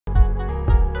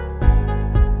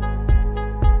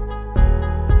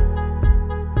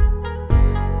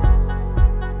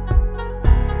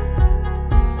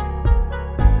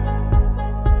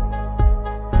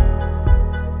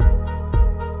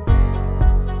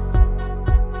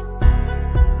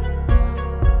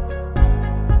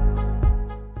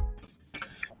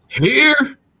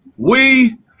Here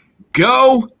we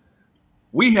go.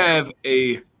 We have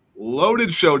a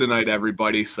loaded show tonight,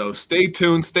 everybody. So stay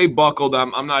tuned, stay buckled.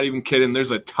 I'm not even kidding.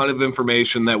 There's a ton of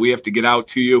information that we have to get out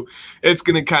to you. It's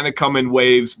going to kind of come in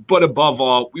waves. But above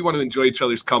all, we want to enjoy each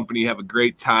other's company, have a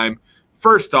great time.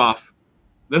 First off,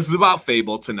 this is about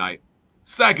Fable tonight.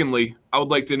 Secondly, I would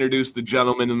like to introduce the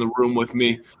gentleman in the room with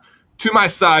me. To my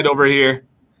side over here,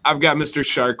 I've got Mr.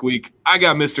 Shark Week. I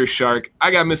got Mr. Shark.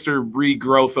 I got Mr.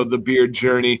 Regrowth of the Beard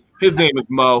Journey. His name is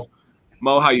Mo.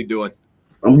 Mo, how you doing?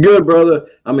 I'm good, brother.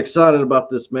 I'm excited about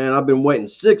this, man. I've been waiting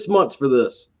 6 months for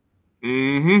this.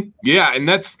 Yeah, and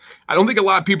I don't think a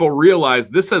lot of people realize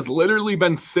this has literally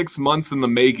been 6 months in the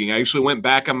making. I actually went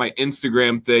back on my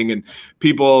Instagram thing, and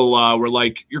people were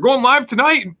like, "You're going live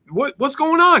tonight? What's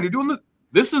going on? You're doing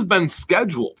this has been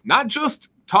scheduled, not just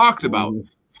talked about,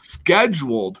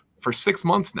 scheduled for 6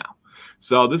 months now.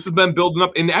 So this has been building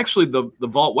up, and actually the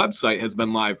Vault website has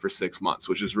been live for 6 months,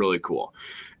 which is really cool.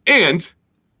 And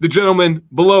the gentleman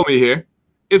below me here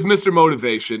is Mr.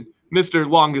 Motivation, Mr.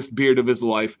 Longest Beard of his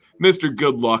life, Mr.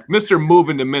 Good Luck, Mr.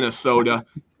 Moving to Minnesota,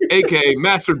 a.k.a.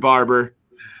 Master Barber,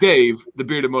 Dave, the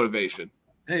Beard of Motivation.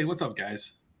 Hey, what's up,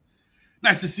 guys?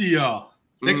 Nice to see y'all.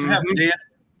 Thanks for having me, Dan.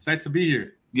 It's nice to be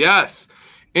here. Yes.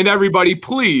 And everybody,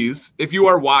 please, if you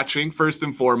are watching, first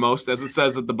and foremost, as it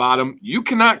says at the bottom, you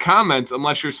cannot comment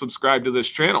unless you're subscribed to this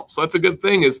channel. So that's a good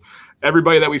thing is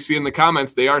everybody that we see in the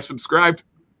comments, they are subscribed.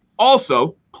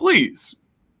 Also, please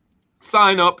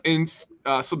sign up and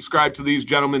subscribe to these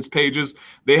gentlemen's pages.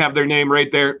 They have their name right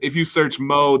there. If you search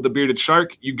Mo, the Bearded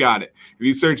Shark, you got it. If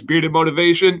you search Bearded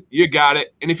Motivation, you got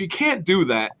it. And if you can't do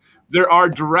that, there are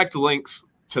direct links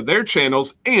to their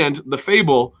channels and the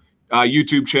Fable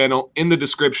YouTube channel in the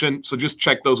description. So just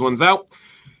check those ones out.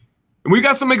 And we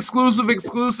got some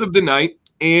exclusive tonight.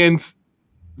 And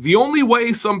the only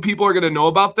way some people are going to know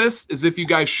about this is if you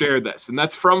guys share this. And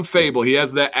that's from Fable. He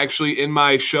has that actually in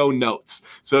my show notes.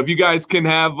 So if you guys can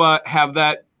have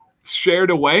that shared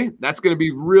away, that's going to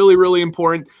be really, really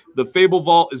important. The Fable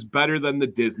Vault is better than the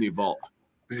Disney Vault.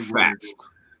 Facts.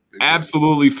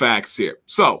 Absolutely facts here.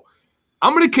 So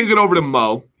I'm going to kick it over to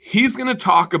Mo. He's going to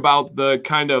talk about the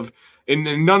kind of, and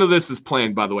none of this is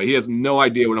planned, by the way. He has no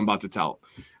idea what I'm about to tell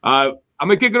him. I'm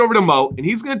going to kick it over to Mo, and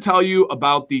he's going to tell you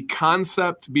about the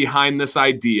concept behind this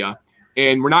idea.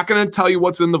 And we're not going to tell you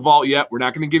what's in the vault yet. We're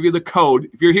not going to give you the code.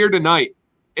 If you're here tonight,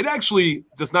 it actually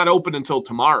does not open until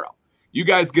tomorrow. You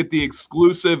guys get the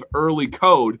exclusive early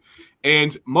code.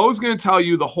 And Mo's going to tell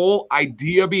you the whole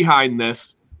idea behind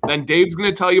this. Then Dave's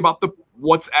going to tell you about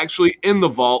what's actually in the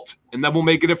vault, and then we'll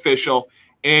make it official.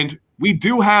 And we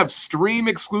do have stream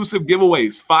exclusive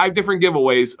giveaways, 5 different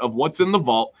giveaways of what's in the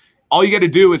vault. All you got to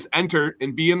do is enter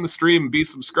and be in the stream and be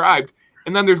subscribed.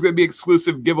 And then there's going to be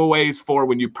exclusive giveaways for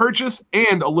when you purchase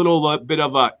and a little bit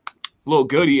of a little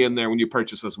goodie in there when you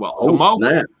purchase as well. So, Mo,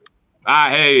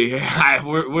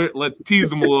 let's tease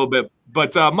them a little bit.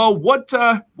 But, Mo, what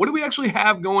do we actually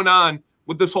have going on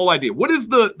with this whole idea? What is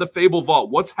the Fable Vault?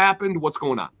 What's happened? What's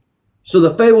going on? So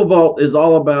the Fable Vault is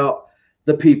all about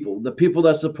the people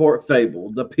that support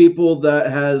Fable, the people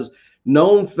that has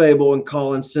known Fable and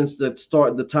Colin since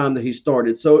the time that he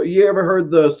started. So you ever heard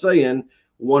the saying,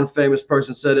 one famous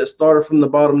person said, it started from the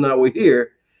bottom, now we're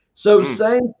here. So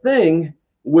same thing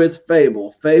with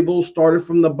Fable. Fable started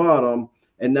from the bottom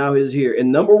and now he's here.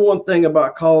 And number one thing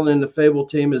about Colin and the Fable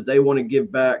team is they want to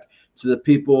give back to the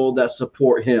people that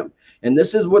support him. And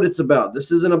this is what it's about.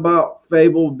 This isn't about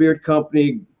Fable Beard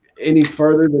Company any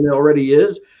further than it already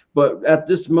is. But at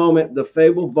this moment, the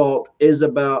Fable Vault is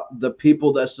about the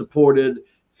people that supported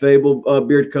Fable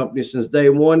Beard Company since day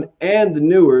one, and the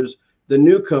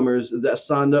newcomers that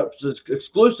signed up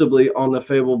exclusively on the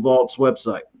Fable Vault's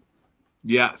website.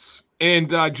 Yes. And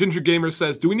Ginger Gamer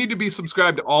says, do we need to be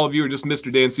subscribed to all of you or just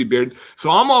Mr. Dancy Beard?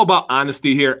 So I'm all about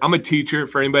honesty here. I'm a teacher.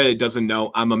 For anybody that doesn't know,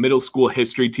 I'm a middle school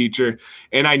history teacher.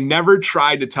 And I never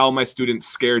tried to tell my students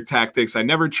scare tactics. I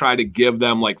never try to give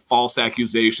them like false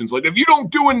accusations. Like, if you don't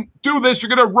do this,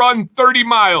 you're going to run 30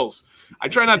 miles. I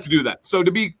try not to do that. So to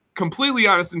be completely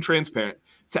honest and transparent,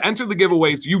 to enter the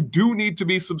giveaways, you do need to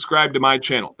be subscribed to my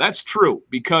channel. That's true,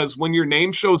 because when your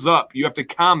name shows up, you have to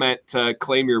comment to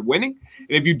claim you're winning.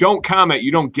 And if you don't comment,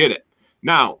 you don't get it.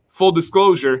 Now, full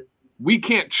disclosure, we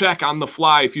can't check on the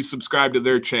fly if you subscribe to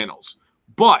their channels.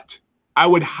 But I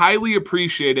would highly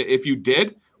appreciate it if you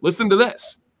did. Listen to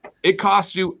this. It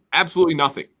costs you absolutely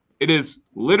nothing. It is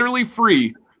literally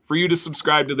free for you to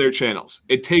subscribe to their channels.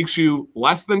 It takes you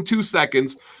less than 2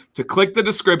 seconds to click the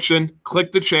description,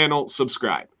 click the channel,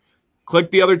 subscribe.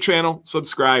 Click the other channel,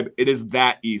 subscribe. It is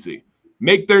that easy.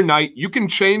 Make their night. You can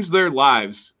change their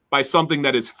lives by something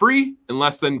that is free in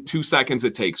less than 2 seconds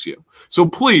it takes you. So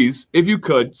please, if you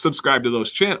could, subscribe to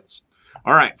those channels.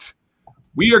 All right.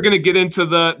 We are going to get into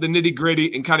the nitty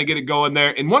gritty and kind of get it going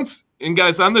there. And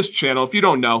guys, on this channel, if you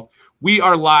don't know, we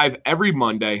are live every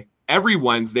Monday, every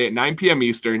Wednesday at 9 p.m.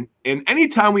 Eastern. And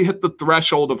anytime we hit the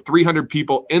threshold of 300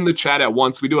 people in the chat at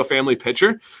once, we do a family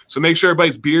picture. So make sure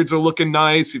everybody's beards are looking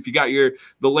nice. If you got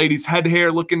the lady's head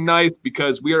hair looking nice,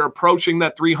 because we are approaching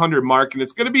that 300 mark, and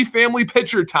it's going to be family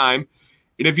picture time.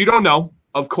 And if you don't know,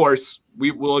 of course,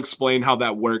 we will explain how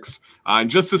that works in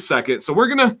just a second. So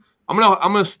I'm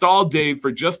gonna stall Dave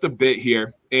for just a bit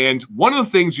here. And one of the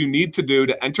things you need to do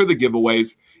to enter the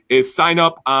giveaways is sign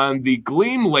up on the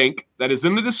Gleam link that is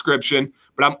in the description.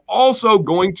 But I'm also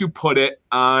going to put it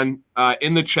on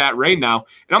in the chat right now,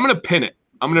 and I'm gonna pin it.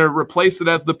 I'm gonna replace it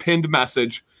as the pinned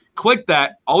message. Click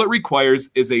that. All it requires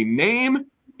is a name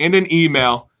and an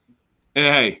email. And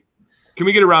hey, can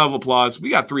we get a round of applause? We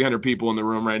got 300 people in the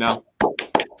room right now.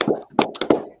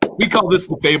 We call this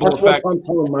the Fable effect. What I'm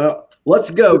talking about.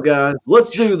 Let's go, guys. Let's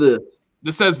do this.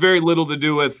 This has very little to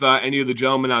do with any of the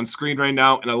gentlemen on screen right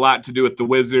now, and a lot to do with the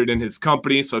Wizard and his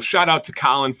company. So shout out to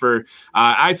Colin for,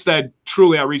 I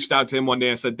reached out to him one day.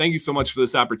 I said, thank you so much for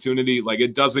this opportunity. Like,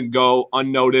 it doesn't go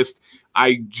unnoticed.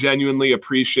 I genuinely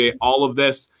appreciate all of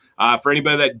this. For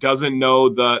anybody that doesn't know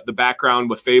the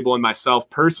background with Fable and myself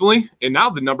personally, and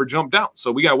now the number jumped down,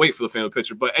 so we got to wait for the family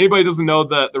picture. But anybody doesn't know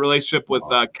the relationship with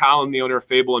Colin, the owner of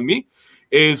Fable, and me,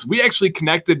 is we actually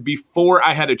connected before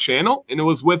I had a channel, and it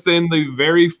was within the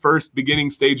very first beginning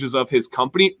stages of his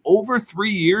company over 3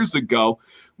 years ago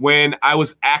when I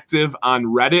was active on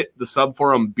Reddit, the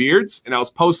subforum Beards, and I was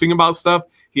posting about stuff.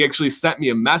 He actually sent me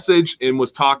a message and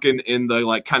was talking in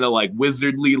the kind of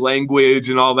wizardly language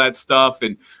and all that stuff,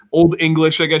 and old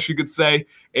English, I guess you could say.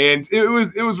 And it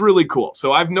was really cool.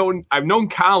 So I've known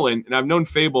Colin and I've known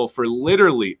Fable for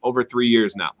literally over 3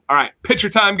 years now. All right, picture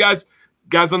time, guys.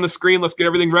 Guys on the screen, let's get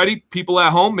everything ready. People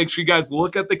at home, make sure you guys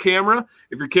look at the camera.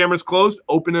 If your camera's closed,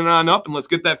 open it on up, and let's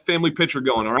get that family picture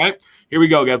going, all right? Here we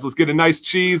go, guys. Let's get a nice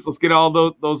cheese. Let's get all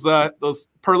those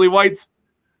pearly whites.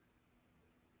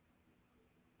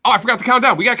 Oh, I forgot to count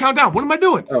down. We got to count down. What am I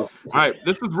doing? Oh. All right,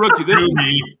 this is rookie. This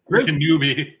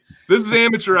newbie. This is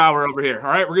amateur hour over here.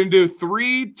 All right, we're going to do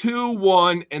 3, 2,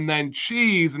 1, and then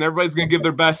cheese, and everybody's going to give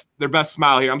their best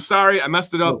smile here. I'm sorry, I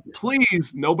messed it up.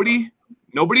 Please, nobody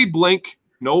blink.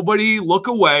 Nobody look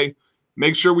away.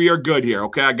 Make sure we are good here.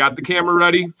 Okay, I got the camera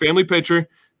ready. Family picture.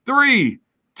 3,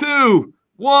 2,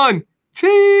 1.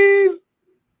 Cheese.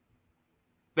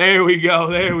 There we go.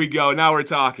 There we go. Now we're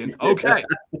talking. Okay.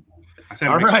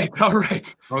 All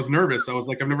right. I was nervous. I was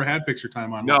like, I've never had picture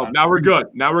time on. No, now we're good.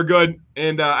 Now we're good.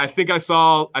 And I think I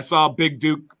saw Big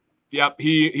Duke. Yep,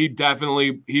 he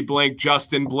definitely blinked.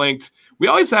 Justin blinked. We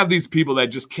always have these people that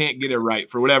just can't get it right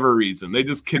for whatever reason. They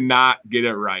just cannot get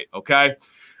it right, okay?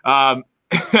 Here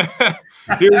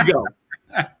we go.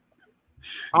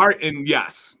 All right, and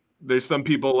yes, there's some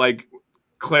people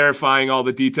clarifying all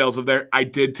the details of there. I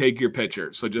did take your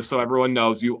picture. So just so everyone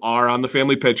knows, you are on the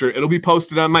family picture. It'll be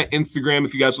posted on my Instagram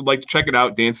if you guys would like to check it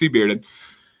out, Dan C. Bearded.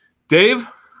 Dave,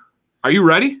 are you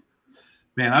ready?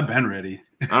 Man, I've been ready.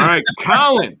 All right,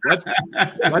 Colin, let's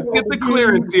get the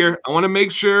clearance here. I want to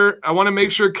make sure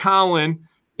Colin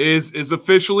is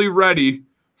officially ready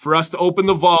for us to open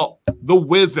the vault. The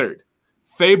Wizard,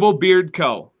 Fable Beard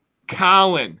Co.,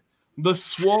 Colin, the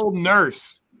Swole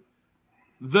Nurse,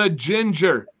 the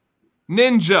Ginger,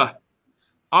 Ninja.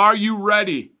 Are you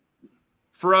ready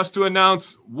for us to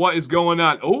announce what is going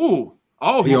on? Oh,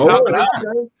 he's hopping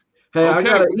on. Hey, okay. I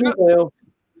got an email.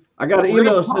 I got an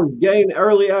email that says gain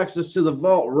early access to the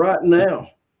vault right now.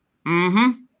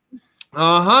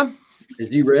 Is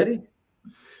he ready?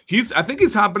 I think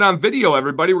he's hopping on video,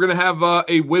 everybody. We're going to have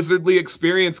a wizardly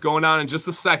experience going on in just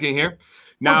a second here.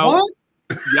 Now,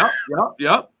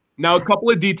 Yep. Now, a couple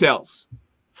of details.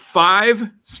 5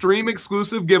 stream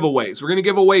exclusive giveaways. We're going to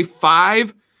give away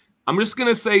 5, I'm just going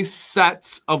to say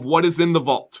sets of what is in the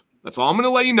vault. That's all I'm going to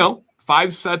let you know.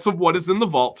 5 sets of what is in the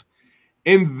vault.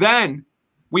 And then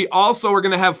we also are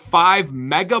going to have 5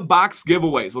 mega box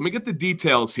giveaways. Let me get the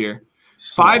details here.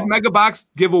 5 mega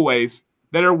box giveaways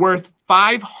that are worth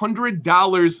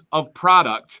 $500 of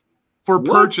product for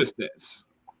purchases.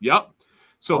 Yep.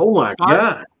 So, oh my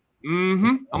God.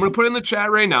 I'm going to put it in the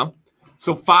chat right now.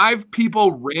 So 5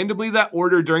 people randomly that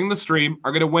order during the stream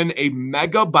are going to win a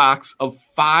mega box of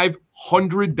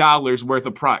 $500 worth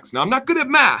of products. Now, I'm not good at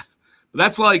math, but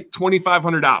that's like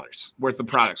 $2,500 worth of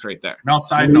products right there. Now,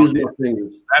 side note,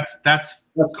 that's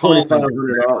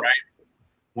 $2,500, right?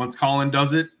 Once Colin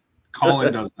does it,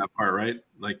 Colin does that part, right?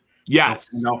 Like, yes.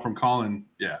 No, from Colin,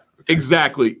 yeah. Okay.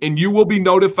 Exactly. And you will be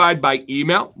notified by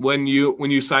email when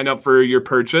you sign up for your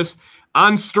purchase.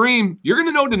 On stream, you're going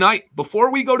to know tonight, before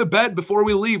we go to bed, before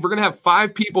we leave, we're going to have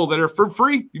 5 people that are for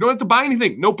free. You don't have to buy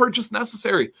anything. No purchase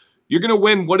necessary. You're going to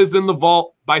win what is in the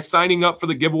vault by signing up for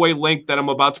the giveaway link that I'm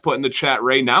about to put in the chat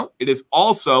right now. It is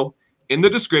also in the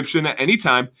description at any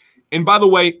time. And by the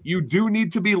way, you do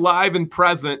need to be live and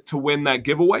present to win that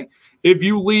giveaway. If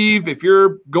you leave, if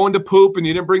you're going to poop and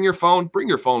you didn't bring your phone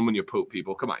when you poop,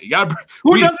 people. Come on. You got to.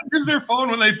 Who doesn't use their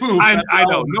phone when they poop? I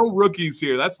know. No rookies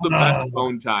here. That's the best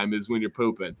phone time is when you're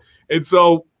pooping. And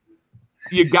so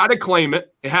you got to claim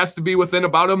it. It has to be within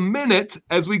about a minute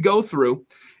as we go through.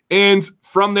 And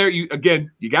from there, you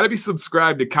got to be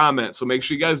subscribed to comment. So make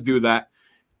sure you guys do that.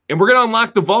 And we're going to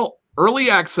unlock the vault. Early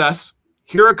access.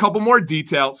 Here are a couple more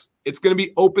details. It's going to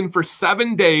be open for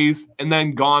 7 days and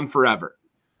then gone forever.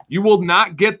 You will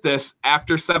not get this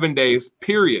after 7 days,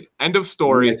 period. End of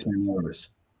story. That makes me nervous.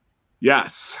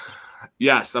 Yes.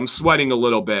 Yes, I'm sweating a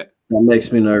little bit. That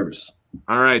makes me nervous.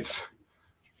 All right.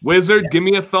 Wizard, give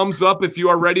me a thumbs up if you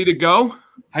are ready to go.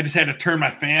 I just had to turn my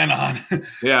fan on.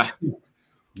 Yeah.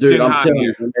 Dude, I'm telling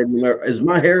you, it made me nervous. Is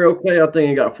my hair okay? I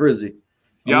think it got frizzy.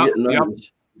 Yep.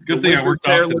 It's a good thing I worked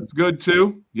out. Hair looks good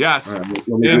too. Yes. Right,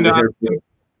 and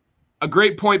a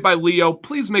great point by Leo.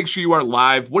 Please make sure you are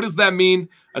live. What does that mean?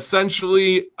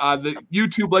 Essentially, the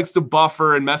YouTube likes to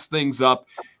buffer and mess things up.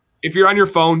 If you're on your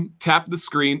phone, tap the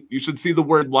screen. You should see the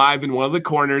word live in one of the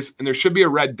corners, and there should be a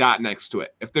red dot next to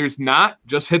it. If there's not,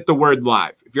 just hit the word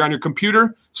live. If you're on your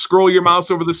computer, scroll your mouse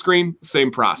over the screen,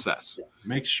 same process.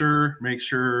 Make sure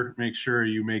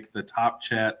you make the top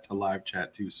chat to live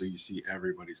chat too, so you see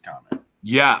everybody's comment.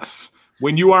 Yes.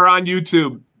 When you are on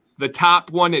YouTube, the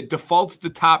top one, it defaults to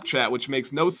top chat, which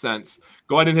makes no sense.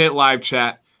 Go ahead and hit live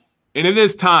chat. And it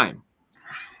is time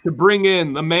to bring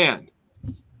in the man,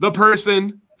 the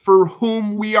person for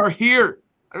whom we are here.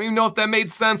 I don't even know if that made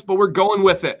sense, but we're going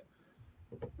with it.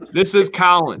 This is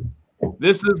Colin.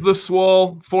 This is the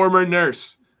swole former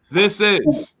nurse. This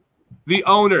is the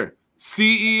owner,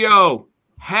 CEO,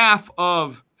 half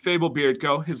of Fable Beard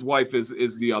Co. His wife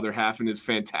is the other half and is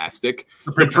fantastic.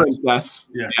 The princess.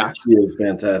 Yeah. She is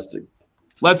fantastic.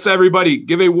 Let's everybody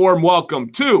give a warm welcome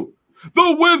to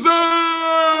the Wizard!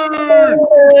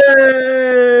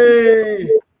 Hey!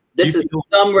 This is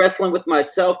thumb wrestling with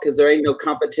myself because there ain't no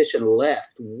competition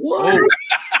left. What? Oh.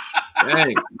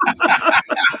 Dang.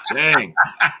 Dang.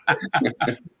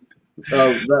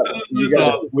 You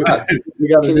got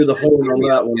to do the whole on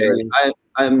that one. Okay.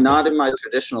 I'm not in my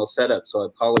traditional setup, so I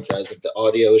apologize if the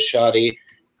audio is shoddy.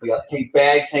 We got pink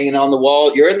bags hanging on the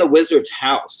wall. You're in the Wizard's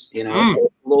house, so it's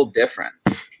a little different.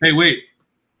 Hey, wait.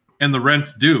 And the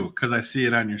rent's due because I see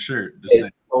it on your shirt. They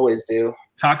always do.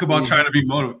 Talk about trying to be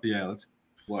motivated. Yeah, let's.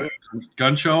 What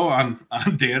gun show on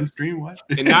Dan's stream? What?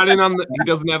 And not in on the. He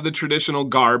doesn't have the traditional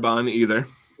garb on either.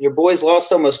 Your boy's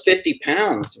lost almost 50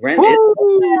 pounds. Rent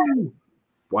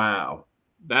Wow,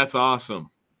 that's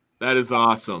awesome. That is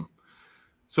awesome.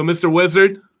 So, Mr.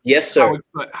 Wizard. Yes, sir.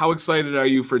 How excited are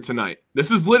you for tonight?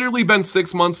 This has literally been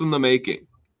 6 months in the making.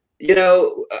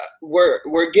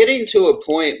 We're getting to a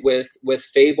point with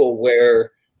Fable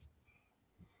where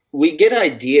we get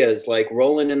ideas like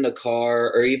rolling in the car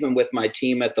or even with my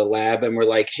team at the lab, and we're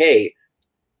like, hey,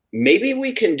 maybe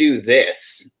we can do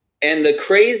this. And the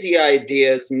crazy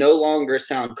ideas no longer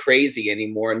sound crazy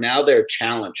anymore. Now they're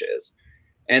challenges.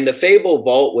 And the Fable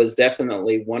Vault was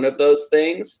definitely one of those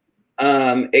things.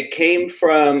 It came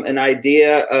from an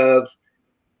idea of,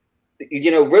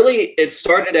 really it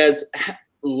started as,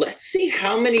 let's see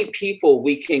how many people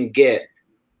we can get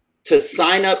to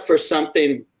sign up for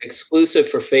something exclusive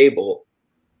for Fable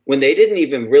when they didn't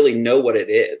even really know what it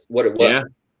was. Yeah.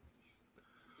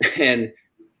 And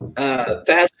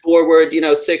fast forward,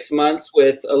 6 months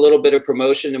with a little bit of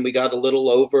promotion, and we got a little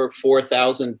over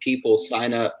 4,000 people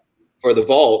sign up for the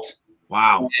vault.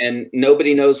 Wow. And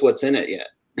nobody knows what's in it yet.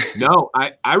 No,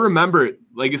 I remember it.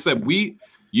 Like I said,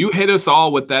 you hit us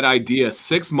all with that idea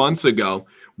 6 months ago.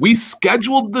 We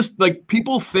scheduled this, like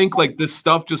people think like this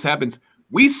stuff just happens.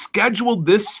 We scheduled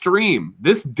this stream,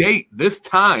 this date, this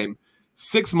time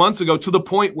 6 months ago to the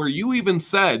point where you even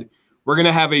said we're going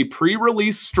to have a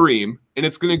pre-release stream and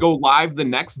it's going to go live the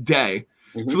next day,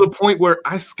 to the point where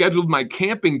I scheduled my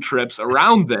camping trips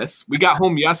around this. We got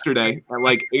home yesterday at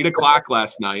like 8 o'clock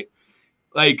last night.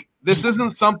 Like, this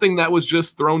isn't something that was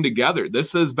just thrown together.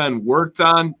 This has been worked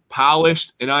on,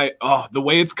 polished, and the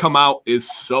way it's come out is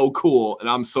so cool, and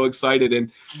I'm so excited. And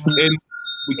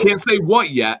we can't say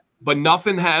what yet, but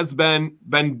nothing has been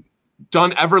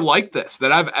done ever like this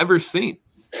that I've ever seen.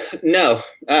 No,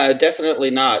 definitely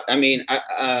not. I mean,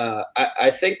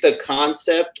 I think the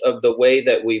concept of the way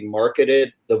that we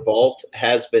marketed the vault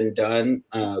has been done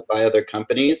by other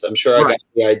companies. I'm sure I got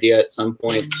the idea at some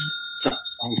point.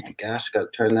 Oh my gosh,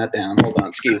 got to turn that down. Hold on,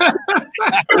 excuse me.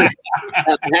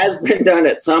 It has been done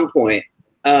at some point,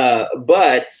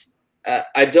 but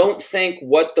I don't think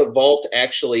what the vault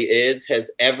actually is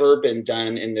has ever been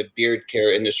done in the beard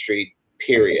care industry,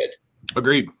 period.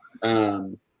 Agreed.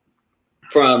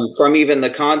 From even the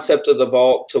concept of the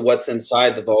vault to what's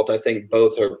inside the vault, I think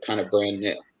both are kind of brand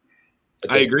new.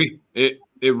 I agree. It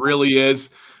really is.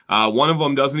 One of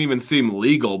them doesn't even seem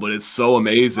legal, but it's so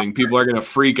amazing. People are going to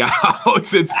freak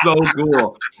out. It's so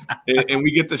cool. And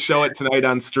we get to show it tonight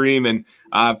on stream. And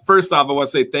first off, I want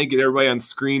to say thank you to everybody on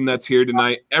screen that's here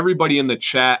tonight. Everybody in the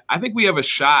chat. I think we have a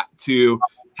shot to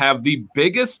have the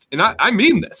biggest, and I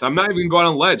mean this, I'm not even going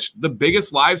on ledge, the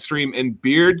biggest live stream in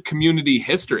beard community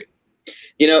history.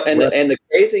 You know, and the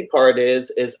crazy part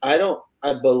is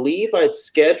I believe I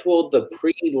scheduled the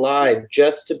pre-live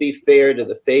just to be fair to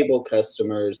the Fable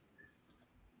customers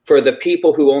for the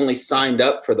people who only signed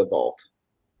up for the vault.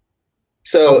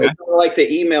 So it's not like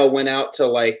the email went out to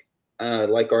like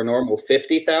our normal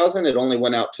 50,000. It only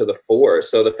went out to the 4.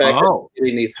 So the fact that we're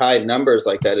getting these high numbers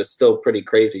like that is still pretty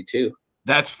crazy too.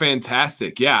 That's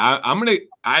fantastic. Yeah,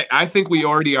 I think we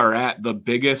already are at the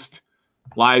biggest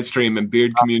live stream in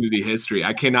beard community history.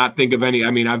 I cannot think of any. I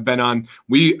mean, I've been on,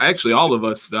 all of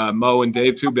us, Mo and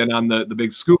Dave too, been on the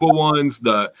big scuba ones,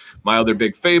 my other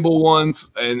big Fable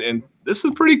ones, and this is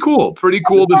pretty cool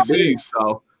to see.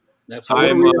 So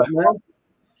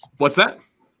what's that?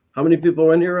 How many people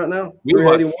are in here right now? We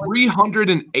have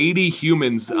 380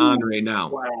 humans on right now.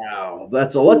 Wow,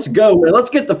 that's a let's go, man. Let's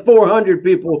get to 400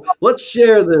 people. Let's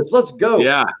share this. Let's go.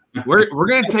 Yeah, we're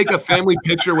gonna take a family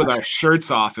picture with our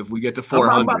shirts off if we get to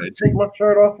 400. I'm about to take my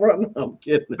shirt off right now. I'm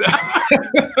kidding.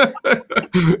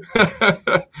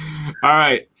 All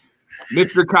right,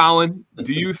 Mr. Colin,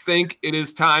 do you think it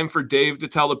is time for Dave to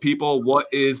tell the people what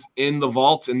is in the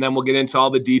vault, and then we'll get into all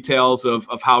the details of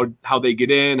how they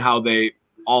get in, how they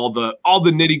all the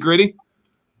nitty gritty?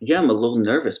 Yeah, I'm a little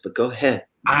nervous, but go ahead.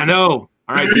 I know.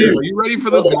 All right, Dave, are you ready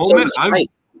for this moment?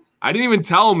 I didn't even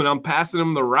tell him, and I'm passing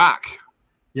him the rock.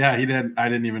 Yeah, he did. I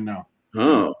didn't even know.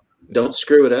 Oh, don't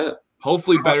screw it up.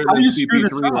 Hopefully better than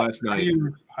CP3 last night.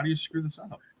 How do you screw this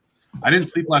up? I didn't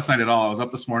sleep last night at all. I was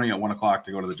up this morning at 1 o'clock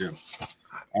to go to the gym.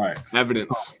 All right.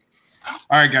 Evidence.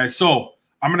 All right, guys. So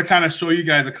I'm going to kind of show you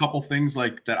guys a couple things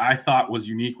like that I thought was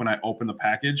unique when I opened the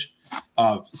package.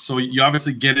 So you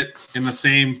obviously get it in the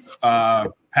same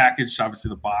package, obviously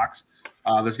the box.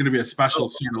 There's going to be a special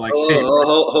sort of like tape.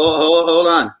 Hold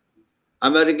on.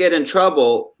 I'm going to get in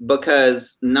trouble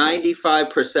because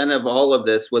 95% of all of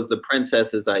this was the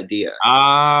princess's idea.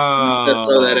 Let's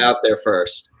throw that out there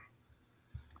first.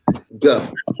 Go.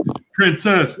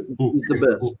 Princess. She's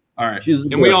the best. All right.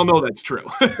 And we all know that's true.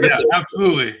 Yeah,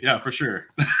 absolutely. Yeah, for sure.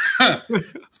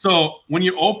 So when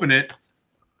you open it,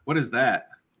 what is that?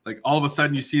 Like all of a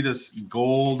sudden you see this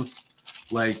gold,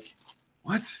 like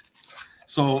what?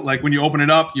 So like when you open it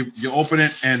up, you open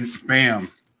it and bam,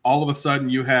 all of a sudden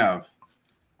you have,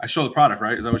 I show the product,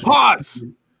 right? Is that what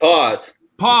you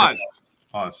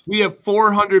Pause. We have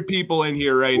 400 people in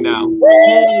here right now.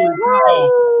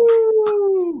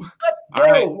 All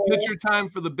right, picture time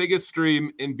for the biggest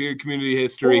stream in beard community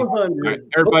history. All right,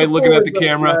 everybody looking at the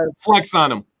camera. Flex on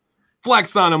them.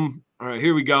 All right,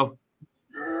 here we go.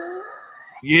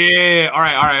 Yeah. All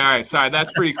right. Sorry,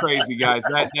 that's pretty crazy, guys.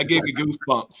 That gave me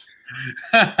goosebumps. See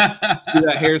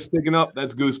that hair sticking up?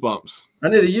 That's goosebumps. I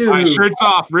need a you. All right, shirts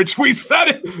off. Rich, we said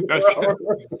it. I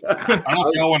don't know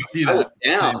if y'all want to see that. I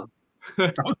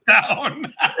was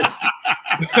down.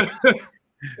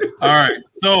 All right.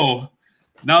 So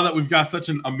now that we've got such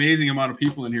an amazing amount of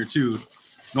people in here too,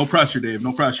 no pressure, Dave.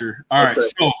 No pressure. All right.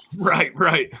 So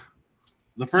right.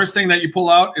 The first thing that you pull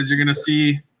out is you're gonna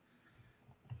see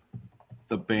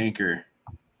the banker.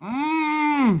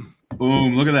 Boom.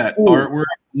 Look at that artwork.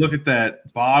 Look at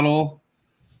that bottle.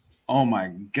 Oh my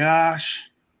gosh.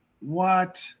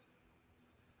 What?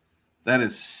 That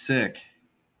is sick.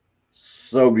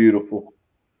 So beautiful.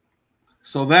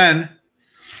 So then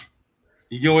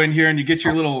you go in here and you get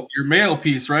your mail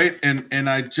piece, right? And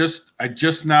I just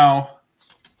now,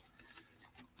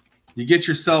 you get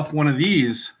yourself one of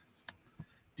these.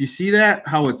 Do you see that?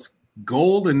 How it's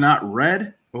gold and not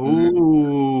red?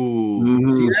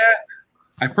 Ooh. See that?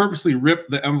 I purposely ripped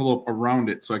the envelope around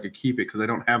it so I could keep it because I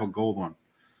don't have a gold one.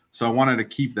 So I wanted to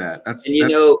keep that.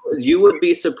 You would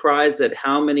be surprised at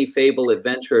how many Fable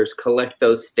adventurers collect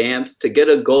those stamps. To get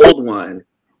a gold one,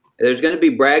 there's going to be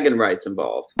bragging rights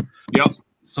involved. Yep.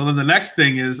 So then the next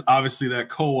thing is obviously that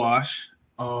co-wash.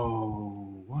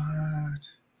 Oh, what?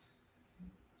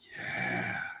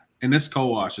 Yeah. And this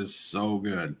co-wash is so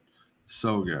good.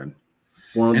 So good.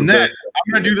 And then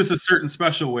I'm gonna do this a certain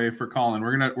special way for Colin.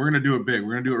 We're gonna do it big.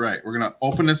 We're gonna do it right. We're gonna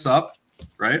open this up,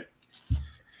 right?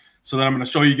 So then I'm gonna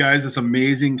show you guys this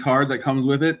amazing card that comes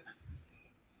with it.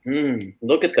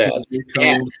 Look at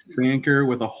that. Banker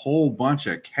with a whole bunch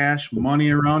of cash money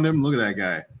around him. Look at that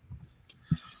guy.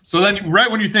 So then right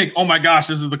when you think, oh my gosh,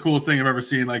 this is the coolest thing I've ever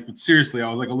seen, like seriously, I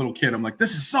was like a little kid. I'm like,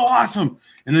 this is so awesome.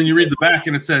 And then you read the back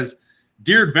and it says,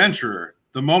 "Dear adventurer,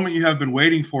 the moment you have been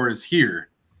waiting for is here.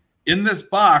 In this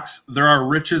box, there are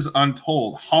riches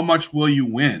untold. How much will you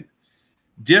win?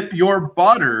 Dip your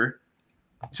butter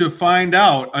to find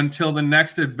out until the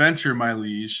next adventure, my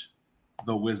liege,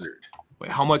 the wizard."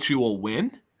 Wait, how much you will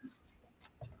win?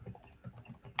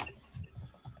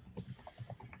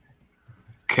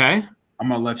 Okay. I'm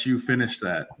going to let you finish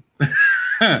that.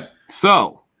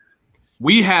 So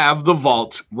we have the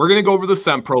vault. We're going to go over the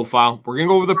scent profile. We're going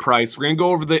to go over the price. We're going to go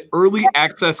over the early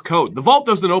access code. The vault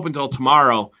doesn't open until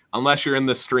tomorrow unless you're in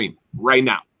this stream right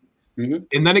now. Mm-hmm.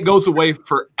 And then it goes away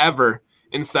forever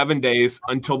in 7 days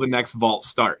until the next vault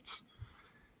starts.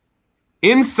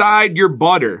 Inside your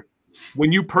butter,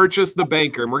 when you purchase the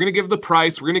banker, and we're going to give the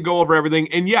price, we're going to go over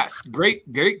everything. And yes, great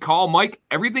call, Mike.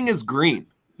 Everything is green.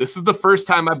 This is the first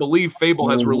time I believe Fable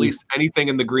has released anything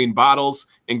in the green bottles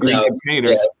and green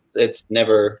containers. It's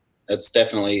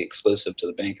definitely exclusive to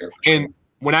the banker. For sure. And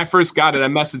when I first got it, I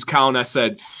messaged Colin. I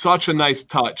said, such a nice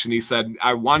touch. And he said,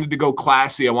 I wanted to go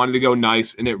classy. I wanted to go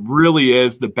nice. And it really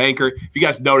is the banker. If you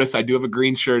guys notice, I do have a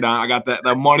green shirt on. I got that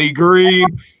money green.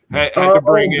 Had to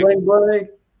bring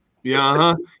it.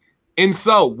 Yeah. And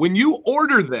so when you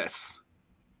order this,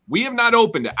 we have not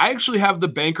opened it. I actually have the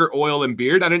banker oil and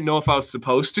beard. I didn't know if I was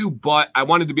supposed to, but I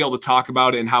wanted to be able to talk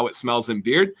about it and how it smells in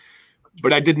beard.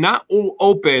 But I did not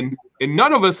open, and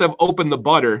none of us have opened the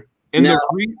butter. And the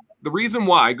reason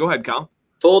why, go ahead, Colin.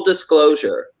 Full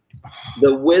disclosure,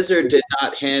 the wizard did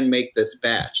not hand make this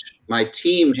batch. My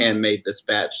team handmade this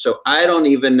batch, so I don't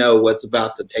even know what's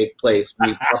about to take place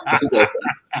when you pop this open.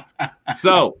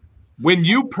 So when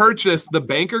you purchase the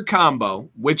banker combo,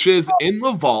 which is in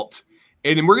the vault,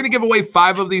 and we're going to give away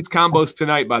 5 of these combos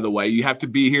tonight, by the way. You have to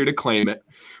be here to claim it.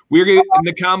 And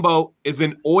the combo is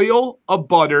an oil, a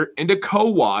butter, and a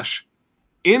co-wash.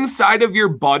 Inside of your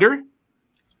butter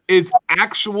is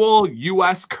actual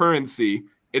U.S. currency.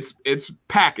 It's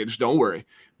packaged, don't worry.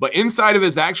 But inside of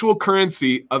his actual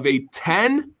currency of a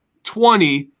 $10,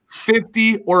 $20,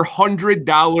 $50, or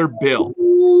 $100 bill.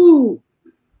 Ooh.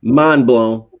 Mind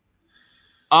blown.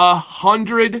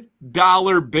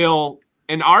 $100 bill.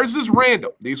 And ours is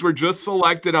random. These were just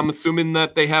selected. I'm assuming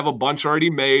that they have a bunch already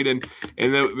made and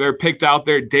they're picked out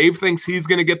there. Dave thinks he's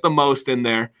going to get the most in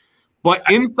there. But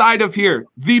inside of here,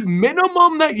 the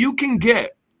minimum that you can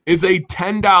get is a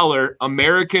 $10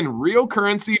 American real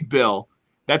currency bill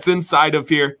that's inside of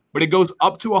here. But it goes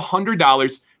up to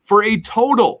 $100 for a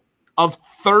total of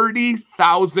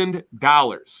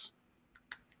 $30,000.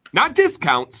 Not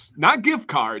discounts, not gift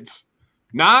cards,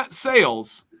 not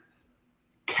sales.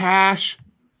 Cash.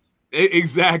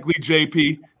 Exactly,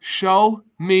 JP. Show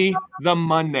me the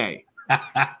money.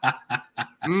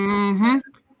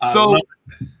 So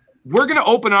we're going to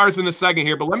open ours in a second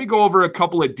here, but let me go over a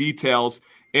couple of details.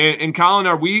 And Colin,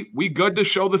 are we good to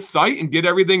show the site and get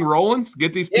everything rolling?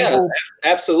 Get these people?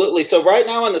 Yeah, absolutely. So right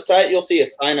now on the site, you'll see a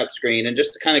sign-up screen. And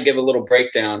just to kind of give a little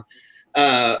breakdown,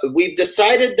 we've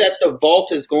decided that the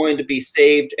vault is going to be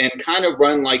saved and kind of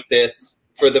run like this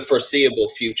for the foreseeable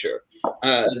future.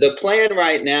 The plan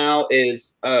right now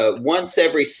is once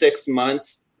every 6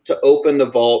 months to open the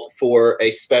vault for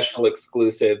a special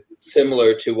exclusive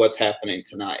similar to what's happening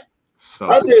tonight. So,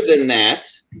 other than that,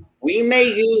 we may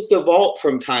use the vault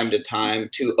from time to time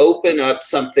to open up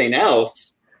something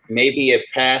else, maybe a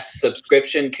past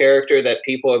subscription character that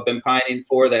people have been pining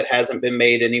for that hasn't been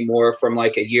made anymore from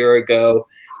like a year ago.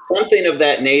 Something of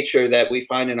that nature that we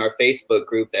find in our Facebook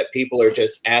group that people are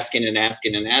just asking and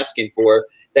asking and asking for,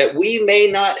 that we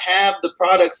may not have the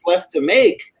products left to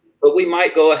make, but we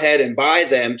might go ahead and buy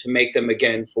them to make them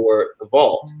again for the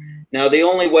vault. Now, the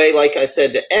only way, like I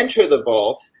said, to enter the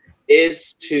vault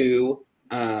is to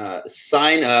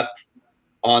sign up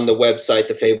on the website,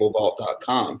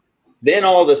 thefablevault.com. Then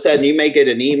all of a sudden you may get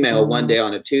an email one day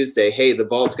on a Tuesday, hey, the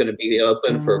vault's going to be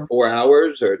open for 4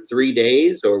 hours or 3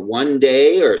 days or 1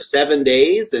 day or 7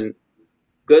 days. And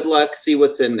good luck, see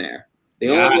what's in there. The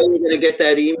only way you're going to get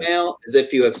that email is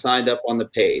if you have signed up on the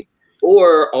page.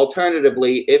 Or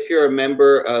alternatively, if you're a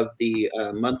member of the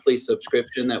monthly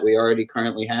subscription that we already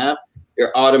currently have,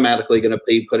 you're automatically going to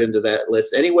be put into that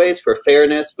list anyways for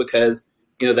fairness, because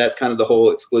that's kind of the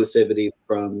whole exclusivity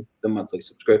from the monthly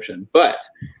subscription. But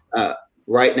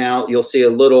right now you'll see a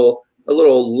little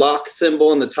lock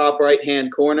symbol in the top right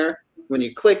hand corner. When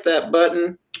you click that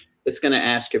button, it's going to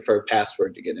ask you for a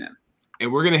password to get in.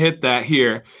 And we're going to hit that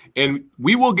here. And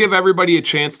we will give everybody a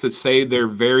chance to say their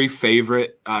very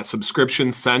favorite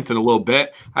subscription sent in a little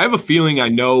bit. I have a feeling I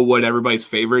know what everybody's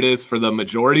favorite is for the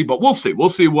majority, but we'll see. We'll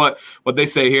see what they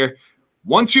say here.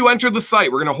 Once you enter the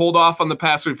site, we're going to hold off on the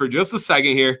password for just a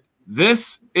second here.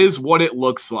 This is what it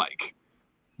looks like.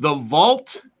 The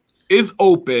vault is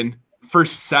open for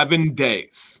 7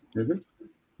 days. Mm-hmm.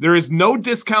 There is no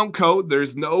discount code.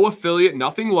 There's no affiliate,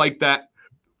 nothing like that.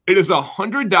 It is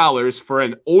 $100 for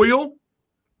an oil,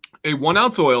 a 1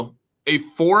 ounce oil, a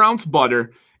 4 ounce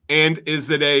butter, and is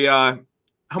it a,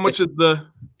 how much is the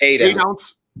 8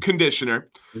 ounce conditioner,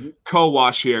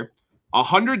 co-wash here?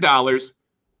 $100.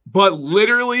 But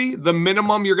literally, the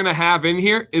minimum you're going to have in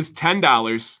here is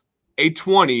 $10, a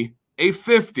 $20, a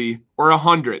 $50, or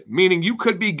 $100. Meaning you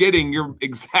could be getting your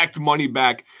exact money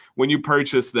back when you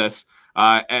purchase this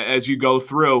as you go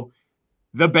through.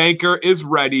 The banker is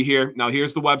ready here. Now,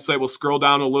 here's the website. We'll scroll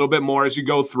down a little bit more as you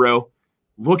go through.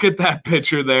 Look at that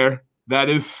picture there. That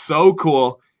is so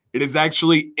cool. It is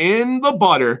actually in the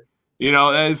butter.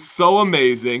 That is so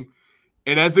amazing.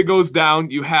 And as it goes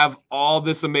down, you have all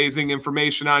this amazing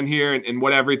information on here and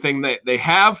what everything that they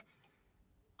have.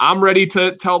 I'm ready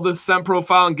to tell the scent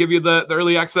profile and give you the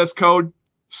early access code.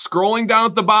 Scrolling down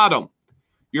at the bottom,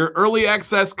 your early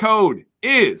access code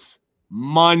is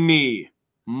money.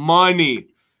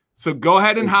 So go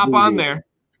ahead and hop on there.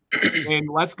 And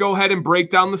let's go ahead and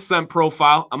break down the scent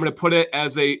profile. I'm going to put it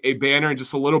as a banner in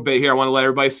just a little bit here. I want to let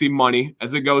everybody see money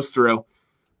as it goes through.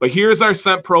 But here's our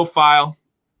scent profile.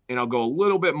 And I'll go a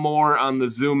little bit more on the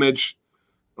zoomage.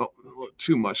 Oh,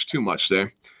 too much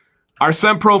there. Our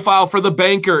scent profile for the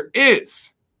banker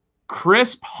is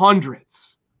crisp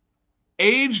hundreds,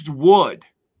 aged wood,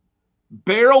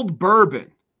 barreled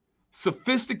bourbon,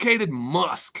 sophisticated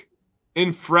musk,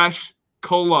 and fresh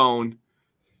cologne.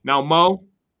 Now, Mo,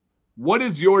 what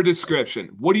is your description?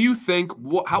 What do you think?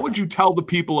 How would you tell the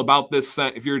people about this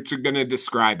scent if you're going to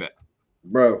describe it?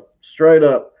 Bro, straight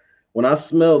up. When I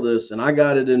smell this, and I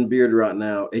got it in beard right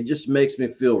now, it just makes me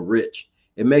feel rich.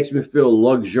 It makes me feel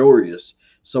luxurious.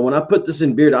 So when I put this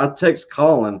in beard, I text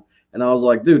Colin, and I was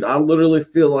like, dude, I literally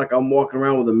feel like I'm walking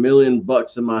around with $1 million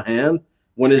in my hand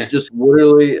when it's just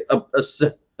literally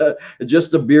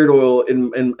just a beard oil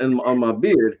on my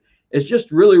beard. It's just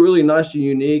really, really nice and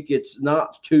unique. It's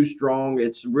not too strong.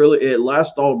 It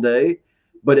lasts all day,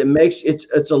 but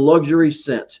it's a luxury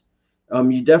scent.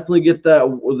 You definitely get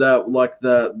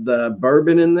the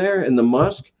bourbon in there and the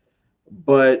musk,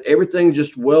 but everything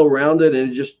just well-rounded,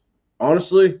 and it just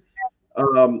honestly,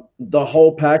 the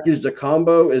whole package, the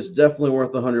combo is definitely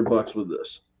worth $100 with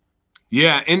this.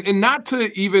 Yeah, and not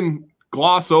to even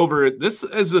gloss over it, this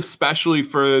is especially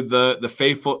for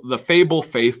the Fable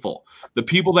faithful, the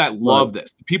people that love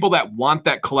this, the people that want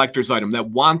that collector's item, that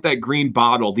want that green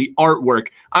bottle, the artwork,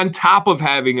 on top of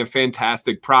having a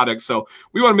fantastic product. So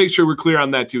we want to make sure we're clear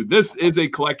on that too. This is a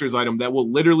collector's item that will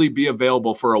literally be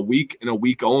available for a week and a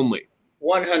week only.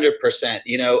 100%.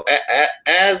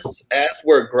 As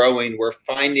we're growing, we're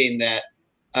finding that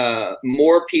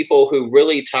more people who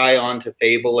really tie on to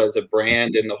Fable as a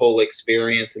brand and the whole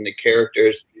experience and the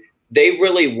characters, they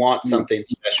really want something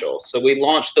special. So we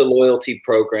launched the loyalty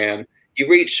program. You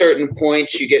reach certain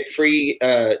points, you get free,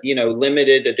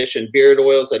 limited edition beard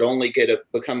oils that only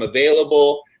become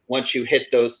available once you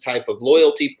hit those type of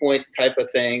loyalty points type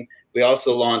of thing. We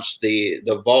also launched the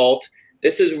vault.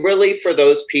 This is really for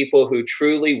those people who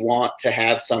truly want to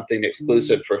have something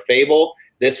exclusive for Fable.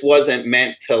 This wasn't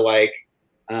meant to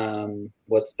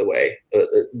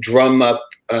drum up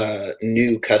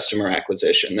new customer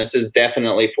acquisition. This is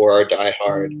definitely for our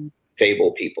diehard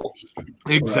Fable people.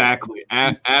 Exactly.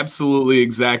 Absolutely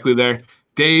exactly there.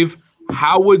 Dave,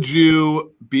 how would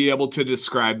you be able to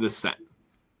describe this scent?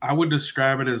 I would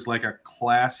describe it as like a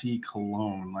classy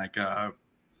cologne, like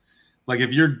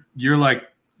if you're like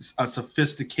a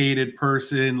sophisticated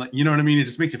person, like, you know what I mean? It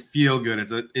just makes you feel good.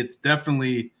 It's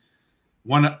definitely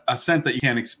a scent that you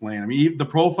can't explain. I mean, the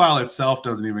profile itself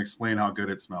doesn't even explain how good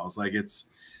it smells. Like,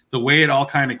 it's the way it all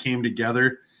kind of came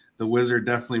together. The wizard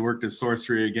definitely worked his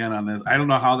sorcery again on this. I don't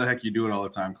know how the heck you do it all the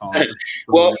time, Colin.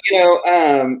 Well,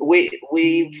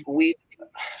 we've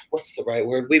what's the right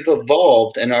word? We've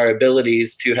evolved in our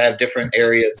abilities to have different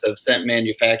areas of scent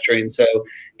manufacturing. So,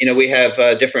 we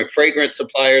have different fragrance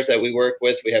suppliers that we work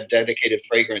with. We have dedicated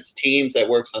fragrance teams that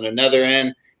works on another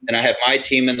end. and I have my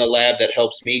team in the lab that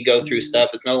helps me go through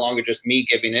stuff. It's no longer just me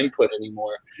giving input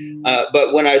anymore.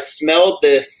 But when I smelled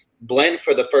this blend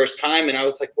for the first time, and I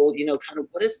was like, well, you know, kind of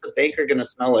what is the Banker going to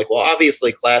smell like? Well,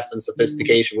 obviously class and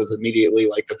sophistication was immediately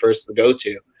like the first to go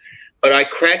to. But I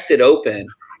cracked it open,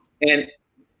 and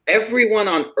everyone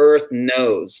on earth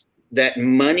knows that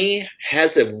money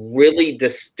has a really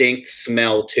distinct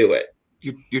smell to it.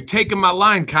 You're taking my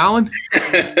line, Colin.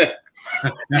 And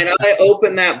I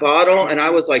opened that bottle and I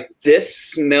was like, this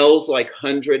smells like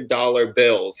 $100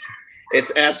 bills.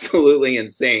 It's absolutely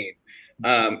insane.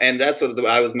 And that's what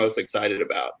I was most excited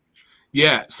about.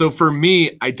 Yeah. So for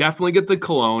me, I definitely get the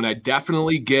cologne. I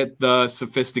definitely get the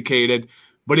sophisticated,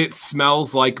 but it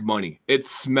smells like money. It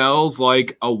smells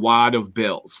like a wad of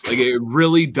bills. Like it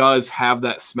really does have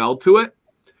that smell to it.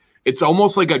 It's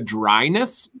almost like a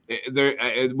dryness.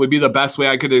 It would be the best way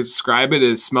I could describe it.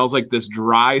 It smells like this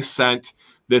dry scent,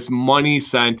 this money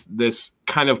scent, this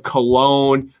kind of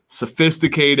cologne,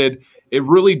 sophisticated. It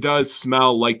really does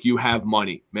smell like you have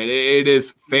money, man. It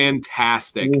is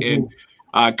fantastic. Mm-hmm. And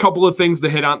a couple of things to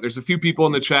hit on. There's a few people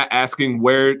in the chat asking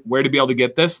where to be able to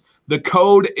get this. The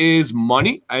code is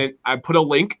money. I put a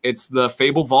link. It's the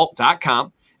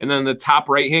fablevault.com. And then in the top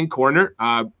right-hand corner,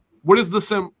 what is the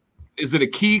sim? Is it a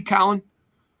key, Colin?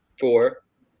 For?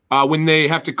 When they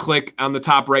have to click on the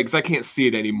top right, because I can't see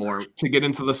it anymore, to get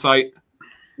into the site.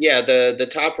 Yeah, the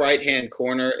top right-hand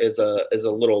corner is a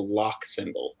little lock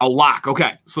symbol. A lock,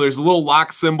 okay. So there's a little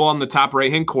lock symbol on the top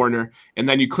right-hand corner, and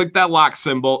then you click that lock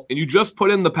symbol, and you just put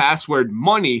in the password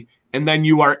money, and then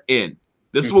you are in.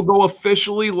 This will go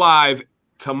officially live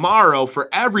tomorrow for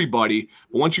everybody.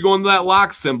 But once you go into that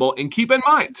lock symbol, and keep in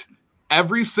mind,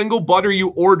 every single butter you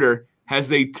order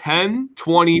has a $10,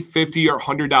 $20, $50, or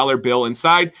 $100 bill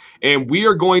inside, and we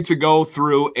are going to go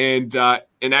through and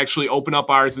actually open up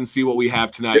ours and see what we have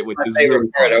tonight. This is my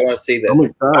favorite part. I want to see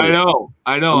this. I know.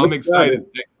 I'm excited.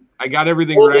 I got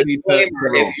everything ready.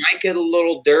 It might get a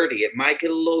little dirty. It might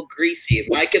get a little greasy. It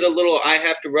might get a little. I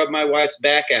have to rub my wife's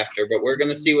back after, but we're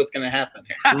going to see what's going to happen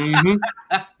here. Mm-hmm.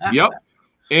 Yep.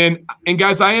 And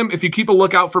guys, if you keep a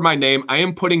lookout for my name, I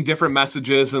am putting different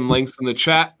messages and links in the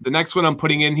chat. The next one I'm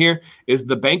putting in here is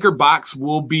the Banker box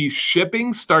will be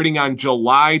shipping starting on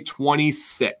July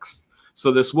 26th.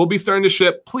 So this will be starting to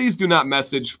ship. Please do not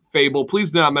message Fable.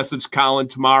 Please do not message Colin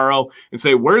tomorrow and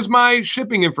say, where's my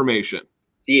shipping information?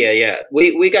 Yeah.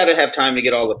 We got to have time to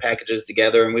get all the packages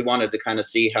together, and we wanted to kind of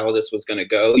see how this was going to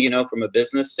go, from a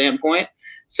business standpoint.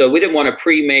 So we didn't want to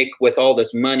pre-make with all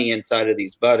this money inside of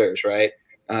these butters, right?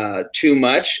 Too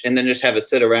much, and then just have it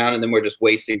sit around, and then we're just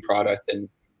wasting product and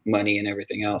money and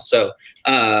everything else. So,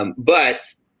 what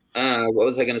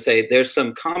was I going to say? There's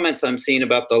some comments I'm seeing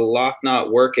about the lock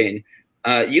not working.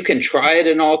 You can try it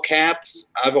in all caps.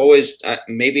 I've always,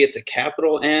 maybe it's a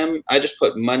capital M. I just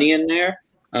put money in there.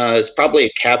 It's probably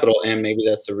a capital M. Maybe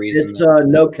that's the reason. It's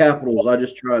no capitals. I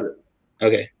just tried it.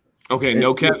 Okay,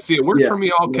 no caps. See, it worked for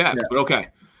me all caps, but okay.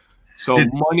 So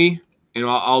money.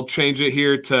 I'll change it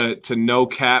here to no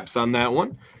caps on that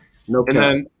one. No caps.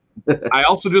 And then I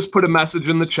also just put a message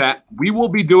in the chat. We'll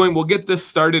get this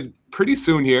started pretty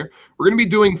soon here. We're going to be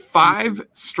doing 5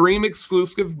 stream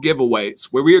exclusive giveaways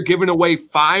where we are giving away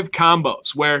 5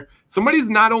 combos where somebody's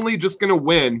not only just going to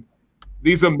win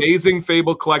these amazing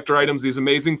Fable collector items, these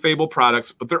amazing Fable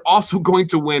products, but they're also going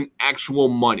to win actual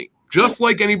money, just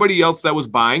like anybody else that was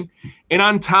buying. And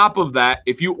on top of that,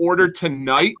 if you order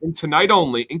tonight and tonight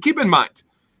only, and keep in mind,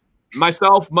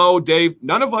 myself, Mo, Dave,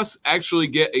 none of us actually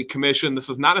get a commission. This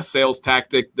is not a sales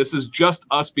tactic. This is just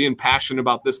us being passionate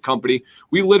about this company.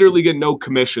 We literally get no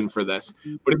commission for this.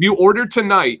 But if you order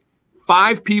tonight,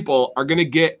 5 people are going to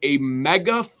get a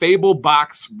mega Fable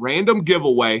box random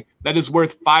giveaway that is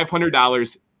worth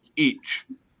 $500 each.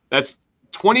 That's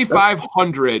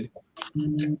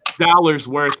 $2,500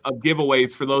 worth of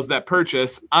giveaways for those that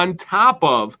purchase, on top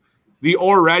of the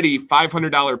already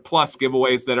 $500 plus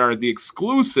giveaways that are the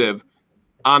exclusive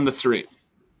on the stream.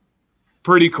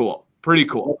 Pretty cool. Pretty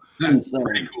cool.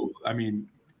 I mean,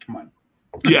 come on.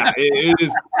 Yeah, it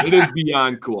is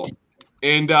beyond cool.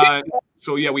 And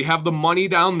so yeah, we have the money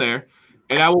down there,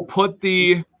 and I will put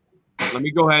let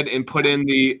me go ahead and put in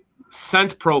the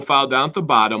scent profile down at the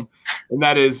bottom, and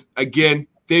that is, again,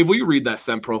 Dave, will you read that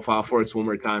scent profile for us one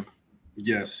more time?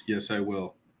 Yes, I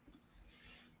will.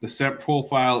 The scent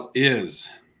profile is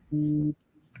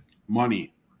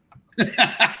money.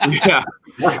 Yeah.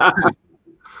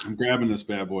 I'm grabbing this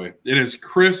bad boy. It is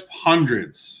crisp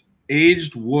hundreds,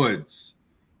 aged woods,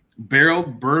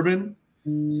 barreled bourbon,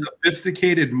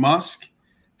 sophisticated musk,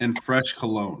 and fresh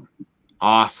cologne.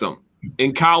 Awesome.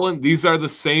 And Colin, these are the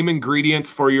same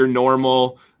ingredients for your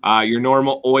normal your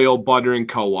normal oil, butter, and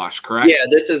co-wash, correct? Yeah,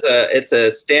 it's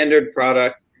a standard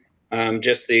product,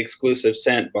 just the exclusive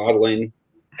scent bottling,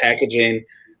 packaging.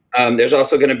 There's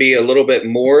also going to be a little bit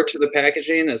more to the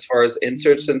packaging as far as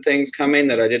inserts and things coming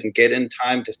that I didn't get in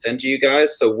time to send to you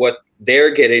guys. So what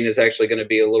they're getting is actually going to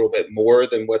be a little bit more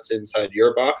than what's inside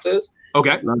your boxes.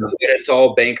 Okay. But it's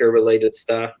all banker related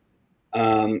stuff.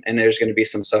 And there's going to be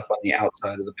some stuff on the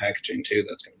outside of the packaging too.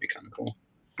 That's going to be kind of cool.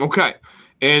 Okay.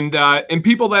 And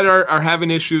people that are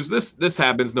having issues, this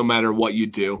happens no matter what you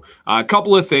do. A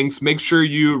couple of things. Make sure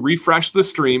you refresh the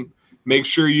stream. Make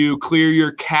sure you clear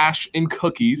your cache and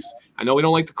cookies. I know we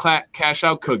don't like to cash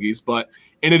out cookies,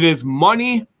 and it is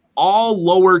money, all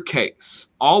lowercase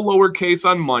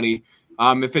on money.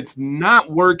 If it's not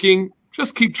working,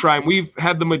 just keep trying. We've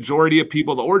had the majority of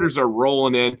people, the orders are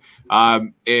rolling in.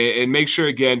 And make sure,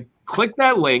 again, click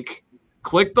that link,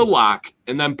 click the lock,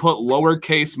 and then put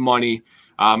lowercase money.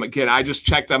 Again, I just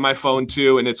checked on my phone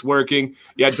too, and it's working.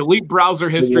 Yeah, delete browser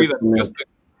history. That's just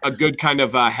a good kind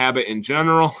of habit in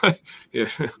general. You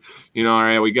know, all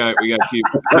right, we got to keep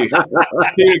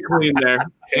it clean there.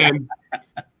 And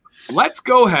let's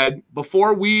go ahead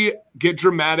before we get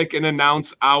dramatic and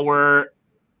announce our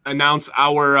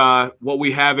what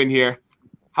we have in here.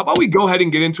 How about we go ahead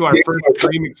and get into our first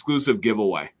stream exclusive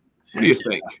giveaway? What do you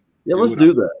think? Yeah, let's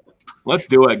do that. Let's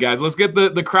do it, guys. Let's get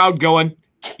the crowd going.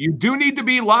 You do need to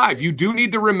be live. You do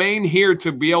need to remain here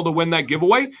to be able to win that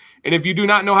giveaway. And if you do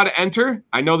not know how to enter,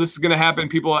 I know this is going to happen.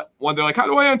 People wonder, like, how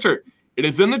do I enter? It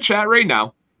is in the chat right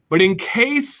now. But in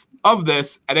case of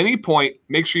this, at any point,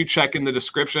 make sure you check in the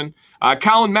description.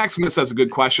 Colin Maximus has a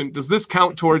good question. Does this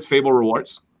count towards Fable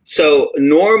rewards? So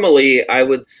normally I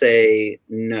would say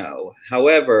no.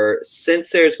 However, since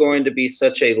there's going to be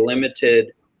such a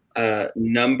limited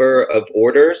number of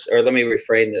orders, or let me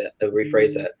rephrase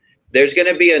that. There's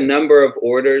going to be a number of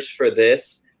orders for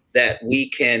this that we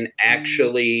can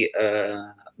actually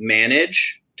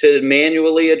manage to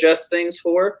manually adjust things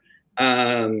for.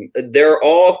 They're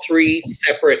all 3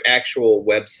 separate actual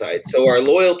websites. So our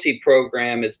loyalty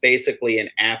program is basically an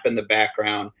app in the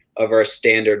background of our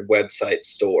standard website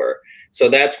store. So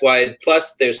that's why,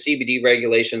 plus there's CBD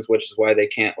regulations, which is why they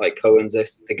can't like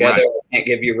coexist together. Right. They can't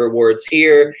give you rewards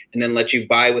here and then let you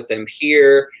buy with them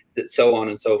here, so on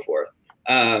and so forth.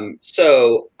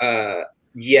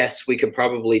 Yes, we could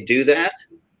probably do that.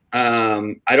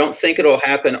 I don't think it'll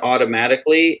happen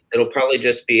automatically. It'll probably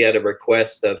just be at a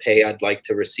request of, hey, I'd like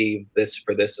to receive this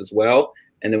for this as well.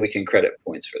 And then we can credit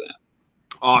points for that.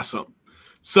 Awesome.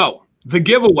 So the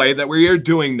giveaway that we are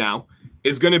doing now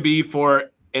is going to be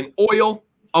for an oil,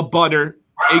 a butter,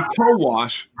 a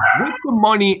co-wash with the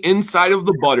money inside of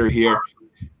the butter here.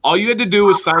 All you had to do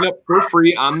is sign up for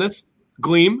free on this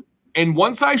Gleam. And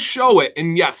once I show it,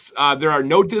 and yes, there are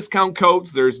no discount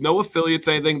codes, there's no affiliates,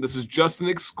 anything. This is just an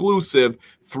exclusive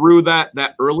through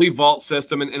that early vault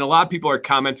system. And a lot of people are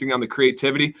commenting on the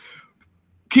creativity.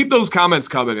 Keep those comments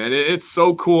coming, man. It's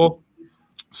so cool.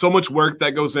 So much work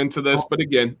that goes into this. But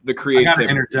again, the creativity. I got to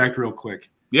interject real quick.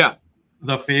 Yeah.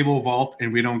 The Fable Vault,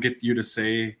 and we don't get you to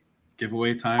say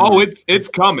giveaway time. Oh, it's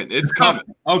coming. It's coming.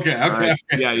 Okay. Right.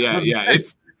 Yeah.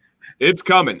 It's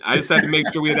coming. I just had to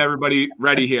make sure we had everybody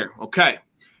ready here. Okay.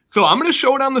 So I'm going to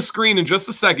show it on the screen in just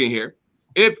a second here.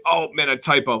 Oh, man, a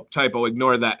typo.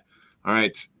 Ignore that. All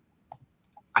right.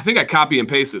 I think I copy and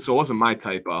pasted, so it wasn't my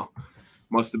typo.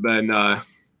 Must have been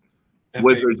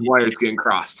Wizards wires getting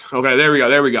crossed. Okay, there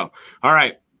we go. All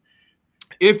right.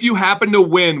 If you happen to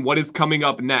win what is coming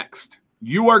up next,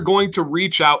 you are going to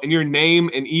reach out, and your name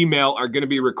and email are going to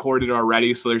be recorded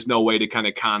already, so there's no way to kind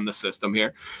of con the system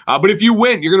here. But if you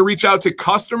win, you're going to reach out to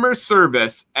customer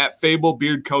service at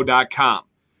fablebeardco.com.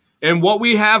 And what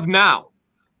we have now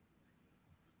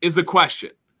is a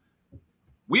question.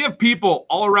 We have people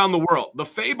all around the world. The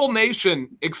Fable Nation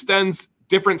extends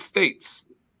different states,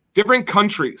 different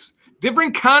countries,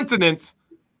 different continents,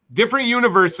 different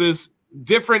universes,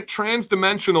 different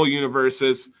transdimensional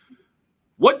universes.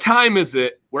 What time is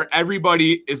it where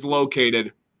everybody is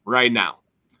located right now?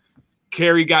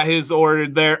 Carrie got his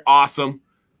ordered there. Awesome.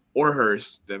 Or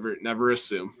hers. Never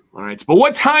assume. All right. But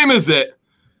what time is it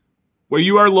where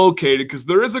you are located? Because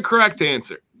there is a correct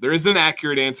answer. There is an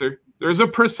accurate answer. There is a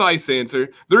precise answer.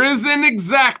 There is an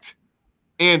exact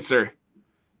answer.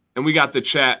 And we got the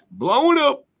chat blowing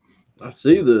up. I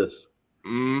see this.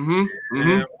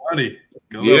 Yeah, buddy.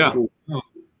 Yeah.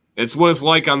 It's what it's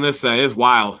like on this side. It's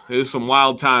wild. There's some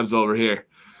wild times over here.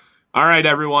 All right,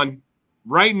 everyone.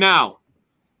 Right now,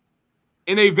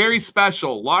 in a very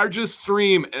special, largest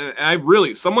stream,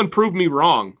 and someone proved me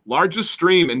wrong, largest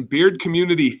stream in beard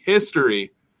community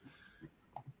history,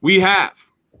 we have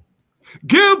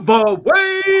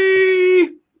giveaway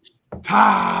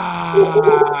time.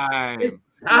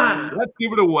 Let's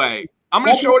give it away. I'm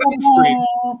going to show it on the screen.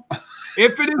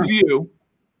 If it is you,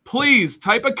 please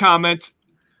type a comment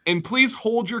and please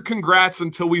hold your congrats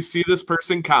until we see this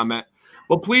person comment.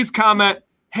 But please comment,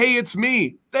 hey, it's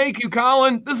me. Thank you,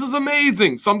 Colin. This is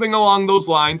amazing. Something along those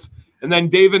lines. And then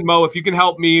Dave and Mo, if you can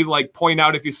help me like point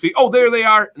out if you see, oh, there they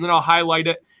are. And then I'll highlight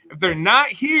it. If they're not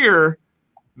here,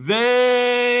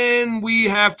 then we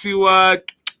have to,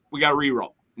 we got to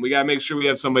re-roll. We got to make sure we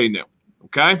have somebody new.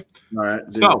 Okay? All right.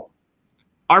 Dude. So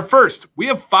our first, we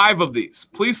have 5 of these.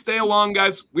 Please stay along,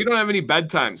 guys. We don't have any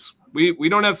bedtimes. We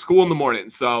don't have school in the morning,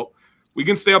 so we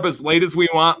can stay up as late as we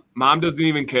want. Mom doesn't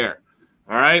even care.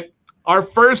 All right? Our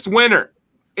first winner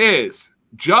is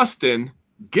Justin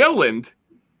Gilland,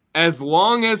 as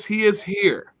long as he is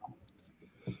here.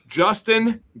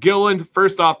 Justin Gilland,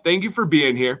 first off, thank you for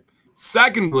being here.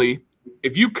 Secondly,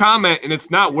 if you comment and it's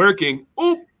not working,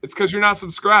 it's because you're not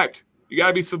subscribed. You got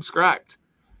to be subscribed.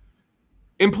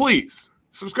 And please,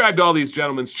 subscribe to all these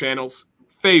gentlemen's channels.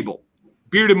 Fable,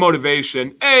 Bearded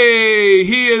Motivation. Hey,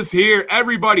 he is here.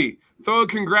 Everybody, throw a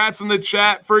congrats in the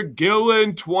chat for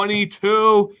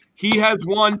Gillen22. He has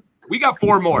won. We got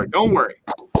 4 more. Don't worry.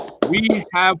 We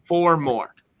have 4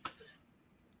 more.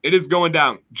 It is going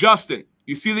down. Justin,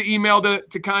 you see the email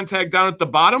to contact down at the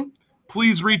bottom?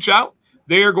 Please reach out.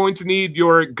 They are going to need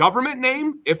your government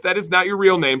name, if that is not your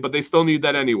real name, but they still need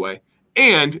that anyway,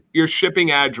 and your shipping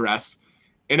address.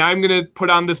 And I'm going to put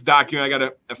on this document. I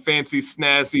got a fancy,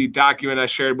 snazzy document I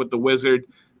shared with the wizard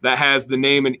that has the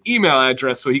name and email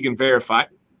address so he can verify,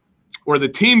 or the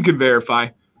team can verify.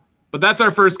 But that's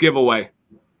our first giveaway.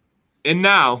 And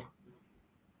now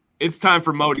it's time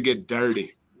for Mo to get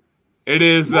dirty. It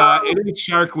is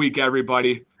Shark Week,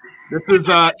 everybody. This is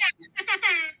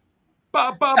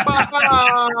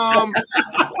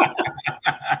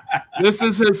this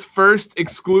is his first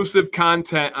exclusive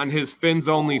content on his Fins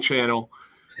Only channel.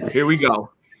 Here we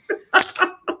go.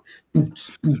 All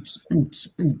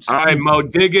right, Mo,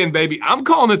 dig in, baby. I'm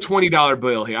calling a $20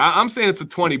 bill here. I'm saying it's a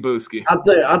 20 booski.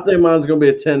 I think mine's gonna be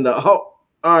a $10. Oh,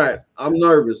 all right. I'm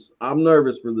nervous. I'm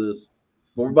nervous for this.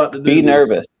 What we're about to do. Be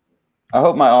nervous. I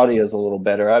hope my audio is a little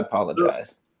better. I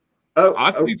apologize. Oh,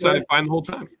 I've been fine the whole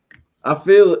time. I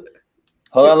feel it.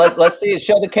 Hold on. Let's see it.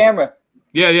 Show the camera.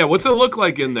 Yeah. What's it look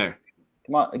like in there?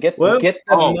 Come on. Get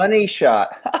the money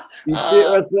shot. You see it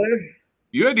right there?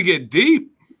 You had to get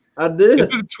deep. I did.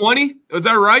 Is it 20? Was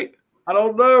that right? I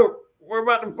don't know. We're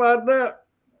about to find out.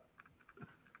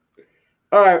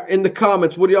 All right, in the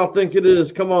comments, what do y'all think it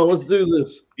is? Come on, let's do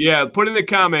this. Yeah, put in a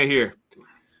comment here.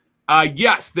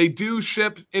 Yes, they do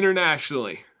ship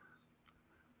internationally.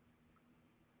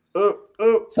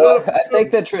 So I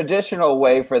think the traditional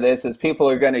way for this is people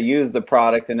are going to use the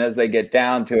product, and as they get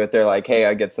down to it, they're like, "Hey,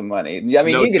 I get some money." I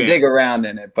mean, you can dig around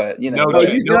in it, but you know,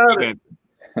 no chance.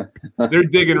 They're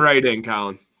digging right in,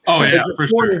 Colin. Oh yeah, for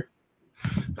sure.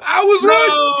 I was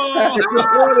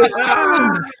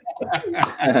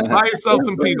right. Buy yourself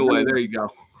some Pete away. There you go.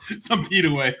 Some Pete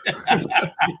away.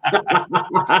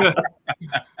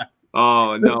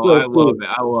 Oh no, I love it.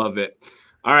 I love it.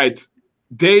 All right,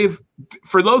 Dave.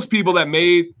 For those people that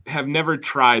may have never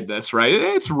tried this, right?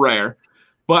 It's rare,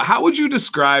 but how would you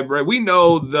describe? Right, we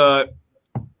know the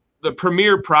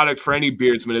premier product for any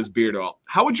beardsman is beard oil.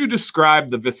 How would you describe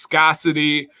the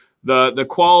viscosity, the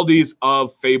qualities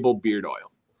of Fable beard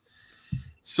oil?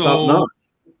 So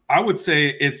I would say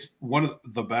it's one of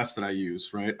the best that I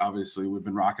use, right? Obviously, we've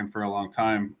been rocking for a long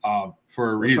time for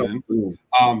a reason.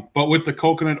 But with the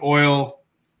coconut oil,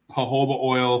 jojoba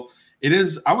oil, it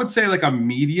is, I would say, like a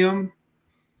medium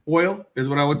oil is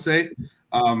what I would say.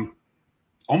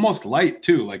 Almost light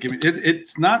too. Like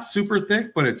it's not super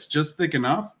thick, but it's just thick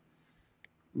enough.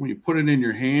 When you put it in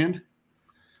your hand,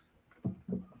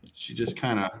 she just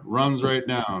kind of runs right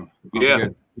down. Yeah.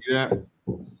 See that?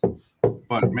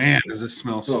 But man, does this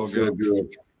smell so good.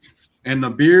 And the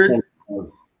beard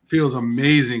feels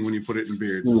amazing when you put it in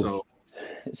beard. So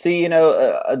see, you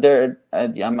know, I'm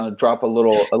going to drop a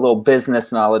little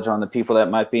business knowledge on the people that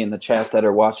might be in the chat that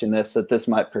are watching this, that this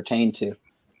might pertain to.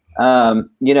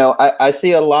 You know, I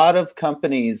see a lot of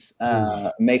companies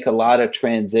make a lot of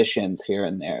transitions here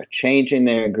and there, changing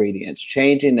their ingredients,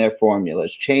 changing their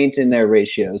formulas, changing their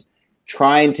ratios,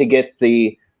 trying to get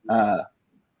the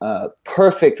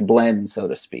perfect blend, so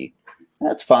to speak.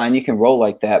 That's fine. You can roll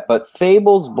like that. But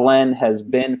Fable's blend has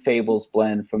been Fable's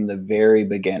blend from the very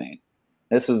beginning.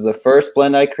 This was the first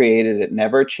blend I created. It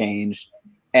never changed.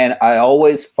 And I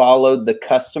always followed the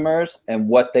customers and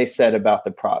what they said about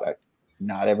the product,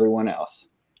 not everyone else.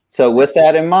 So with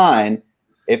that in mind,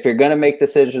 if you're going to make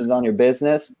decisions on your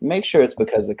business, make sure it's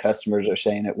because the customers are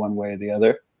saying it one way or the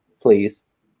other. Please.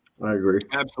 I agree.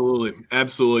 Absolutely.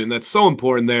 Absolutely. And that's so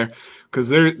important there, because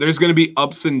there's going to be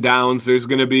ups and downs. There's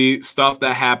going to be stuff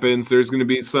that happens. There's going to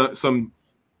be some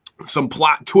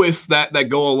plot twists that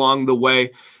go along the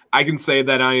way. I can say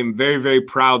that I am very, very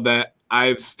proud that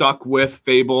I've stuck with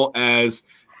Fable as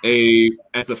a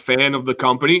fan of the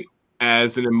company,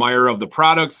 as an admirer of the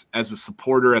products, as a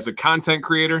supporter, as a content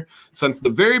creator since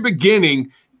the very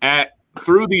beginning,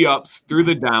 through the ups, through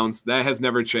the downs. That has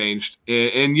never changed.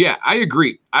 And yeah, I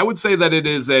agree. I would say that it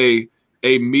is a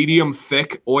medium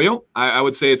thick oil. I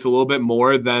would say it's a little bit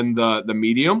more than the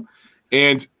medium,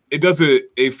 and it does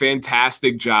a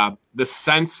fantastic job. The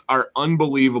scents are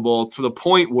unbelievable, to the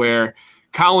point where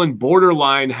Colin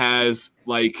borderline has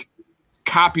like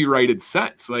copyrighted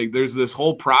scents. Like, there's this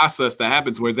whole process that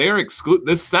happens where they're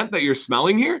this scent that you're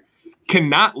smelling here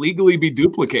cannot legally be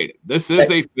duplicated. This is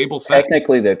a Fable scent.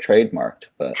 Technically, they're trademarked.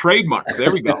 But. Trademarked.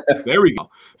 There we go. There we go.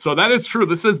 So that is true.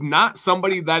 This is not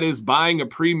somebody that is buying a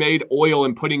pre-made oil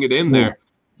and putting it in there.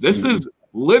 This is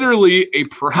literally a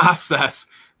process,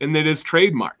 and it is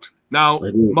trademarked. Now,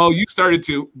 Mo, you started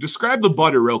to describe the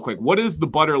butter real quick. What is the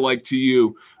butter like to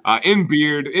you in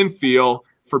beard, in feel,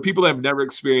 for people that have never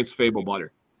experienced Fable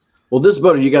butter? Well, this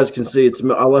butter, you guys can see,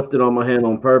 I left it on my hand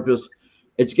on purpose.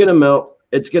 It's going to melt.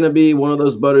 It's going to be one of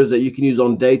those butters that you can use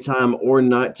on daytime or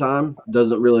nighttime.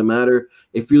 Doesn't really matter.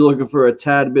 If you're looking for a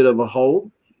tad bit of a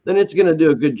hold, then it's going to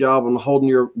do a good job on holding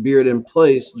your beard in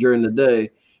place during the day.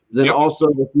 Then also,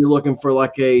 if you're looking for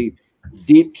like a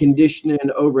deep conditioning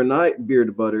overnight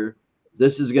beard butter,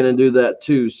 this is going to do that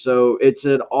too. So it's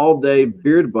an all-day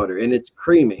beard butter, and it's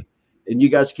creamy. And you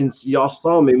guys can see, y'all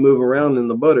saw me move around in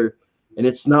the butter, and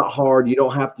it's not hard. You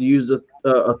don't have to use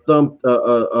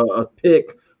a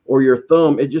pick or your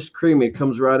thumb. It just creamy. It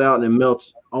comes right out and it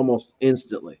melts almost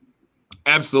instantly.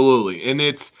 Absolutely. And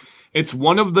it's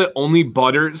one of the only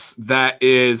butters that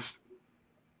is,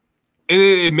 and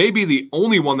it may be the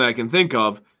only one that I can think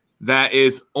of that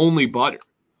is only butter.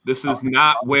 This is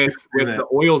not with the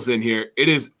oils in here. It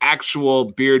is actual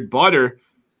beard butter.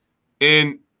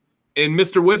 And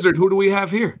Mr. Wizard, who do we have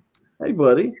here? Hey,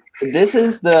 buddy. This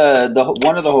is the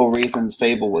one of the whole reasons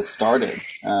Fable was started.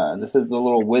 This is the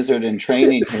little wizard in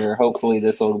training here. Hopefully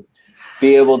this will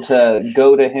be able to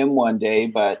go to him one day.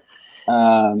 But,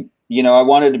 you know, I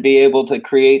wanted to be able to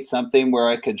create something where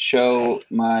I could show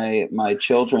my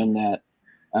children that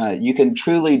you can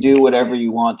truly do whatever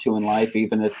you want to in life,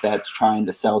 even if that's trying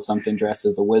to sell something dressed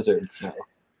as a wizard. So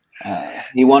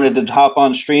he wanted to hop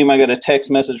on stream. I got a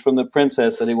text message from the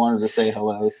princess that he wanted to say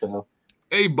hello. So.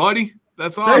 Hey, buddy.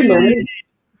 That's awesome. Hey,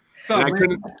 I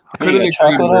couldn't you got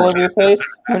chocolate all over your face?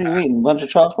 What are you eating? A bunch of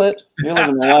chocolate? You're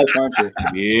living the life, aren't you?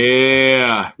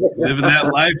 Yeah. Living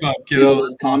that life up, kiddo.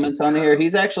 Those comments on here.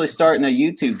 He's actually starting a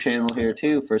YouTube channel here,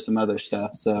 too, for some other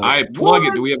stuff. So I plug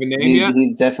it. Do we have a name yet?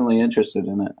 He's definitely interested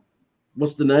in it.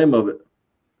 What's the name of it?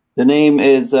 The name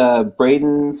is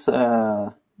Braden's...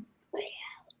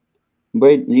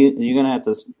 Braden, you're going to have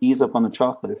to ease up on the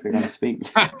chocolate if you're going to speak.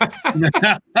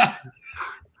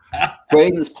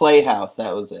 Braden's Playhouse.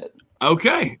 That was it.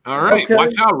 Okay. All right. Okay.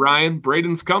 Watch out, Ryan.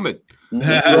 Braden's coming.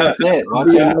 That's it.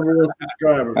 Watch out.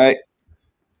 All right.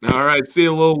 All right. See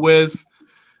you, little whiz.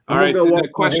 All right. So the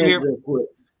question here.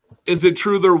 Is it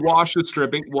true their wash is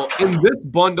stripping? Well, in this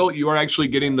bundle, you are actually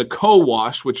getting the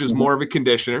co-wash, which is more of a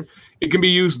conditioner. It can be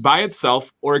used by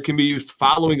itself, or it can be used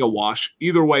following a wash.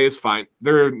 Either way is fine.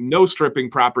 There are no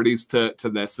stripping properties to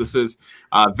this. This is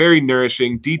very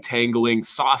nourishing, detangling,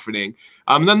 softening.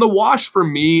 And then the wash for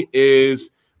me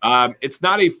is it's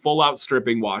not a full-out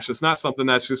stripping wash. It's not something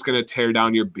that's just going to tear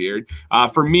down your beard.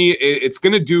 For me, it's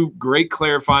going to do great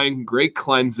clarifying, great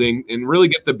cleansing, and really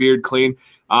get the beard clean.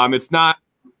 It's not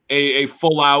a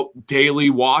full-out daily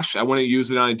wash. I wouldn't use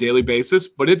it on a daily basis,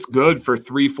 but it's good for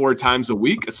 3-4 times a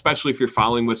week, especially if you're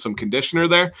following with some conditioner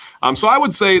there. So I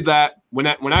would say that when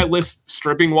I list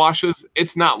stripping washes,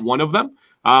 it's not one of them,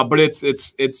 but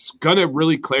it's gonna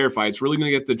really clarify. It's really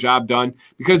gonna get the job done,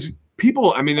 because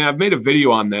people, I mean, I've made a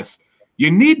video on this. You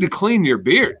need to clean your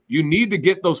beard. You need to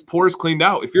get those pores cleaned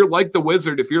out. If you're like the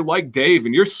Wizard, if you're like Dave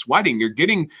and you're sweating, you're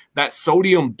getting that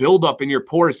sodium buildup in your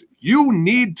pores, you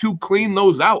need to clean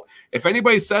those out. If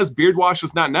anybody says beard wash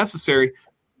is not necessary,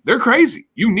 they're crazy.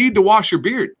 You need to wash your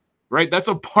beard, right? That's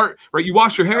a part, right? You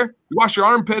wash your hair, you wash your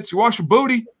armpits, you wash your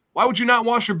booty. Why would you not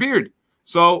wash your beard?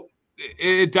 So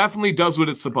it definitely does what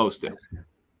it's supposed to.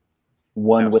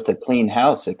 One with a clean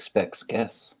house expects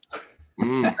guests.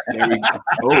 There we go.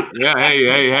 Oh, yeah.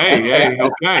 Hey.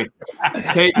 Okay.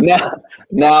 Take now,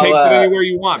 take it anywhere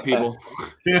you want, people.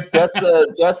 just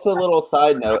a little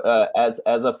side note, as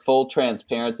a full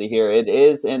transparency here, it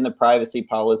is in the privacy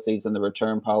policies and the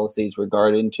return policies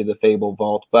regarding to the Fable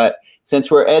Vault. But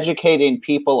since we're educating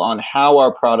people on how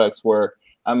our products work,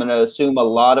 I'm going to assume a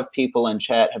lot of people in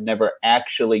chat have never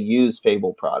actually used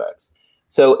Fable products.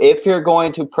 So if you're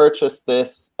going to purchase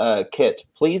this kit,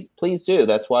 please do.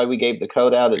 That's why we gave the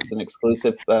code out. It's an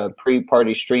exclusive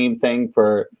pre-party stream thing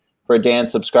for Dan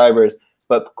subscribers.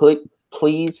 But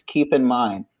please keep in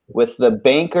mind, with the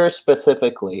banker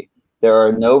specifically, there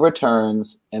are no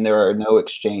returns and there are no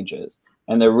exchanges.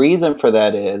 And the reason for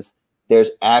that is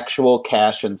there's actual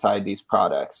cash inside these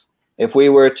products. If we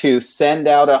were to send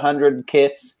out 100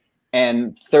 kits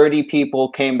and 30 people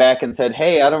came back and said,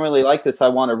 hey, I don't really like this, I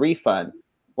want a refund.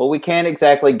 Well, we can't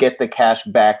exactly get the cash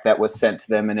back that was sent to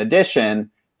them in addition.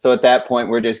 So at that point,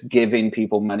 we're just giving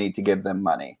people money to give them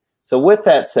money. So with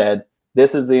that said,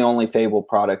 this is the only Fable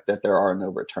product that there are no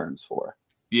returns for.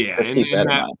 Yeah, Just keep that in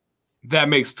mind. That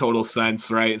makes total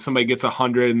sense, right? Somebody gets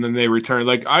 100 and then they return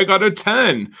like, I got a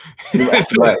 10.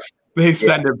 Right. They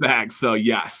send it back. So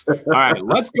yes. All right,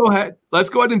 let's go ahead. Let's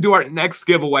go ahead and do our next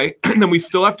giveaway. And then we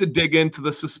still have to dig into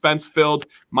the suspense-filled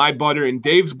My Butter and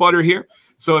Dave's Butter here.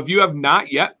 So if you have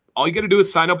not yet, all you got to do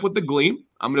is sign up with the Gleam.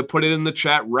 I'm going to put it in the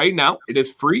chat right now. It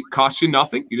is free, costs you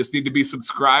nothing. You just need to be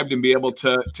subscribed and be able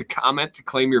to comment to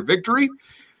claim your victory.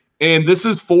 And this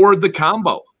is for the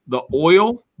combo, the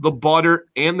oil, the butter,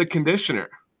 and the conditioner.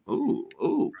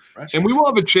 Ooh. And we will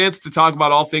have a chance to talk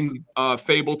about all things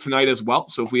Fable tonight as well.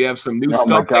 So if we have some new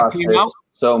stuff that came out,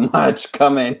 so much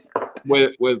coming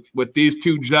with these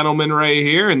two gentlemen right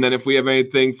here, and then if we have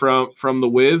anything from the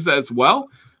Wiz as well.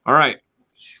 All right.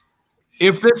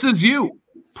 If this is you,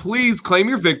 please claim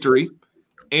your victory,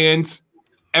 and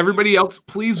everybody else,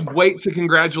 please wait to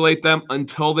congratulate them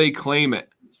until they claim it.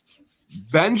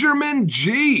 Benjamin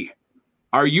G,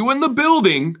 are you in the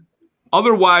building?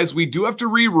 Otherwise, we do have to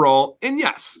re-roll. And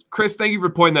yes, Chris, thank you for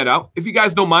pointing that out. If you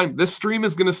guys don't mind, this stream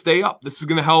is going to stay up. This is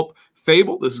going to help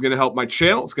Fable. This is going to help my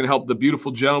channel. It's going to help the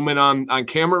beautiful gentleman on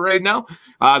camera right now.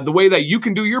 The way that you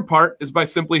can do your part is by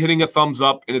simply hitting a thumbs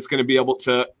up, and it's going to be able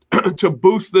to to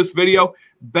boost this video.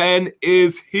 Ben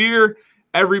is here.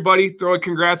 Everybody, throw a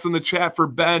congrats in the chat for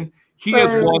Ben. He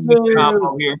has won this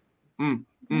combo here.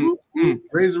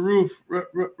 Raise the roof.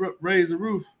 Raise the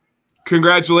roof.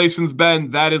 Congratulations, Ben.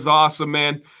 That is awesome,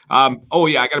 man. Oh,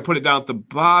 yeah, I got to put it down at the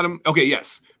bottom. Okay,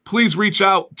 yes. Please reach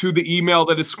out to the email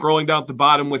that is scrolling down at the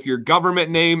bottom with your government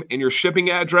name and your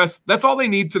shipping address. That's all they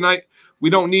need tonight. We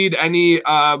don't need any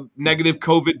negative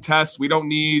COVID tests. We don't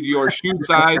need your shoe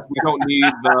size. We don't need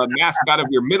the mascot of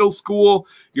your middle school,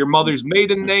 your mother's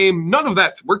maiden name. None of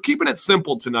that. We're keeping it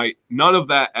simple tonight. None of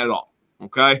that at all.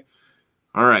 Okay?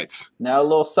 All right. Now, a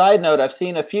little side note. I've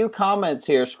seen a few comments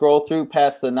here scroll through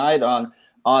past the night on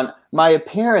my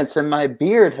appearance, and my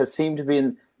beard has seemed to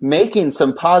be making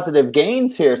some positive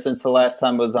gains here since the last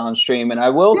time I was on stream. And I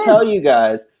will tell you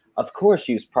guys, of course,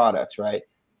 use products, right?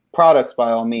 Products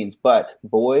by all means, but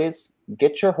boys,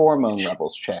 get your hormone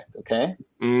levels checked, okay?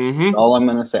 Mm-hmm. All I'm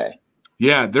going to say.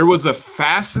 Yeah, there was a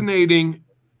fascinating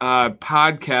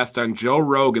podcast on Joe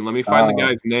Rogan. Let me find the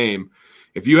guy's name.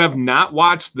 If you have not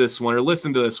watched this one or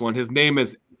listened to this one, his name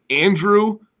is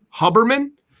Andrew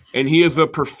Huberman, and he is a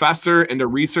professor and a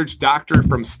research doctor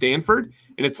from Stanford,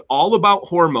 and it's all about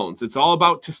hormones. It's all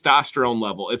about testosterone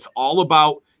level. It's all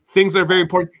about things that are very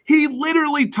important. He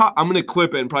literally I'm going to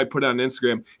clip it and probably put it on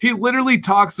Instagram. He literally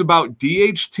talks about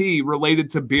DHT related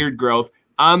to beard growth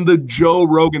on the Joe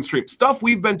Rogan stream. Stuff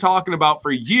we've been talking about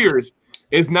for years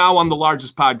is now on the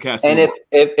largest podcast. And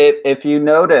if you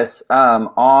notice,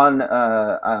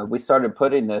 we started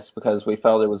putting this because we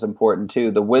felt it was important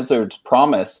too. The Wizard's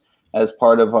Promise as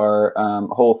part of our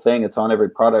whole thing. It's on every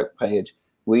product page.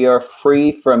 We are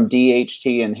free from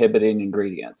DHT inhibiting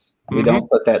ingredients. We don't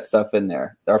put that stuff in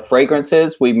there. Our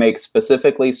fragrances, we make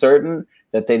specifically certain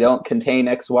that they don't contain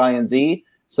X, Y, and Z,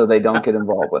 so they don't get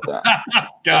involved with that.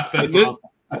 Scott, that's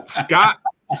awesome.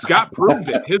 Scott proved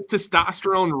it. His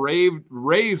testosterone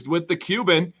raised with the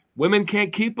Cuban. Women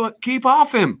can't keep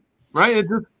off him, right?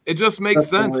 It just makes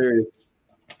sense. Hilarious.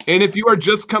 And if you are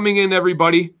just coming in,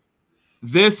 everybody,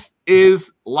 this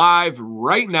is live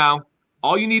right now.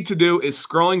 All you need to do is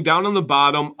scrolling down on the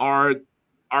bottom are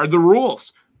the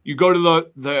rules. You go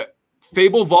to the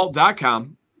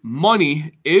fablevault.com.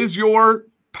 Money is your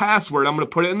password. I'm going to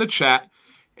put it in the chat.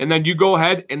 And then you go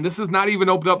ahead, and this is not even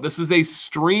opened up. This is a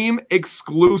stream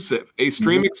exclusive.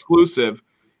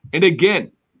 And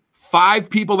again, 5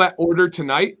 people that order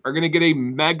tonight are going to get a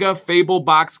mega Fable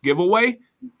box giveaway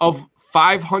of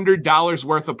 $500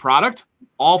 worth of product.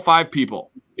 All 5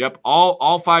 people. Yep,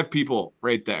 all 5 people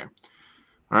right there.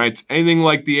 All right, anything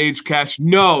like the age cash?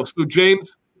 No. So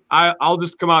James, I'll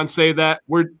just come on and say that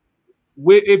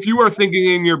if you are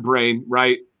thinking in your brain,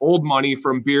 right, Old Money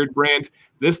from Beard Brand,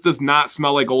 this does not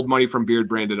smell like Old Money from Beard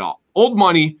Brand at all. Old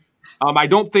Money, I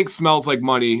don't think smells like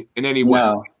money in any way.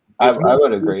 No, I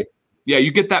would agree. Yeah,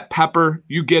 you get that pepper.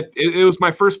 You get it was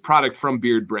my first product from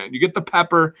Beard Brand. You get the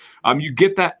pepper. You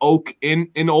get that oak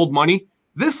in Old Money.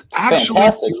 This actually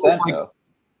fantastic scent, like, though.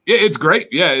 yeah, it's great.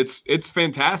 Yeah, it's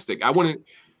fantastic.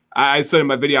 I said in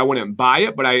my video I wouldn't buy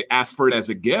it, but I asked for it as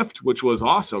a gift, which was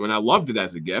awesome, and I loved it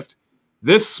as a gift.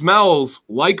 This smells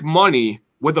like money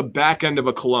with a back end of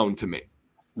a cologne to me.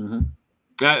 Mm-hmm.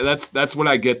 That's what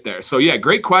I get there. So yeah,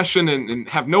 great question, and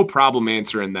have no problem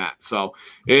answering that. So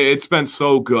it's been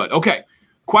so good. Okay,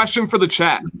 question for the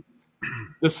chat.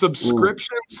 The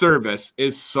subscription service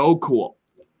is so cool.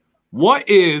 What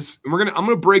is, and I'm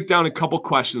gonna break down a couple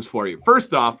questions for you.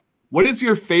 First off, what is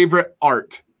your favorite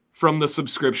art from the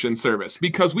subscription service?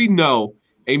 Because we know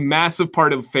a massive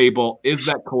part of Fable is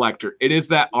that collector. It is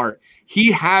that art.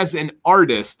 He has an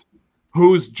artist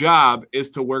whose job is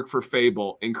to work for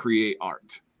Fable and create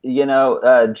art. You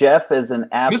know, Jeff is an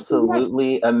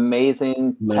absolutely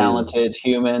amazing, talented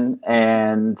human,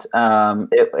 and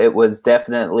it was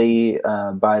definitely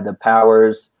by the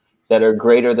powers that are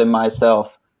greater than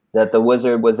myself that the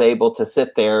wizard was able to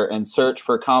sit there and search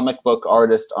for comic book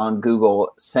artist on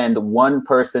Google, send one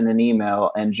person an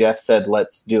email, and Jeff said,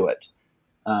 "Let's do it."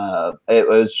 It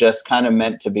was just kind of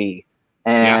meant to be.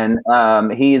 And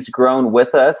he's grown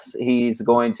with us. He's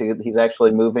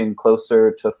actually moving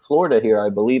closer to Florida here, I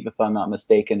believe, if I'm not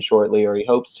mistaken, shortly, or he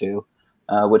hopes to,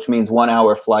 which means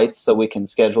 1-hour flights, so we can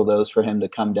schedule those for him to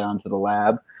come down to the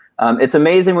lab. It's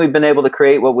amazing we've been able to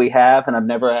create what we have, and I've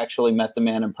never actually met the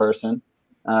man in person,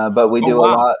 but we do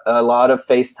a lot of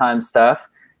FaceTime stuff.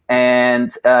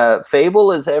 And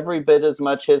Fable is every bit as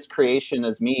much his creation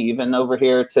as me, even over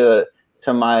here to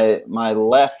my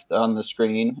left on the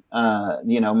screen,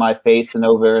 my face, and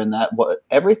over in that,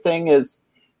 everything is,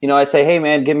 I say, hey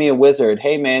man, give me a wizard.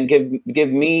 Hey man,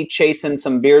 give me chasing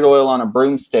some beard oil on a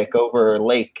broomstick over a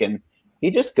lake. And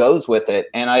he just goes with it.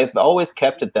 And I've always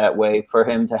kept it that way for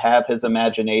him to have his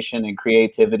imagination and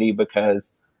creativity,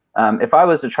 because if I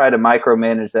was to try to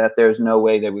micromanage that, there's no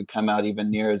way they would come out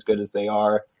even near as good as they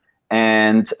are.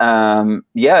 And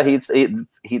Jeff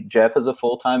is a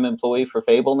full-time employee for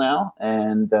Fable now,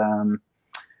 and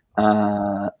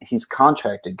he's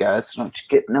contracted, guys. So don't you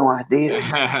get no idea?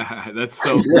 That's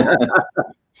so cool.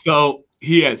 So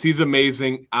he's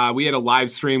amazing. We had a live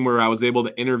stream where I was able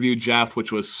to interview Jeff,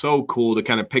 which was so cool to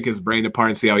kind of pick his brain apart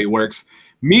and see how he works.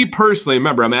 Me personally,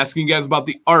 remember, I'm asking you guys about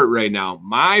the art right now.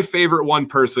 My favorite one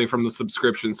personally from the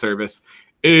subscription service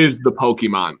is the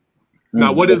Pokemon.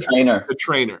 Now, what is the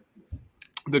trainer?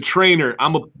 The trainer,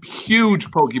 I'm a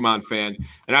huge Pokemon fan,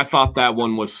 and I thought that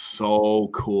one was so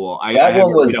cool. That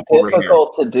one was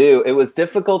difficult to do. It was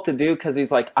difficult to do because he's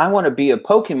like, I want to be a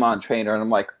Pokemon trainer. And I'm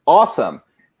like, awesome.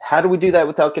 How do we do that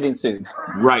without getting sued?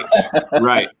 Right.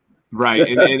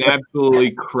 And absolutely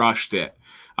crushed it.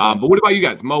 But what about you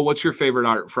guys? Mo, what's your favorite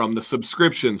art from the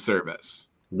subscription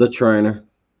service? The trainer.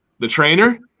 The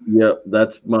trainer? Yep,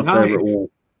 that's my favorite one.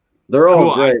 They're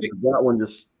all great. That one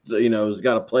just, has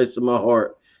got a place in my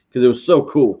heart because it was so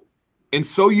cool and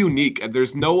so unique.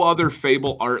 There's no other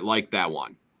Fable art like that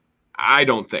one, I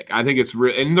don't think. I think it's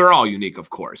real, and they're all unique, of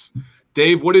course.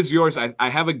 Dave, what is yours? I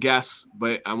have a guess,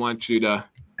 but I want you to.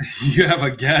 You have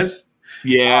a guess?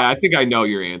 Yeah, I think I know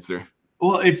your answer.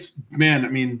 Well,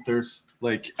 there's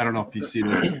like, I don't know if you see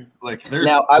this. Like, there's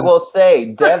now. I will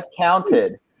say, Dev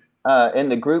counted in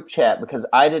the group chat because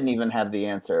I didn't even have the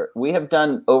answer. We have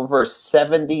done over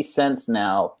 70 cents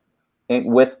now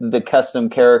with the custom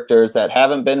characters that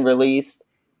haven't been released,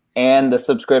 and the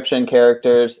subscription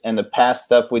characters, and the past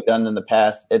stuff we've done in the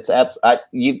past. It's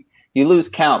you lose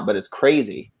count, but it's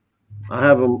crazy. I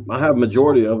have a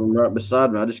majority of them right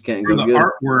beside me. I just can't go get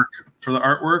artwork. For the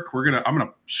artwork, I'm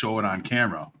gonna show it on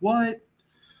camera. What?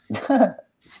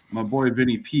 My boy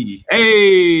Vinny P.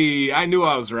 Hey, I knew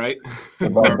I was right. The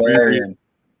Barbarian.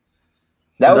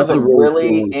 That was a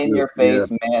really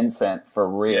in-your-face man scent for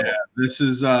real. Yeah, this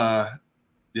is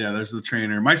there's the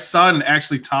trainer. My son,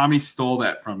 actually, Tommy, stole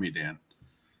that from me, Dan.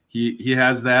 He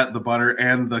has that, the butter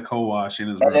and the co-wash in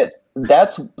his room.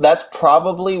 That's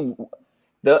probably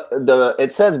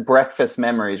it says breakfast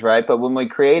memories, right? But when we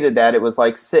created that, it was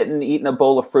like sitting eating a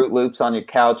bowl of Fruit Loops on your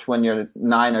couch when you're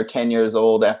 9 or 10 years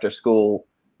old after school,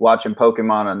 watching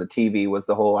Pokemon on the TV was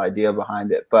the whole idea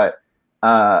behind it. But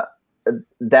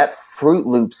that Fruit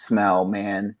Loop smell,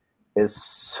 man, is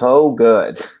so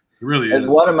good. It really It's is.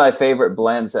 one of my favorite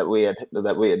blends that we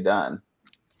had done.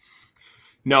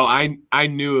 No, I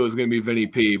knew it was going to be Vinny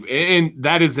P. And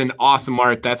that is an awesome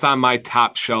art. That's on my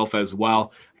top shelf as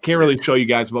well. I can't really show you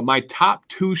guys, but my top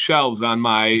 2 shelves on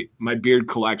my beard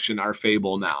collection are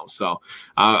Fable now. So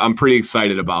I'm pretty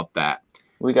excited about that.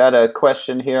 We got a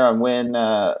question here on when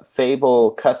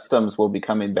Fable Customs will be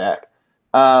coming back.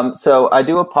 So I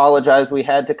do apologize. We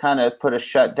had to kind of put a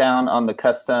shutdown on the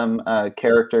custom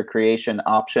character creation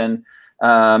option.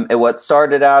 And what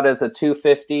started out as a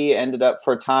 $250 ended up,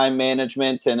 for time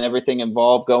management and everything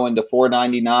involved, going to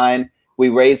 $499. We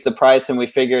raised the price and we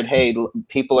figured, hey,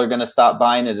 people are going to stop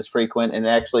buying it as frequent, and it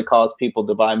actually caused people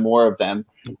to buy more of them.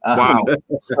 Wow.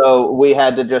 So we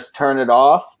had to just turn it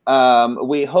off.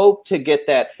 We hope to get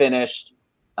that finished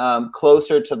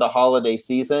closer to the holiday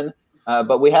season.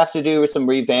 But we have to do some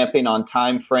revamping on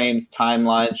time frames,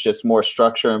 timelines, just more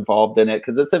structure involved in it,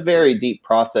 because it's a very deep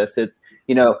process. It's,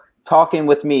 talking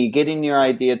with me, getting your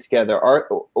idea together,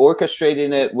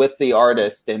 orchestrating it with the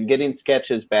artist and getting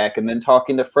sketches back, and then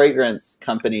talking to fragrance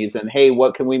companies and, hey,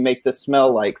 what can we make this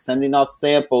smell like? Sending off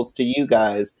samples to you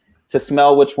guys to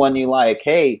smell which one you like.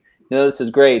 Hey, this is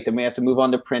great. Then we have to move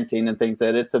on to printing and things.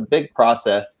 That it's a big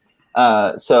process.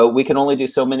 So we can only do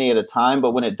so many at a time,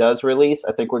 but when it does release,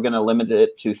 I think we're going to limit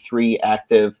it to 3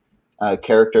 active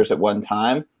characters at one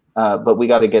time. But we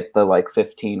got to get the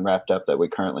 15 wrapped up that we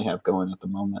currently have going at the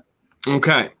moment.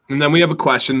 Okay. And then we have a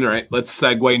question. All right. Let's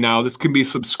segue now. This can be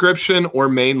subscription or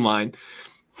mainline.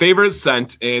 Favorite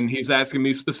scent, and he's asking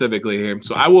me specifically here,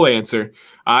 so I will answer.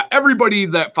 Everybody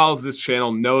that follows this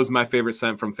channel knows my favorite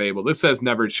scent from Fable. This has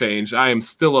never changed. I am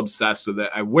still obsessed with it.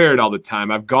 I wear it all the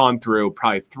time. I've gone through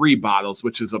probably 3 bottles,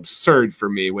 which is absurd for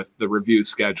me with the review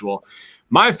schedule.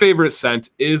 My favorite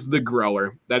scent is the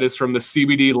Grower. That is from the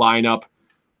CBD lineup.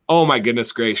 Oh my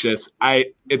goodness gracious.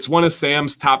 It's one of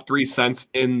Sam's top 3 scents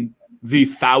in the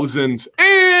thousands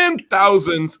and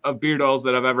thousands of beard oils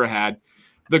that I've ever had.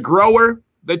 The Grower,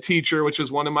 the Teacher, which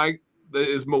is one of my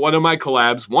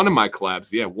collabs. One of my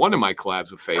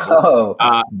collabs with Fable.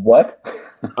 Oh, what?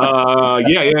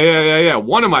 Yeah.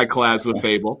 One of my collabs with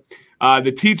Fable.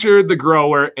 The Teacher, the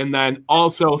Grower, and then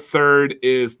also third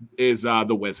is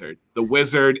the Wizard. The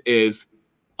Wizard is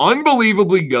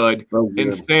unbelievably good,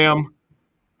 and Sam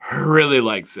really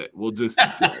likes it. We'll just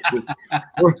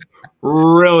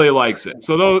really likes it.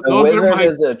 So those Wizard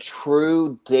is a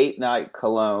true date night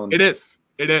cologne. It is.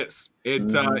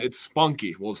 It's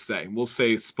spunky. We'll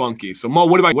say spunky. So Mo,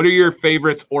 what are your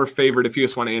favorites or favorite? If you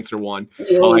just want to answer one,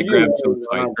 while I grab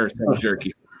some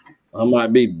jerky. I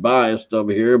might be biased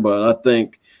over here, but I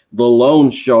think the Lone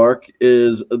Shark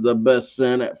is the best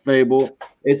scent at Fable.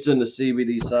 It's in the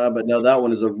CBD side, but no, that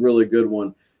one is a really good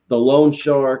one. The Lone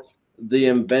Shark, the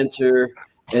Inventor,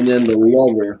 and then the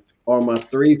Lover are my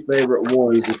 3 favorite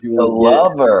ones. If you want the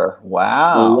Lover,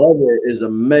 wow, the Lover is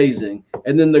amazing.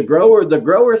 And then the Grower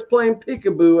is playing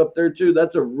peekaboo up there too.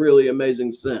 That's a really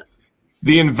amazing scent.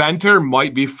 The Inventor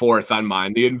might be 4th on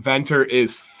mine. The Inventor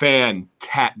is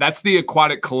fantastic. That's the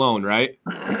aquatic cologne, right?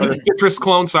 Or the citrus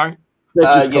cologne, sorry.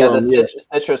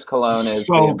 Citrus cologne is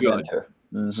so good.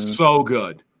 Mm-hmm. So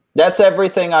good. That's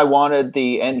everything I wanted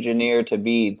the engineer to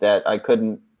be that I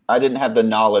didn't have the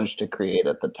knowledge to create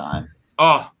at the time.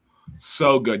 Oh,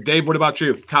 so good. Dave, what about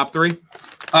you? Top 3?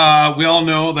 We all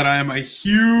know that I am a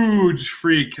huge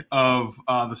freak of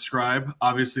the Scribe.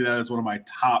 Obviously, that is one of my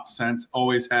top scents.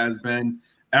 Always has been.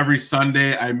 Every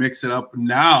Sunday, I mix it up.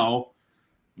 Now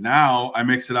I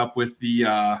mix it up with the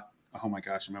oh my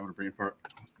gosh, I'm having a brain fart.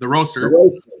 The roaster,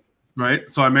 right?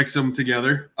 So I mix them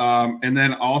together, and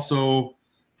then also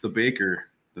the Baker.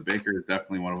 The Baker is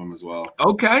definitely one of them as well.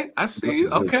 Okay, I see.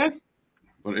 Okay,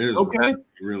 but it is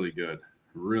really good.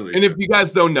 Really. And if you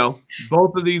guys don't know,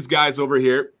 both of these guys over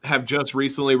here have just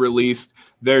recently released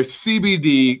their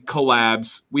CBD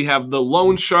collabs. We have the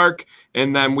Lone Shark,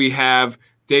 and then we have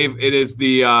Dave. It is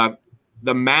the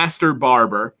Master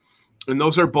Barber, and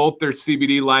those are both their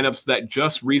CBD lineups that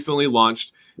just recently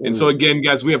launched. And so again,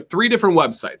 guys, we have 3 different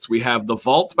websites. We have the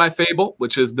Vault by Fable,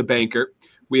 which is the banker.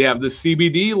 We have the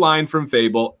CBD line from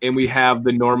Fable, and we have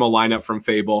the normal lineup from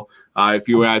Fable. If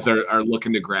you guys are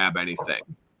looking to grab anything.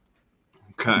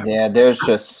 Okay. Yeah, there's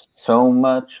just so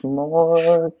much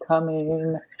more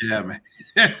coming. Yeah, man.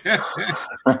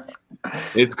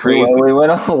 It's crazy. We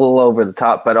went a little over the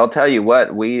top, but I'll tell you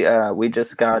what, we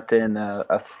just got in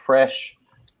a fresh,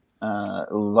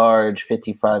 large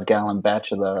 55-gallon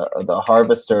batch of the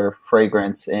Harvester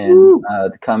fragrance in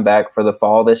to come back for the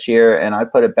fall this year, and I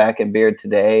put it back in beard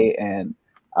today, and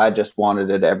I just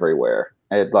wanted it everywhere.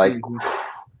 It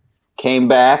came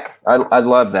back. I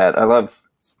love that. I love.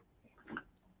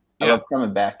 I love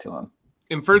coming back to them.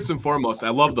 And first and foremost, I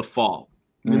love the fall.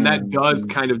 And that does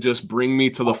kind of just bring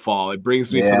me to the fall. It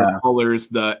brings me to the colors,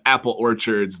 the apple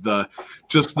orchards, the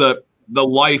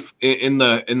life in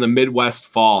the Midwest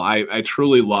fall. I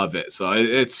truly love it. So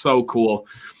it's so cool.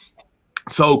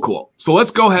 So cool. So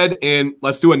let's go ahead and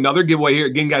let's do another giveaway here.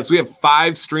 Again, guys, we have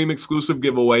 5 stream exclusive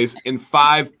giveaways and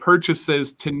 5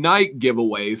 purchases tonight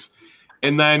giveaways.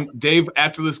 And then Dave,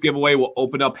 after this giveaway, will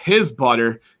open up his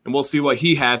butter and we'll see what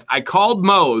he has. I called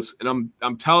Mo's, and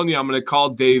I'm telling you, I'm going to call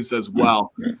Dave's as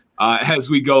well as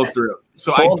we go through.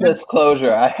 So full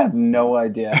disclosure, I have no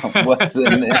idea what's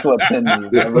in these.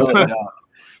 I really don't.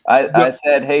 I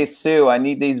said, hey, Sue, I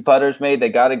need these butters made. They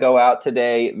got to go out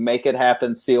today. Make it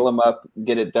happen. Seal them up.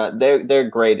 Get it done. They're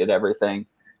great at everything.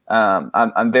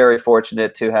 I'm very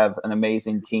fortunate to have an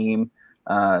amazing team.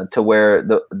 To where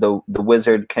the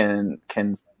wizard can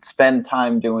spend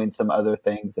time doing some other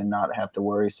things and not have to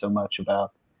worry so much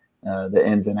about the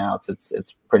ins and outs.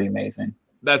 It's pretty amazing.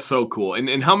 That's so cool.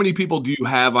 And how many people do you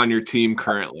have on your team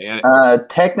currently?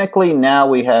 Technically, now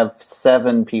we have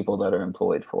 7 people that are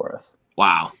employed for us.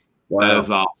 Wow. That is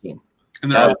awesome.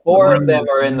 And 4 of them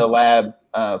are in the lab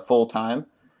full time.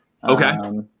 Okay.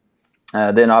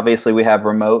 Then obviously we have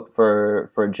remote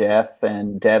for Jeff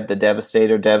and Deb, the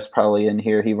Devastator. Dev's probably in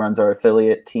here. He runs our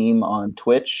affiliate team on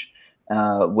Twitch,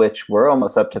 which we're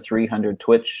almost up to 300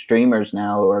 Twitch streamers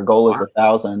now. Our goal is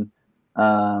 1,000.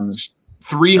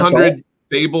 300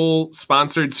 Fable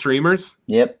sponsored streamers?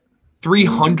 Yep.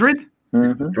 300?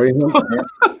 Mm-hmm. 300.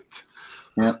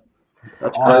 Yep.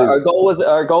 That's our goal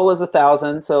is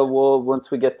 1,000. So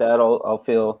once we get that, I'll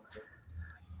feel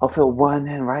one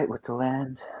and right with the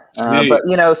land. But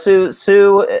you know,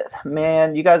 Sue,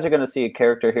 man, you guys are going to see a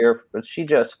character here, but she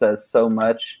just does so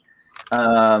much.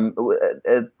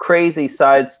 A crazy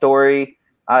side story.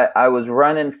 I was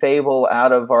running Fable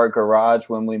out of our garage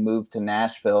when we moved to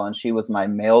Nashville, and she was my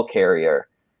mail carrier.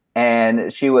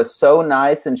 And she was so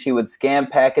nice, and she would scan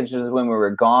packages when we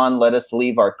were gone, let us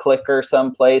leave our clicker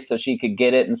someplace so she could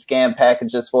get it and scan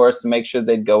packages for us to make sure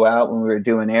they'd go out when we were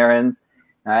doing errands.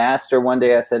 And I asked her one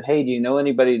day, I said, hey, do you know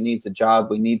anybody that needs a job?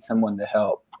 We need someone to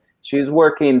help. She was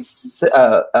working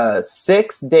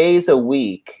 6 days a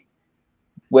week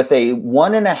with a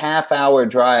 1.5 hour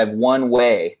drive one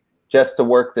way just to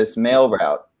work this mail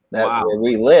route where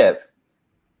we live.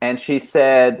 And she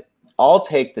said, I'll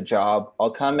take the job. I'll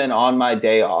come in on my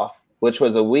day off, which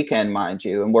was a weekend, mind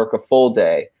you, and work a full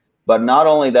day. But not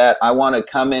only that, I want to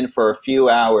come in for a few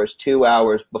hours, 2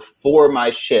 hours before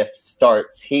my shift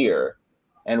starts here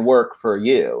and work for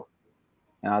you.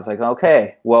 And I was like,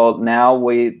 okay, well, now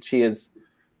she is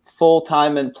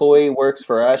full-time employee, works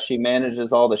for us. She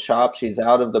manages all the shops. She's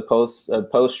out of the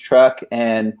post truck.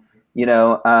 And, you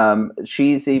know,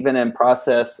 she's even in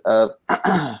process of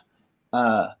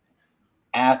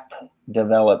app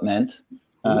development.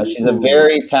 She's a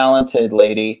very talented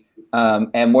lady.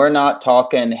 And we're not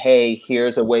talking, hey,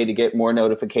 here's a way to get more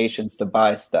notifications to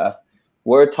buy stuff.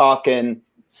 We're talking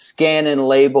scanning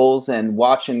labels and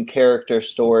watching character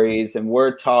stories, and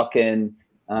we're talking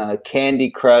Candy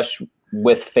Crush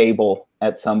with Fable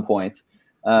at some point.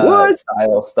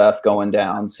 Style stuff going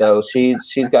down. So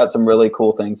she's got some really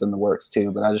cool things in the works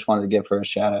too, but I just wanted to give her a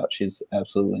shout out. She's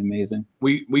absolutely amazing.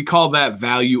 We call that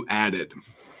value added.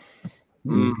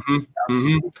 All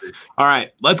right,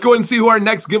 let's go ahead and see who our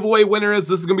next giveaway winner is.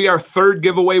 This is going to be our 3rd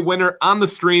giveaway winner on the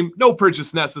stream. No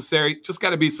purchase necessary. Just got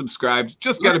to be subscribed.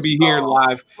 Just got to be here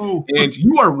live. And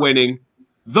you are winning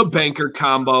the banker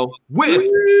combo with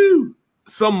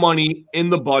some money in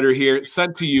the butter here,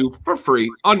 sent to you for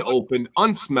free, unopened,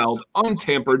 unsmelled,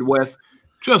 untampered with,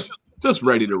 just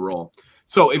ready to roll.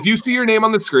 So if you see your name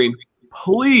on the screen,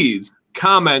 please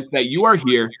comment that you are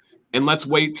here. And let's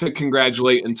wait to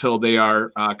congratulate until they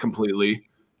are completely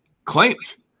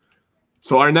claimed.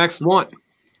 So our next one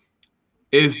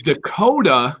is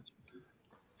Dakota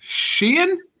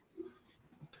Sheehan.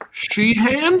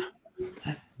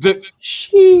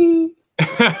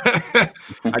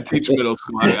 I teach middle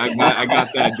school. I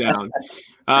got that down.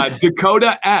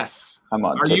 Dakota S. I'm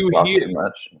on are TikTok you here? Too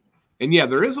much. And yeah,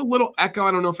 there is a little echo.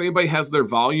 I don't know if anybody has their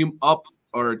volume up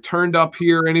or turned up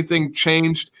here, anything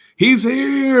changed. He's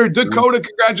here. Dakota,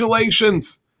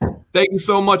 congratulations. Thank you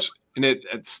so much. And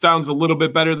it sounds a little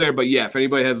bit better there, but yeah, if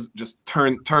anybody has just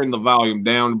turn the volume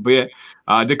down a bit.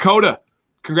 Dakota,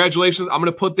 congratulations. I'm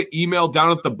going to put the email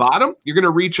down at the bottom. You're going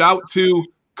to reach out to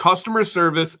customer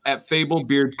service at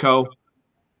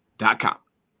fablebeardco.com.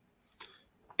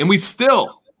 And we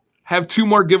still have 2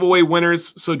 more giveaway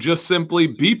winners, so just simply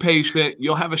be patient.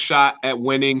 You'll have a shot at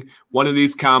winning one of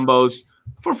these combos.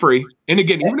 for free. And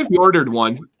again, even if you ordered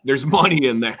one, there's money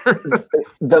in there.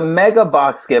 The mega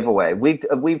box giveaway,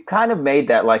 we've kind of made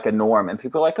that like a norm, and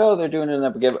people are like, oh, they're doing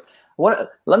another giveaway.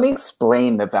 Let me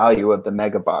explain the value of the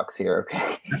mega box here.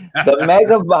 Okay? The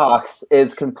mega box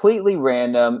is completely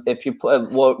random. If you play,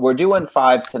 well, we're doing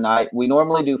 5 tonight. We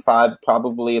normally do 5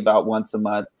 probably about once a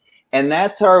month. And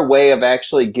that's our way of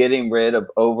actually getting rid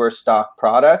of overstock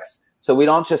products. So we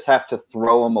don't just have to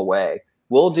throw them away.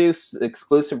 We'll do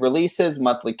exclusive releases,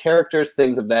 monthly characters,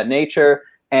 things of that nature.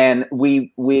 And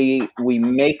we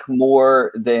make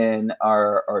more than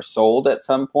are sold at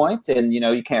some point, and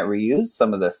you can't reuse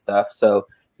some of this stuff, so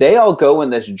they all go in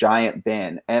this giant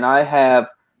bin. And I have,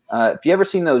 if you ever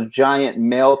seen those giant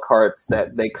mail carts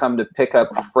that they come to pick up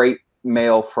freight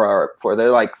mail for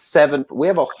they're like 7. We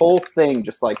have a whole thing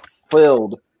just like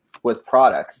filled with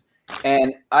products,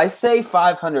 and I say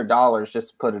 $500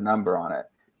 just to put a number on it.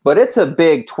 But it's a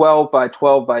big 12 by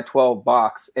 12 by 12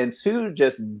 box, and Sue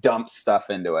just dumps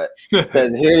stuff into it.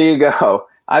 Says, here you go.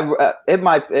 It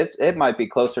might be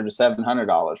closer to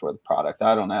 $700 worth of product.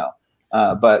 I don't know,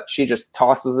 but she just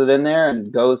tosses it in there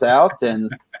and goes out,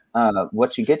 and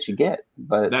what you get, you get.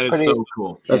 But that is so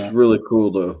cool. That's really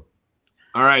cool, though.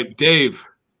 All right, Dave,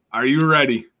 are you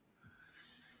ready?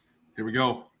 Here we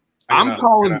go.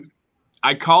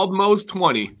 I called Mo's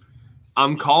 20.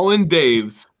 I'm calling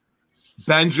Dave's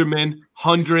Benjamin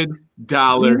 $100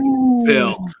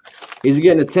 bill. He's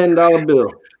getting a $10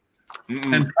 bill.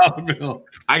 $10 bill.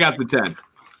 I got the 10.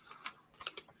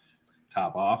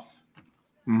 Top off.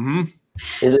 Mm-hmm.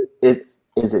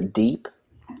 Is it deep?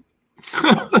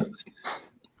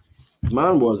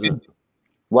 Mine wasn't.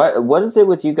 What is it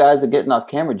with you guys getting off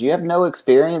camera? Do you have no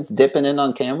experience dipping in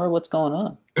on camera? What's going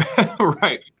on?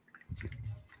 Right.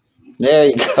 There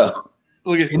you go.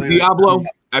 Look at in Diablo,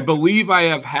 I believe I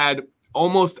have had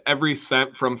almost every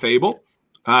cent from Fable.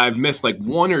 I've missed like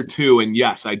 1 or 2, and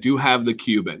yes, I do have the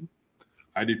Cuban.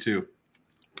 I do too.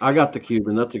 I got the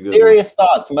Cuban. That's a good Serious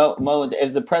thoughts, Mo.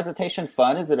 Is the presentation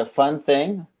fun? Is it a fun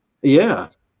thing? Yeah.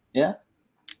 Yeah.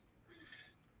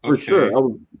 For sure.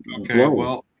 Okay, blown.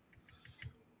 Well.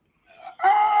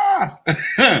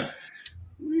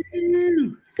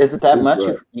 Is it that much?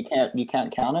 You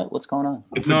can't count it? What's going on?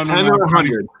 It's a 10 or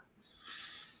 100.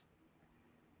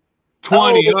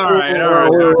 20. All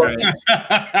right.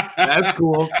 That's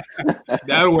cool.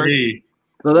 That'll work.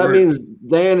 So that means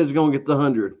Dan is going to get the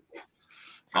 100.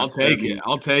 I'll take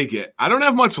it. I don't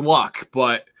have much luck,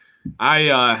 but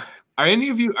are any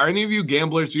of you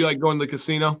gamblers? Do you like going to the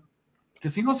casino?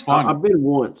 Casino's fun. I've been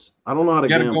once. I don't know how to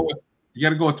gamble. You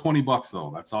got to go with $20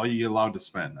 though. That's all you get allowed to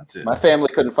spend. That's it. My family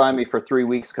couldn't find me for 3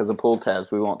 weeks because of pull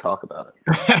tabs. We won't talk about it.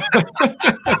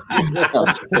 No, I'm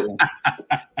just kidding.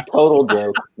 Total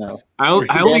joke. No, I only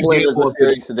gambling is a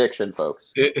serious addiction,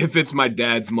 folks. If it's my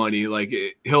dad's money, like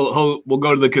we'll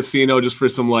go to the casino just for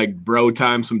some like bro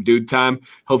time, some dude time.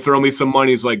 He'll throw me some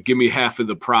money. He's like, give me half of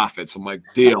the profits. I'm like,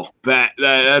 deal.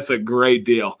 That's a great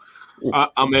deal.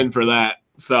 I'm in for that.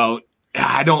 So.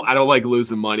 I don't like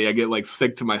losing money. I get like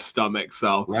sick to my stomach.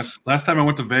 So last time I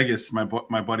went to Vegas, my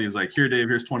buddy was like, "Here, Dave,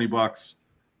 here's $20.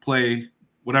 Play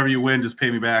whatever you win, just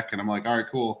pay me back." And I'm like, "All right,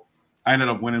 cool." I ended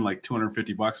up winning like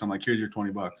 $250. I'm like, "Here's your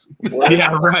 $20."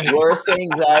 Yeah, right. Worst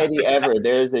anxiety ever.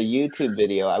 There's a YouTube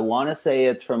video. I want to say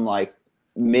it's from like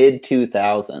mid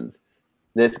 2000s.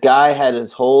 This guy had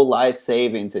his whole life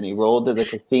savings and he rolled to the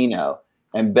casino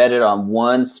and betted on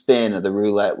one spin of the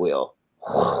roulette wheel.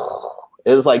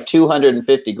 It was like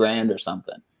 250 grand or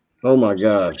something. Oh my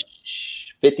God.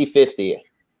 50-50.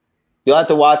 You'll have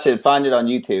to watch it, find it on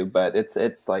YouTube, but it's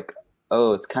like,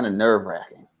 it's kind of nerve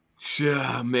wracking.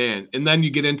 Yeah, man. And then you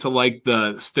get into like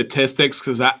the statistics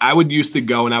because I would used to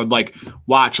go and I would like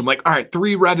watch. I'm like, all right,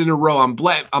 3 red in a row. I'm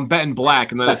betting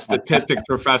black. And then a statistics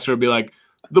professor would be like,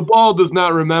 the ball does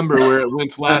not remember where it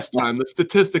went last time. The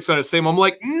statistics are the same. I'm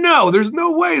like, no, there's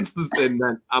no way it's the same. And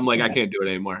then I'm like, I can't do it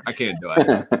anymore. I can't do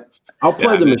it. I'll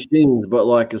play the machines, but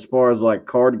like as far as like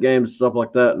card games, stuff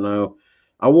like that, no.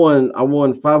 I won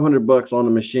 $500 on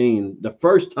the machine the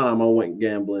first time I went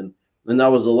gambling, and that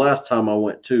was the last time I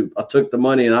went too. I took the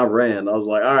money and I ran. I was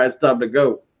like, all right, it's time to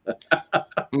go.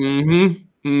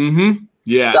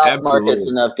 Yeah, stock market's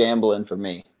enough gambling for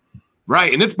me.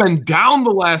 Right, and it's been down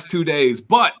the last 2 days,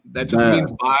 but that just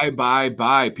means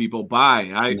buy, people,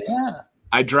 buy.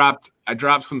 I dropped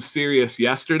some serious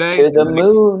yesterday. To the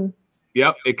moon.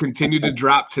 Yep, it continued to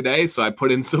drop today, so I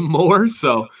put in some more.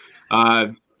 So,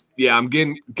 yeah, I'm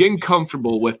getting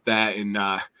comfortable with that, and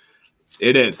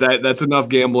it is that's enough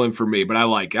gambling for me. But I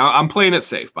like it. I'm playing it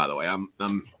safe, by the way. I'm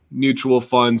mutual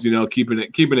funds, keeping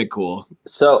it cool.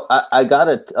 So I got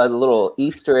a little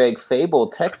Easter egg Fable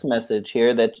text message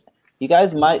here that you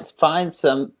guys might find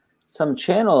some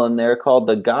channel in there called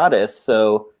The Goddess.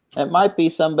 So it might be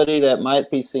somebody that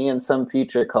might be seeing some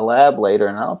future collab later.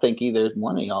 And I don't think either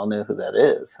one of y'all knew who that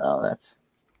is. So that's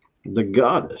The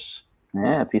Goddess.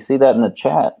 yeah. If you see that in the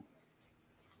chat,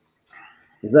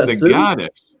 Is that The Sue?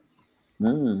 Goddess.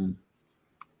 mm.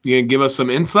 You gonna give us some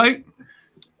insight?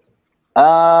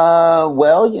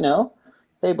 Well, you know,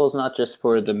 Fable's not just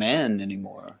for the men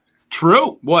anymore.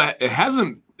 True. Well, it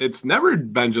hasn't. It's never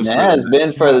been just. Yeah, it's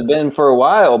been for a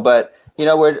while, but you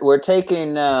know, we're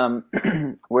taking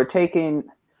we're taking.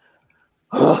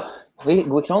 we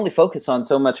can only focus on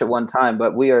so much at one time,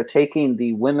 but we are taking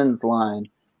the women's line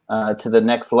to the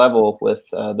next level with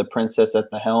the princess at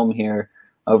the helm here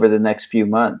over the next few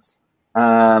months.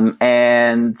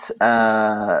 And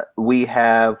we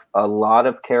have a lot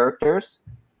of characters,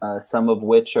 some of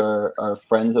which are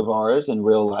friends of ours in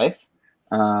real life,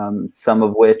 some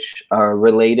of which are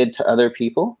related to other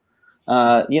people,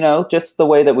 you know, just the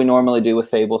way that we normally do with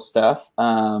Fable stuff.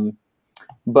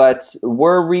 But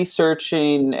we're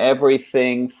researching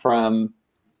everything from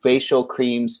facial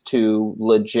creams to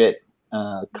legit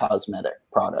cosmetic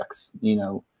products, you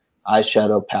know,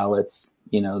 eyeshadow palettes,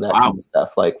 you know, that kind of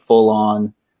stuff, like full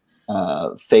on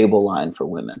Fable line for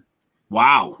women.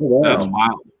 Wow. Wow. That's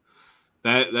wild.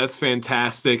 That's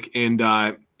fantastic. And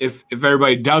if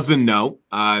everybody doesn't know,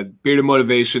 Bearded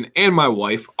Motivation and my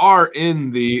wife are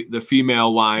in the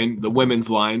female line, the women's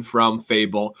line from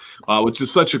Fable, which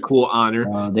is such a cool honor.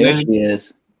 Oh, there she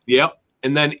is. Yep.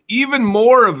 And then even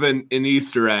more of an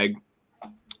Easter egg,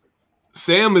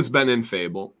 Sam has been in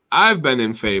Fable. I've been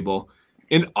in Fable.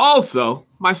 And also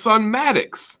my son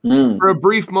Maddox for a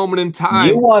brief moment in time.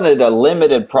 You wanted a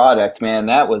limited product, man.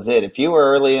 That was it. If you were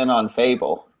early in on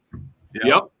Fable,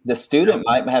 yep. The student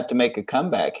might have to make a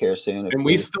comeback here soon. And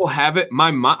we still have it. My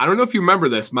mom, I don't know if you remember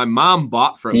this. My mom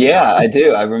bought from Yeah, I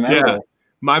do. I remember. Yeah.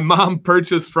 My mom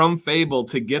purchased from Fable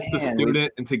to get the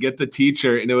student and to get the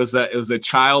teacher, and it was a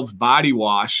child's body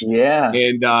wash. Yeah,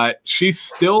 and she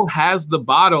still has the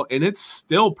bottle, and it's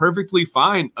still perfectly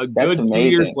fine. Good 2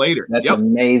 years later. That's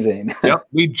amazing. Yep,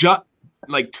 we just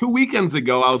like 2 weekends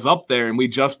ago, I was up there, and we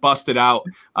just busted out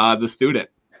the student.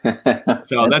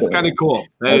 So that's kind of cool.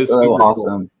 That is super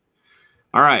awesome. Cool.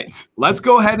 All right, let's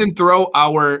go ahead and throw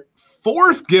our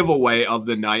fourth giveaway of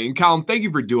the night. And Colin, thank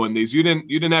you for doing these. You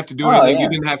didn't have to do anything. Yeah. You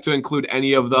didn't have to include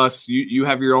any of us. You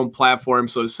have your own platform.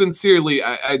 So sincerely,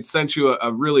 I'd sent you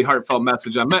a really heartfelt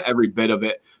message. I meant every bit of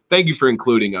it. Thank you for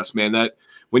including us, man. That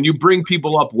when you bring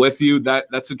people up with you,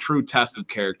 that's a true test of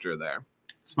character there.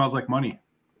 Smells like money.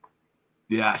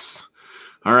 Yes.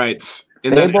 All right.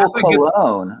 And Fable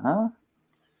cologne, huh?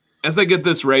 As I get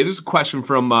this right, there's a question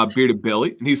from Bearded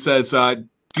Billy. And he says, do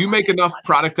you make enough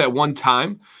product at one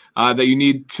time that you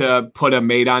need to put a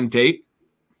made on date?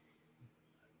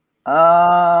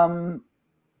 I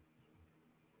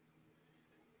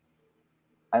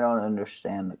don't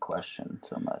understand the question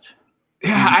so much.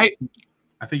 Yeah,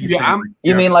 I think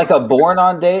you mean like a born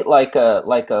on date, like a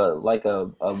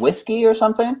whiskey or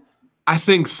something? I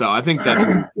think so. I think that's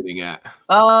what you're getting at.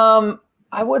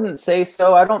 I wouldn't say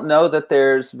so. I don't know that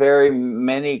there's very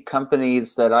many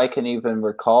companies that I can even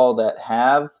recall that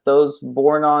have those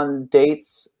born on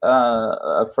dates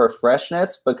for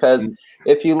freshness, because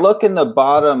if you look in the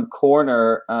bottom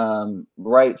corner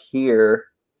right here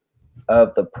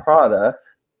of the product,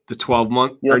 the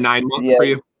 12-month or 9-month for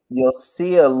you, you'll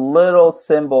see a little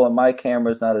symbol, and my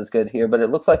camera's not as good here, but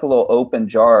it looks like a little open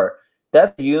jar.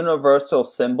 That's a universal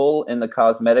symbol in the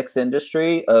cosmetics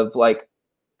industry of like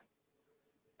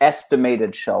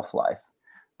estimated shelf life.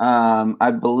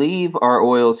 I believe our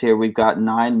oils here, we've got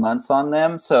 9 months on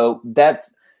them. So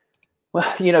that's,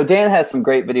 well, you know, Dan has some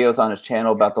great videos on his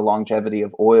channel about the longevity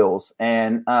of oils.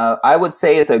 And I would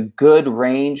say it's a good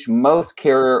range. Most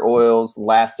carrier oils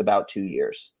last about 2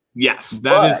 years. Yes,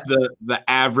 that is the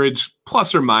average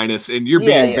plus or minus. And you're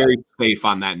being very safe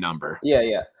on that number. Yeah,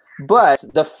 yeah. But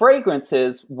the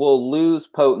fragrances will lose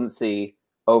potency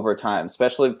over time,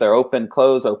 especially if they're open,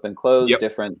 close,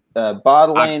 different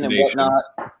bottling and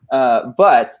whatnot.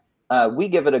 But we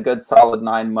give it a good solid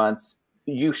 9 months.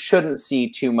 You shouldn't see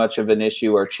too much of an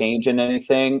issue or change in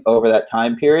anything over that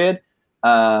time period.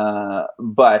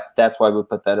 But that's why we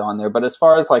put that on there. But as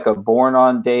far as like a born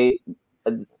on date,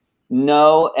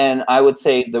 no. And I would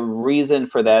say the reason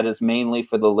for that is mainly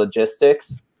for the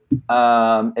logistics.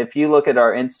 If you look at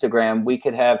our Instagram, we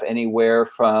could have anywhere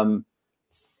from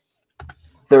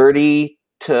 30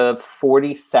 to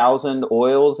 40,000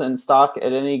 oils in stock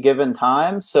at any given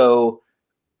time. So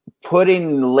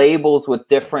putting labels with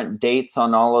different dates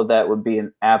on all of that would be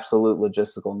an absolute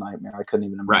logistical nightmare. I couldn't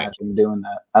even imagine doing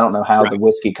that. I don't know how the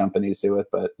whiskey companies do it,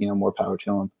 but more power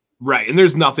to them. Right. And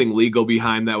there's nothing legal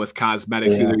behind that with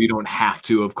cosmetics either. You don't have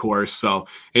to, of course. So,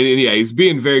 and yeah, he's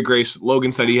being very gracious.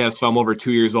 Logan said he has some over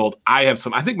 2 years old. I have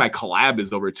some. I think my collab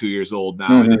is over 2 years old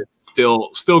now, and it's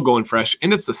still going fresh.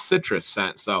 And it's a citrus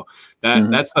scent. So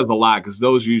that says a lot because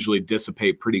those usually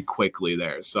dissipate pretty quickly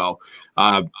there. So,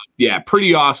 yeah,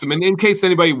 pretty awesome. And in case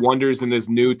anybody wonders and is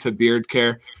new to beard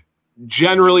care,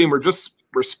 generally, and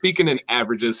we're speaking in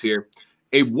averages here,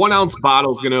 a 1 ounce bottle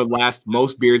is going to last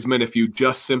most beardsmen if you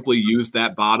just simply use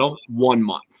that bottle 1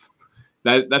 month.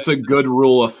 That's a good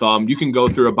rule of thumb. You can go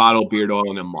through a bottle of beard oil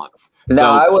in a month.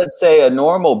 Now, I would say a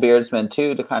normal beardsman,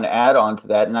 too, to kind of add on to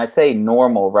that. And I say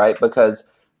normal, right? Because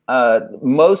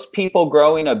most people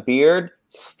growing a beard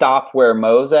stop where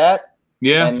Mo's at.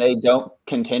 Yeah. And they don't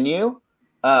continue.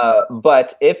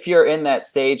 But if you're in that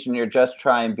stage and you're just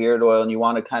trying beard oil and you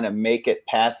want to kind of make it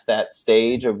past that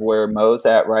stage of where Mo's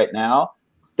at right now,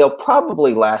 they'll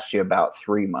probably last you about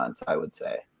 3 months, I would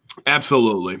say.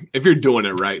 Absolutely. If you're doing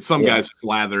it right. Some guys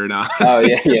slather it on. Oh,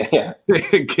 yeah.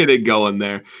 Get it going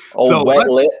there. So wet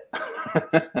lit.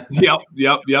 Yep.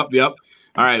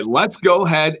 All right, let's go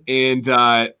ahead and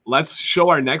let's show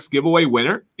our next giveaway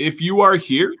winner. If you are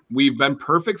here, we've been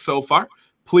perfect so far.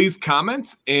 Please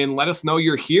comment and let us know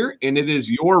you're here, and it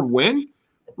is your win.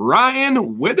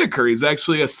 Ryan Whitaker. He's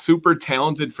actually a super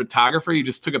talented photographer. He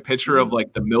just took a picture of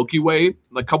like the Milky Way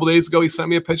a couple days ago. He sent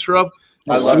me a picture of.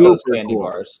 I love those candy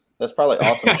bars. That's probably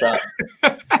awesome shot.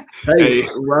 Hey,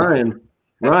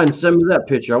 Ryan, send me that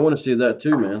picture. I want to see that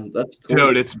too, man. That's cool.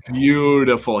 Dude, it's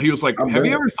beautiful. He was like, have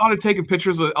you ever thought of taking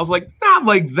pictures of, I was like, not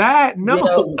like that. No.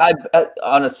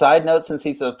 On a side note, since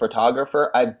he's a photographer,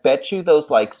 I bet you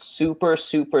those like super,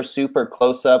 super, super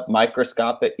close up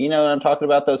microscopic, you know what I'm talking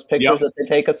about? Those pictures that they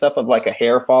take of stuff of like a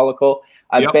hair follicle.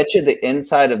 I bet you the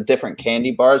inside of different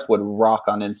candy bars would rock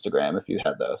on Instagram if you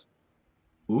had those.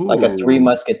 Ooh. Like a Three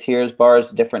Musketeers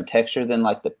bars, different texture than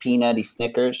like the peanutty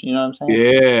Snickers. You know what I'm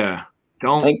saying? Yeah.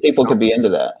 I think people could be into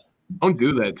that. Don't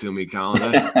do that to me,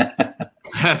 Colin.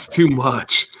 That's too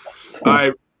much. All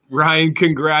right, Ryan,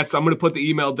 congrats. I'm going to put the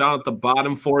email down at the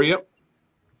bottom for you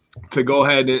to go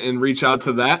ahead and reach out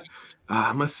to that.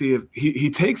 I'm going to see if he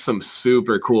takes some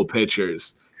super cool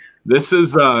pictures. This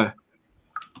is I'm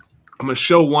going to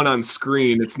show one on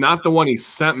screen. It's not the one he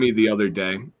sent me the other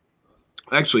day.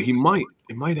 Actually, he might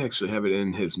actually have it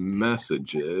in his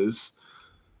messages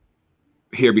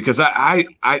here, because I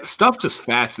stuff just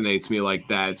fascinates me like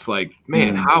that. It's like,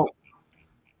 man,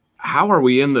 how are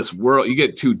we in this world? You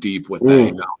get too deep with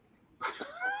that,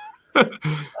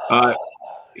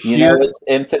 it's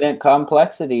infinite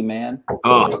complexity, man.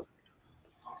 Oh,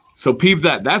 so peep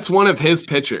that. That's one of his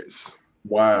pictures.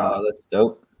 Wow, that's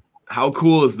dope. How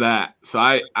cool is that? So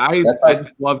I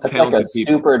just love that's talented like a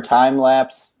people. Super time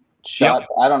lapse shot.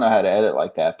 I don't know how to edit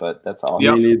like that, but that's awesome.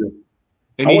 Yep. Me neither.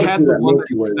 And he had the one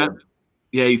that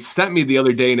he sent me the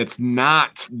other day, and it's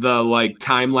not the like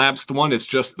time-lapsed one. It's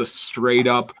just the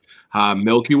straight-up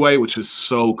Milky Way, which is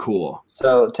so cool.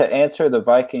 So to answer the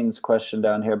Vikings question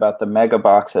down here about the mega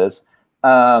boxes,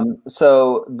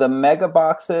 so the mega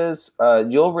boxes,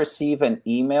 you'll receive an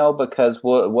email, because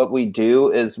what we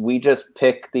do is we just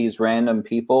pick these random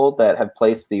people that have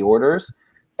placed the orders,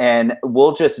 and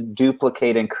we'll just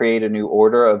duplicate and create a new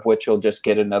order, of which you'll just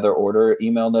get another order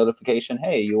email notification.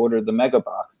 Hey, you ordered the mega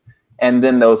box. And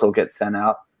then those will get sent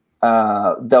out.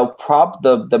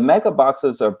 The mega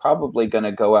boxes are probably going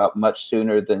to go out much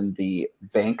sooner than the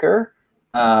banker,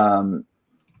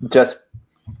 just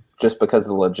because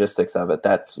of the logistics of it.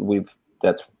 That's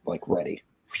like ready.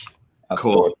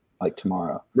 Cool. Like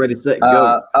tomorrow. Ready, set,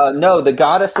 go. No, the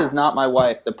goddess is not my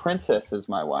wife. The princess is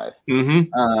my wife.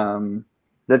 Mm-hmm.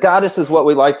 The goddess is what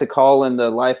we like to call in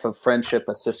the life of friendship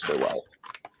a sister wife.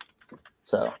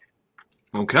 So.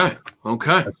 Okay.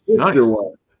 Nice.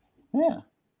 Yeah.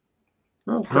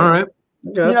 Okay. All right.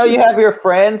 You have your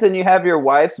friends and you have your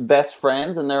wife's best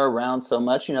friends, and they're around so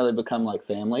much, they become like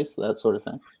family, so that sort of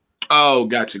thing. Oh,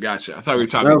 gotcha. I thought we were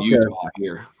talking Utah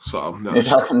here. So no.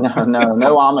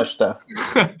 No Amish stuff.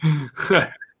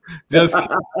 Just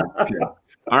kidding.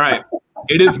 All right.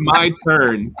 It is my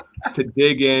turn to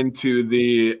dig into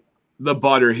the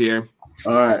butter here.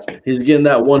 All right. He's getting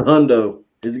that one hundo.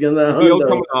 He's getting that Steel hundo.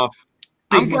 coming off.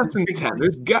 I'm guessing 10.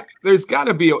 There's got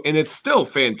to be, and it's still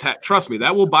fantastic. Trust me,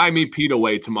 that will buy me Pete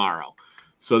away tomorrow.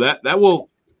 So that will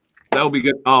be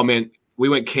good. Oh man, we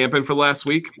went camping for last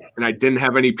week, and I didn't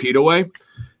have any Pete away,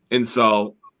 and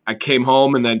so I came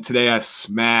home, and then today I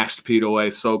smashed Pete away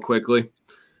so quickly.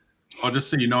 Oh, just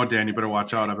so you know, Dan, you better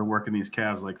watch out. I've been working these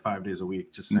calves like 5 days a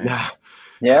week. Just saying. Yeah.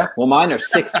 Yeah. Well, mine are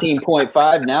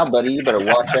 16.5 now, buddy. You better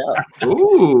watch out.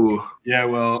 Ooh. Yeah,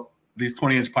 well, these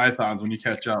 20-inch pythons, when you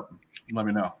catch up, let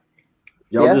me know.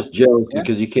 Y'all just jealous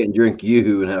because you can't drink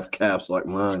yoo-hoo and have calves like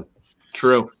mine.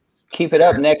 True. Keep it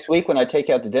up. Next week when I take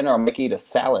you out to dinner, I'll make you eat a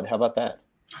salad. How about that?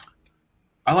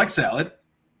 I like salad.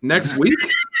 Next week?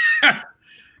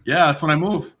 Yeah, that's when I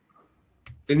move.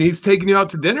 And he's taking you out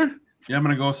to dinner? Yeah, I'm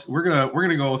gonna go. We're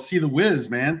gonna go see the Wiz,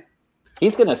 man.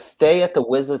 He's gonna stay at the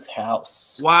Wiz's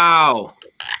house. Wow.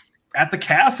 At the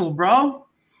castle, bro. All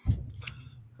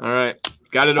right.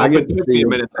 Got it open 15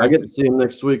 minutes. I get to see him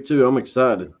next week too. I'm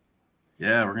excited.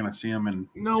 Yeah, we're gonna see him in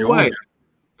No way.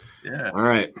 Yeah. All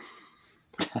right.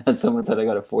 Someone said I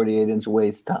got a 48-inch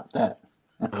waist. Stop that.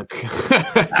 Okay.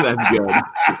 That's good.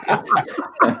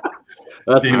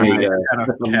 That's Dude, me, we guys. had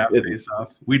a calf face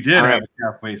off. We did All have right.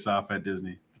 a calf face off at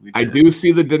Disney. I do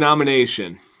see the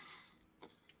denomination.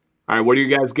 All right. What are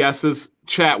your guys' guesses?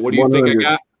 Chat, what do you think I 100.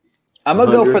 got? I'm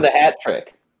gonna go 100. for the hat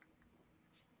trick.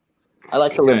 I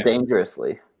like to live Okay.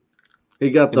 dangerously. He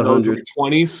got the In those 100.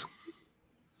 20s?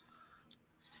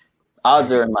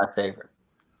 Odds are in my favor.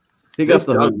 He got This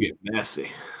the does 100. get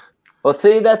messy. Well,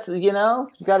 see, that's you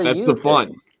got to That's use the fun.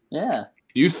 it. Yeah,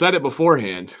 You said it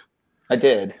beforehand. I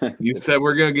did. You said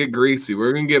we're going to get greasy.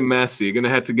 We're going to get messy. You're going to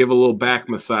have to give a little back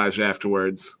massage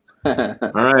afterwards. All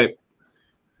right.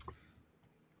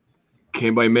 Can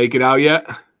anybody make it out yet?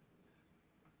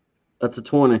 That's a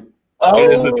 20.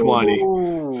 It is a 20.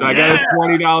 So I got a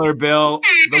 $20 bill.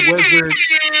 The Wizard.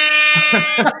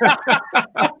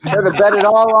 Should have bet it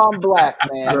all on black,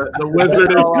 man. The Wizard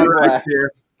is all on correct black.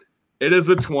 here. It is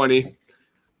a 20.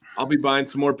 I'll be buying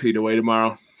some more Pita Way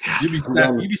tomorrow.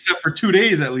 You'd be set for 2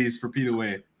 days at least for Pita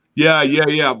Way. Yeah.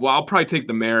 Well, I'll probably take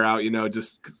the mayor out,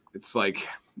 just because it's like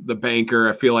the banker.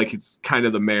 I feel like it's kind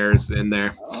of the mayor's in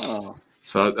there. Oh.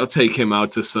 So I'll take him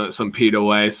out to some Pita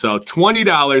Way. So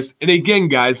 $20. And again,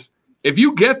 guys, if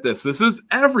you get this is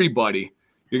everybody.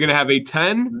 You're going to have a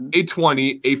 10, a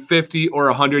 20, a 50, or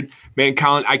 100. Man,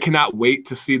 Colin, I cannot wait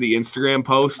to see the Instagram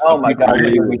post. Oh, my God.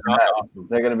 They're People-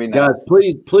 going to be Guys, nuts.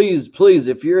 please,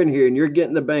 if you're in here and you're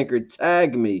getting the banker,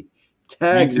 tag me.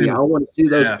 Tag me. too. I want to see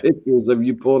those Yeah. pictures of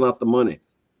you pulling out the money.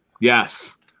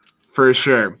 Yes, for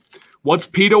sure. What's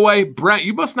Pita Way? Brent,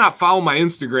 you must not follow my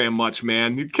Instagram much,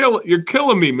 man. You're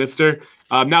killing me, mister.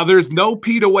 Now, there's no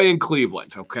Pita Way in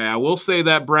Cleveland, okay? I will say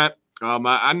that, Brent.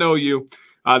 I know you.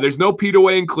 There's no Pita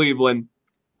Way in Cleveland.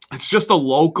 It's just a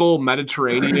local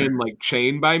Mediterranean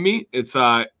chain by me. It's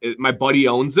my buddy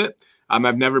owns it.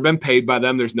 I've never been paid by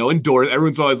them. There's no endorsement.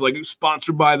 Everyone's always like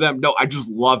sponsored by them. No, I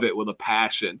just love it with a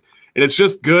passion. And it's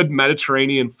just good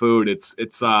Mediterranean food. It's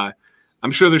I'm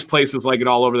sure there's places like it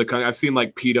all over the country. I've seen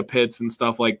like pita pits and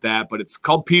stuff like that, but it's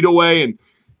called Pita Way, and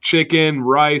chicken,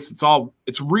 rice.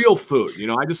 It's real food.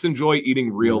 I just enjoy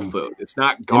eating real food. It's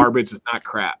not garbage. It's not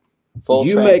crap. Full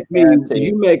You make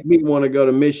transparency. me want to go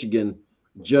to Michigan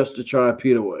just to try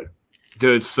Pita Way.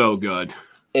 Dude, it's so good.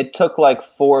 It took like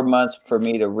 4 months for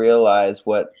me to realize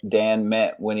what Dan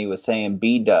meant when he was saying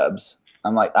B-dubs.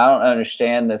 I'm like, I don't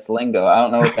understand this lingo. I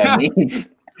don't know what that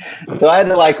means. So I had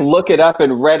to look it up,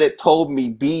 and Reddit told me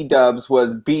B-dubs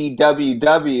was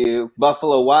BWW,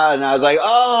 Buffalo Wild, and I was like,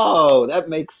 oh, that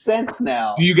makes sense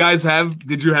now. Did you have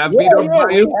Yeah, B-dubs by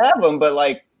we you? have them, but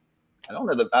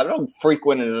I don't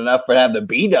frequent it enough for have the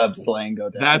B-dub slang go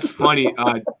down. That's funny.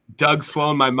 Doug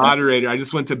Sloan, my moderator, I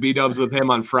just went to B-dubs with him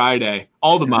on Friday.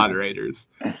 All the moderators.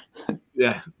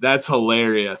 Yeah, that's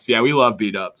hilarious. Yeah, we love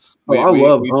B-dubs. I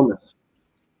love hummus.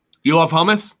 You love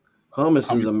hummus? Hummus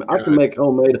Hummus is is I can good. make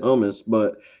homemade hummus,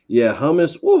 but yeah,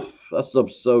 hummus, woof, that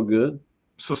stuff's so good.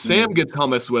 So Sam gets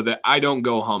hummus with it. I don't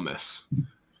go hummus.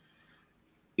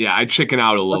 Yeah, I chicken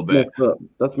out a little bit. Messed up.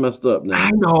 That's messed up now.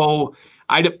 I know.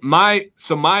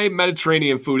 My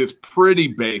Mediterranean food is pretty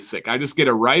basic. I just get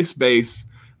a rice base.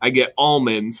 I get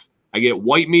almonds. I get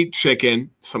white meat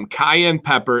chicken, some cayenne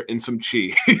pepper, and some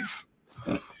cheese.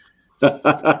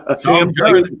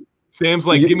 Sam's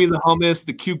like, give me the hummus,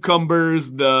 the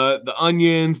cucumbers, the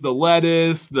onions, the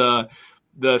lettuce, the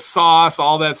sauce,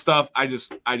 all that stuff. I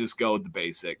just go with the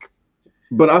basic.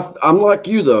 But I'm like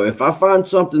you though. If I find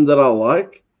something that I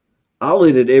like, I'll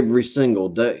eat it every single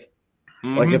day.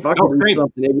 Like if I can eat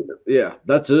something,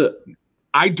 that's it.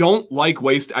 I don't like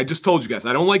waste. I just told you guys,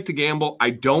 I don't like to gamble.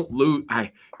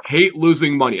 I hate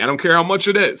losing money. I don't care how much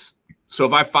it is. So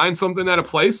if I find something at a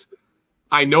place,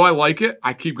 I know I like it,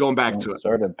 I keep going back to it.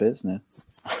 Start a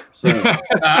business.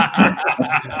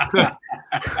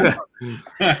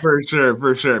 For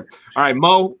sure. All right,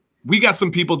 Mo, we got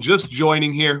some people just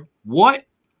joining here. What?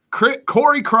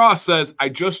 Corey Cross says, I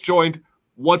just joined.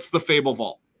 what's the Fable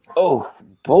Vault? Oh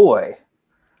boy.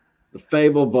 The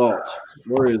Fable Vault.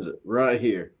 Where is it? Right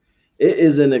here. It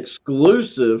is an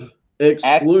exclusive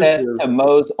Access to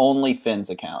Mo's OnlyFins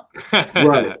account.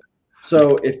 Right.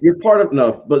 So if you're part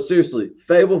of but seriously,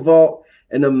 Fable Vault,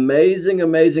 an amazing,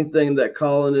 amazing thing that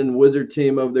Colin and Wizard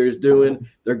team over there is doing.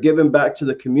 They're giving back to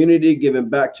the community, giving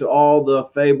back to all the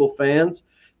Fable fans.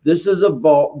 This is a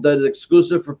vault that is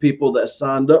exclusive for people that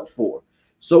signed up for.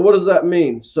 So what does that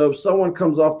mean? So if someone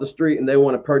comes off the street and they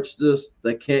want to purchase this,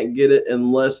 they can't get it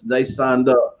unless they signed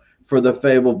up for the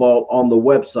Fable Vault on the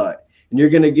website. And you're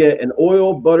going to get an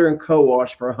oil, butter, and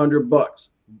co-wash for $100.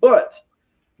 But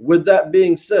with that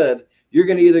being said, you're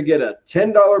going to either get a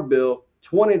 $10 bill,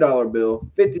 $20 bill,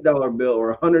 $50 bill,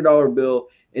 or $100 bill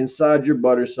inside your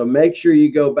butter. So make sure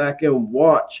you go back and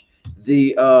watch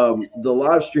the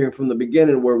live stream from the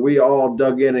beginning where we all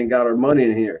dug in and got our money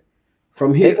in here.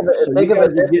 From here, think of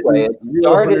it this way: it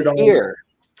started here,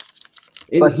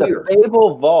 but the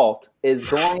Fable Vault is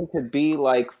going to be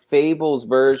like Fable's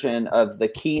version of the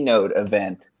keynote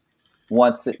event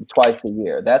twice a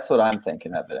year. That's what I'm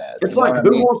thinking of it as. It's like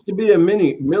Who Wants to Be a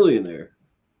Millionaire?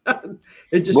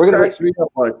 It just cracks me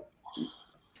up. Like,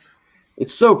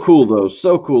 it's so cool though,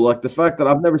 so cool. Like the fact that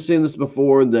I've never seen this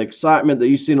before, the excitement that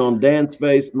you've seen on Dan's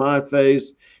face, my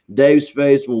face, Dave's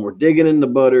face when we're digging in the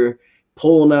butter,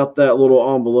 pulling out that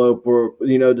little envelope, or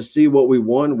to see what we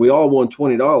won. We all won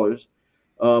 $20.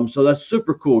 So that's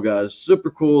super cool, guys.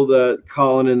 Super cool that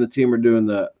Colin and the team are doing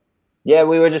that. Yeah,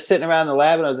 we were just sitting around the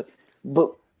lab, and I was like,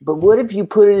 but what if you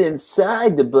put it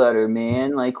inside the butter,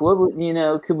 man? Like, what would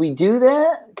could we do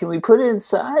that? Can we put it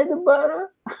inside the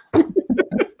butter?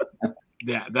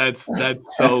 Yeah, that's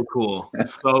so cool.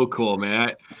 So cool,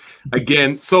 man.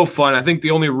 Again, so fun. I think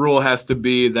the only rule has to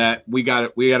be that we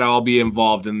got to all be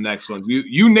involved in the next one.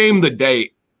 You name the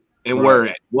date, and we're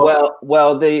in.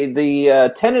 Well,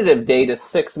 the tentative date is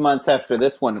 6 months after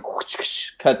this one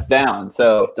cuts down.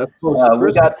 So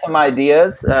we got some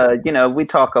ideas. We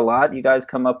talk a lot. You guys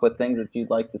come up with things that you'd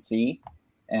like to see,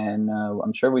 and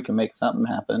I'm sure we can make something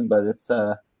happen. But it's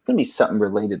going to be something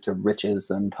related to riches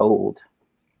untold.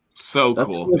 So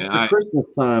cool, man. Christmas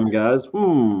time, guys.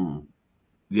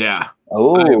 Yeah.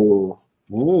 Oh.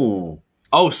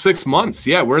 6 months.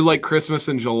 Yeah, we're like Christmas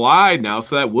in July now,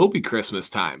 so that will be Christmas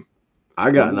time.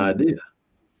 I got an idea.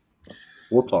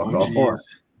 We'll talk offline.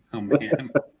 Oh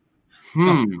man.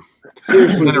 And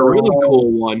a really cool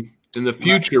one in the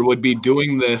future would be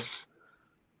doing this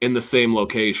in the same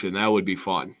location. That would be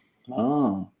fun.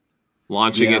 Oh.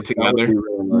 Launching it together.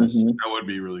 That would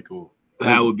be really cool.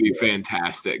 That would be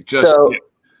fantastic.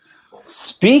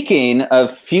 Speaking of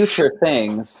future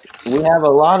things, we have a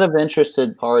lot of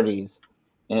interested parties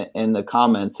in the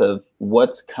comments of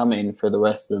what's coming for the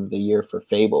rest of the year for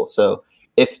Fable. So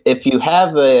if you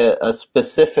have a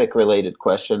specific related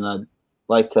question, I'd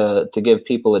like to give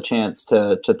people a chance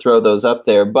to throw those up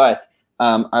there. But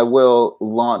I will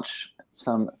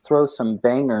throw some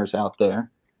bangers out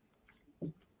there.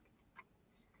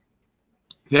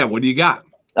 Yeah, what do you got?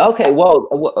 Okay,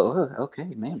 okay,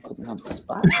 man, put me on the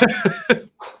spot.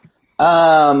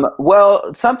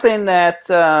 Something that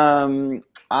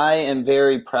I am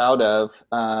very proud of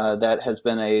that has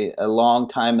been a long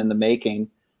time in the making.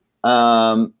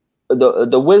 The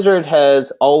Wizard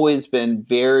has always been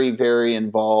very, very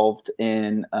involved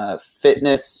in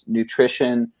fitness,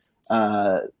 nutrition,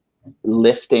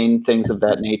 lifting, things of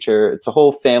that nature. It's a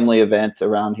whole family event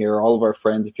around here. All of our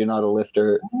friends, if you're not a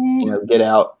lifter, get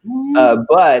out.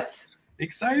 But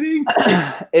exciting.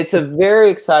 It's a very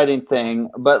exciting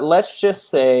thing. But let's just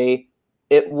say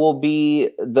it will be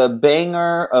the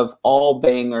banger of all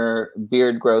banger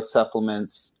beard growth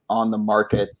supplements on the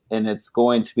market, and it's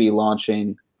going to be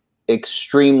launching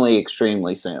extremely,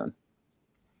 extremely soon.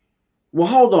 Well,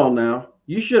 hold on now.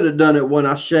 You should have done it when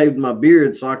I shaved my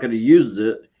beard so I could have used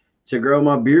it to grow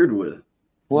my beard with.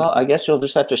 Well, I guess you'll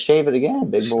just have to shave it again,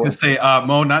 big boy. Just say,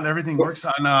 Mo, not everything works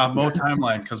on Mo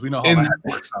timeline because we know how that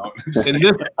works out. And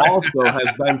this also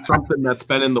has been something that's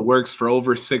been in the works for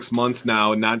over 6 months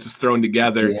now and not just thrown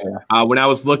together. Yeah. When I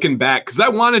was looking back, because I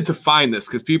wanted to find this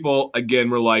because people, again,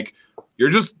 were like, you're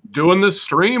just doing this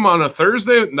stream on a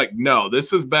Thursday? Like, no,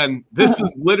 this has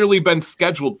literally been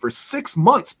scheduled for 6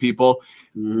 months, people.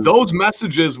 Those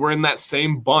messages were in that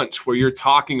same bunch where you're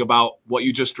talking about what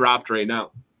you just dropped right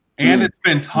now. And it's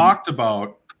been talked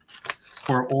about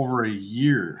for over a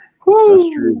year.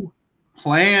 That's true.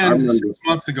 Planned 6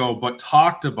 months ago, but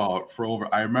talked about for over.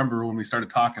 I remember when we started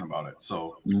talking about it.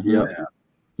 So, So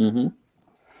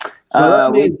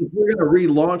that means if we're going to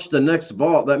relaunch the next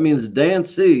vault, that means Dan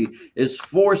C is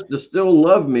forced to still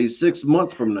love me 6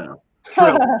 months from now.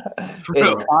 True.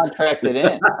 It's contracted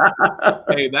in.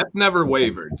 Hey, that's never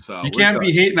wavered. So You can't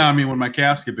be hating on me when my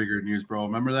calves get bigger than yours, bro.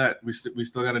 Remember that? We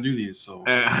still got to do these. So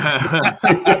That's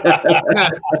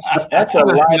a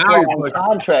lifelong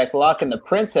contract, locking the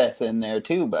princess in there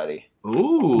too, buddy.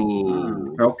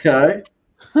 Ooh. Okay.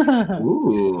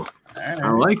 Ooh. I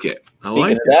like it.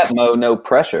 Speaking of that, Mo, no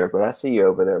pressure, but I see you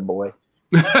over there, boy.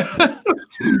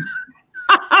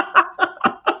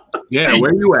 Yeah,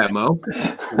 where you at, Mo?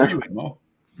 Where you at, Mo?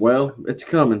 Well, it's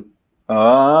coming.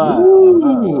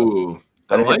 Ooh.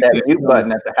 I Better like hit that it. mute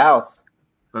button at the house.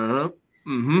 Uh-huh.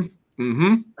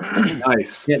 Mm-hmm.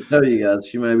 Nice. Can't tell you guys.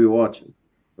 She may be watching.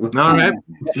 All right.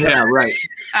 Yeah, right.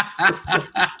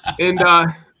 And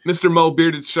Mr. Mo,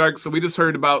 Bearded Shark, so we just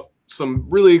heard about some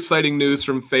really exciting news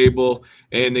from Fable.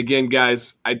 And again,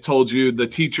 guys, I told you the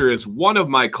teacher is one of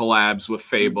my collabs with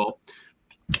Fable.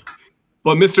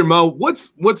 But Mr. Mo,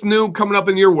 what's new coming up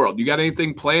in your world? You got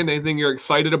anything planned? Anything you're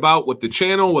excited about with the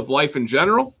channel, with life in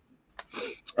general?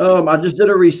 I just did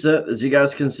a reset, as you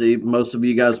guys can see. Most of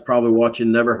you guys probably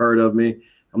watching never heard of me.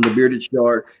 I'm the Bearded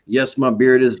Shark. Yes, my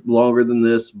beard is longer than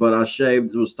this, but I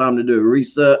shaved. It was time to do a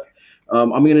reset. I'm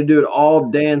going to do it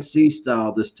all Dan C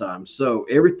style this time. So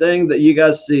everything that you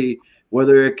guys see,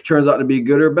 whether it turns out to be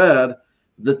good or bad,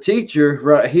 the teacher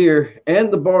right here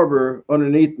and the barber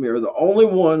underneath me are the only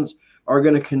ones are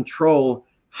going to control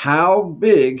how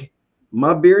big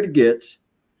my beard gets,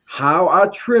 how I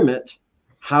trim it,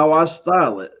 how I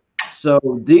style it. So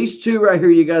these two right here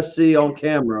you guys see on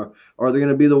camera are going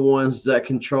to be the ones that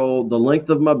control the length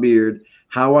of my beard,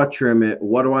 how I trim it,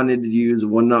 what do I need to use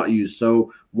and what not use.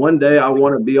 So one day I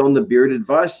want to be on the Beard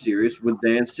Advice series with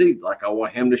Dan C. Like I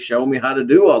want him to show me how to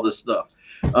do all this stuff.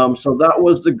 So that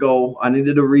was the goal. I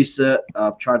needed a reset.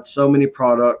 I've tried so many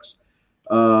products.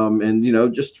 And you know,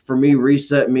 just for me,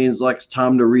 reset means like it's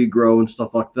time to regrow and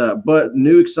stuff like that. But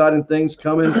new exciting things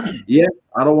coming. Yeah,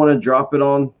 I don't want to drop it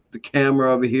on the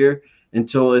camera over here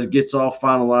until it gets all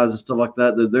finalized and stuff like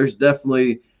that. There's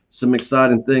definitely some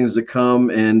exciting things to come,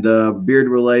 and beard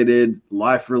related,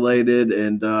 life related,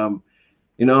 and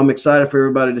you know, I'm excited for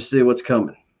everybody to see what's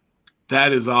coming.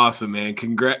 That is awesome, man.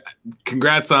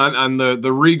 Congrats on the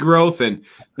regrowth, and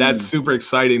that's super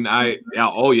exciting. I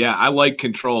like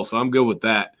control, so I'm good with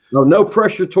that. No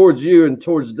pressure towards you and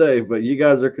towards Dave, but you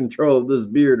guys are control of this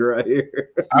beard right here.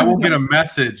 I will get a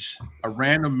message, a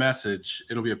random message.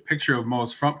 It'll be a picture of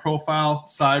Mo's front profile,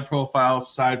 side profile,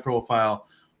 side profile.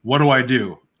 What do I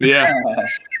do? Yeah.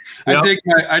 I take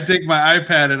my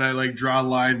iPad and I like draw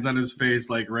lines on his face,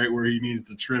 like right where he needs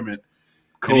to trim it.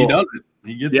 Cool. And he does it.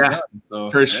 He gets it done.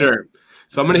 So for sure.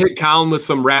 So I'm gonna hit Colin with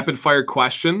some rapid fire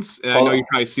questions, and I know you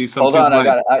probably see some. Hold on,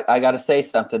 I gotta say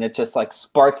something. It just like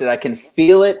sparked it. I can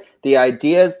feel it. The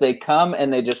ideas, they come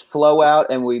and they just flow out,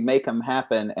 and we make them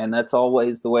happen. And that's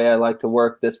always the way I like to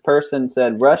work. This person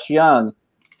said, Rush Young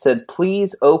said,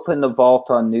 please open the vault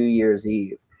on New Year's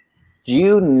Eve. Do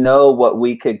you know what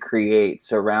we could create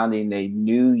surrounding a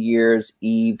New Year's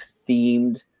Eve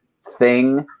themed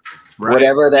thing? Right.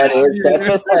 Whatever that is, that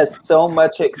just has so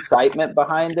much excitement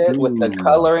behind it with the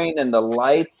coloring and the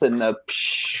lights and the.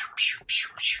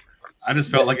 I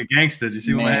just felt like a gangster. Did you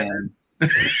see what I had? I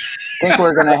think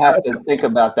we're gonna have to think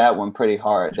about that one pretty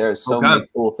hard. There's so many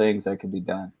cool things that could be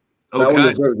done. That one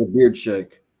deserves a beard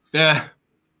shake. Yeah.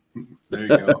 There you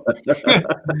go.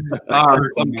 Colin,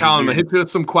 I'm gonna hit you with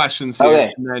some questions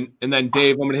here, okay. and then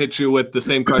Dave, I'm gonna hit you with the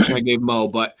same question I gave Mo.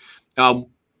 But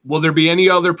will there be any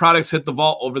other products hit the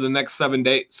vault over the next 7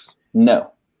 days?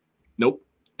 No. Nope.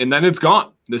 And then it's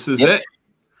gone. This is it.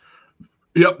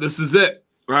 Yep, this is it.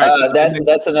 All right.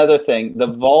 That's another thing. The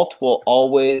vault will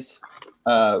always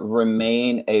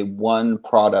remain a one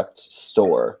product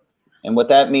store. And what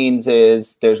that means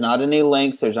is there's not any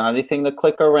links. There's not anything to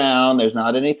click around. There's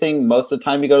not anything. Most of the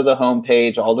time you go to the home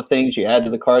page, all the things you add to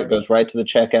the cart goes right to the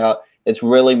checkout. It's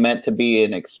really meant to be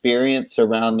an experience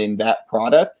surrounding that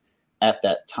product at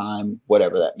that time,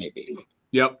 whatever that may be.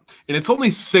 Yep. And it's only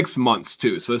 6 months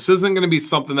too. So this isn't going to be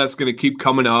something that's going to keep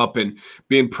coming up and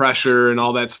being pressure and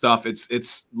all that stuff.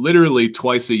 It's literally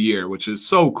twice a year, which is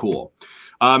so cool.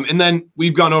 And then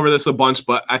we've gone over this a bunch,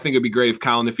 but I think it'd be great if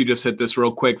Colin, if you just hit this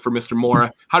real quick for Mr.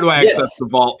 Mora. How do I access the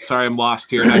vault? Sorry, I'm lost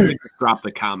here. And I think just dropped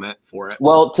the comment for it.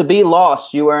 Well, to be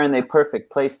lost, you are in the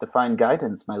perfect place to find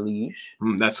guidance, my liege.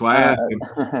 That's why I asked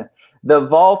him. The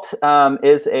Vault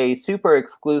is a super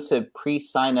exclusive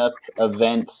pre-sign-up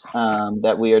event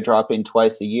that we are dropping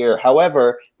twice a year.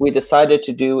 However, we decided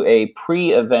to do a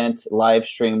pre-event live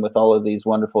stream with all of these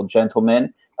wonderful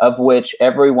gentlemen, of which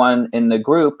everyone in the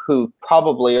group who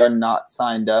probably are not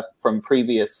signed up from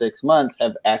previous 6 months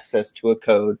have access to a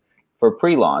code for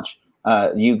pre-launch.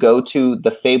 You go to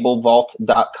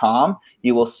thefablevault.com.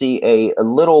 You will see a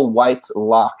little white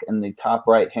lock in the top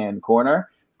right-hand corner.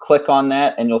 Click on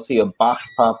that, and you'll see a box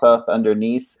pop up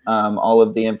underneath all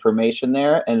of the information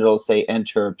there, and it'll say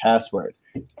enter a password.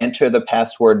 Enter the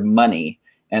password money,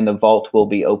 and the vault will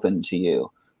be open to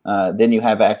you. Then you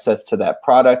have access to that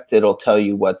product. It'll tell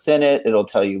you what's in it. It'll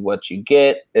tell you what you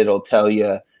get. It'll tell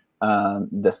you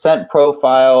the scent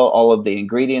profile, all of the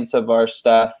ingredients of our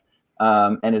stuff.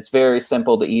 And it's very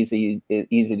simple to easy to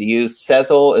use.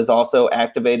 Sezzle is also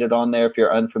activated on there. If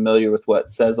you're unfamiliar with what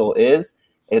Sezzle is,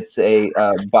 it's a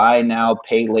buy now,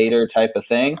 pay later type of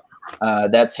thing.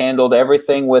 That's handled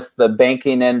everything with the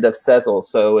banking end of Sezzle.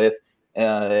 So if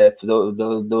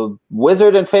the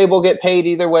Wizard and Fable get paid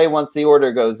either way once the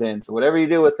order goes in. So whatever you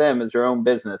do with them is your own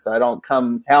business. I don't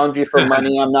come hound you for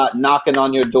money. I'm not knocking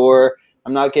on your door.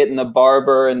 I'm not getting the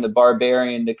barber and the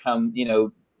barbarian to come,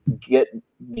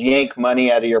 yank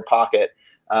money out of your pocket.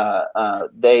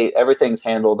 Everything's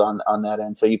handled on that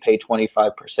end. So you pay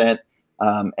 25%.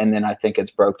 And then I think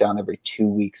it's broke down every 2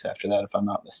 weeks after that, if I'm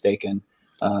not mistaken.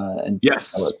 And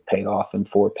yes, it's paid off in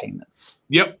 4 payments.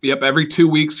 Yep. Every 2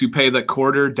 weeks you pay the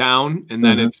quarter down, and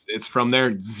then it's from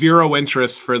there, 0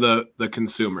 interest for the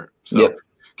consumer. So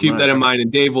keep that in mind,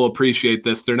 and Dave will appreciate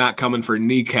this. They're not coming for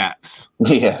kneecaps.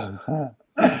 Yeah.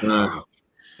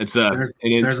 There's a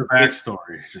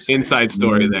backstory, just inside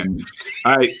story there.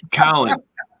 All right, Colin.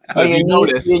 So you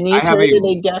notice, I have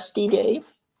a dusty, Dave.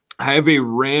 I have a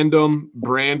random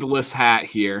brandless hat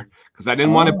here because I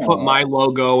didn't want to put my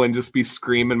logo and just be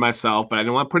screaming myself, but I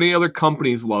didn't want to put any other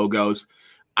company's logos.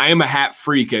 I am a hat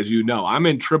freak, as you know. I'm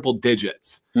in triple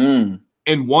digits.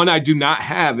 And one I do not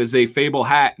have is a Fable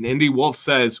hat. And Indy Wolf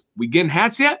says, we getting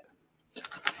hats yet?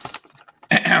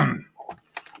 The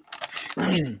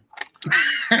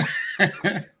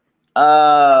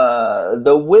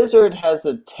Wizard has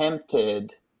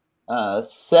attempted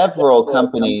several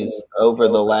companies over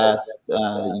the last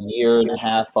year and a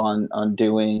half on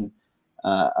doing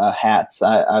hats.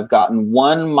 I've gotten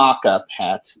one mock-up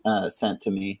hat sent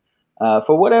to me.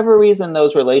 For whatever reason,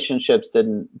 those relationships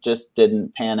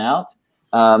didn't pan out.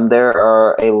 There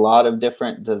are a lot of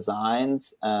different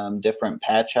designs, different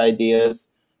patch ideas.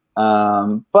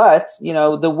 But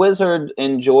the Wizard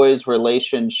enjoys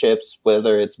relationships,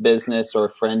 whether it's business or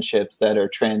friendships that are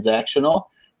transactional.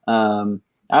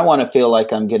 I want to feel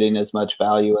like I'm getting as much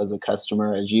value as a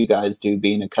customer as you guys do,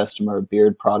 being a customer of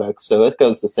Beard products. So it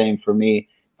goes the same for me.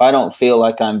 If I don't feel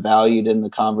like I'm valued in the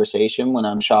conversation when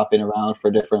I'm shopping around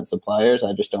for different suppliers,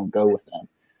 I just don't go with them.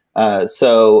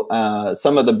 So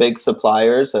some of the big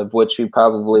suppliers, of which you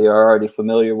probably are already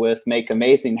familiar with, make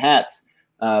amazing hats.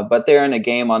 But they're in a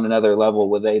game on another level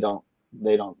where they don't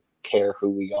care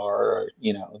who we are, or,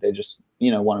 they just,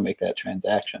 want to make that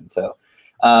transaction. So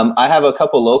I have a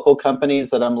couple local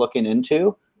companies that I'm looking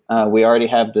into. We already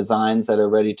have designs that are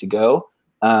ready to go.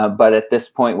 But at this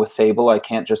point with Fable, I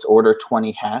can't just order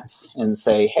 20 hats and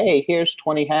say, hey, here's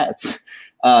 20 hats.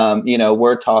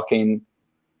 We're talking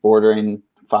ordering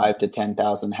 5,000 to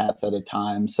 10,000 hats at a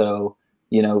time. So,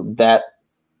 that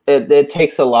it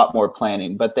takes a lot more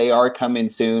planning, but they are coming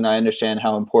soon. I understand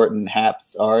how important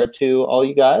hats are to all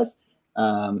you guys,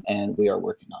 and we are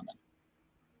working on them.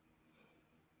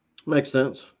 Makes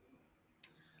sense.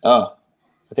 Oh,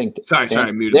 I think. Sorry,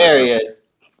 I muted there myself. He is.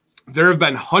 There have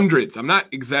been hundreds, I'm not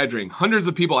exaggerating, hundreds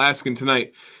of people asking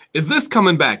tonight, is this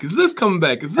coming back? Is this coming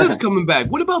back? Is this coming back?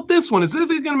 What about this one? Is this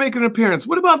going to make an appearance?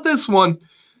 What about this one?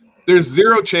 There's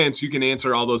 0 chance you can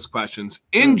answer all those questions.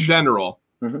 In general,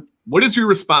 what is your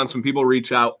response when people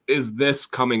reach out? Is this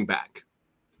coming back?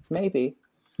 Maybe.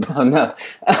 Oh, no.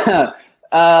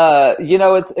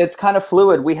 It's kind of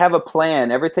fluid. We have a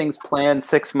plan. Everything's planned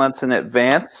 6 months in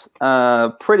advance,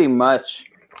 pretty much.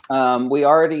 We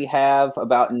already have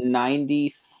about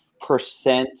 90%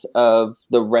 of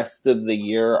the rest of the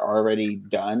year already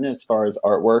done as far as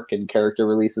artwork and character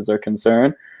releases are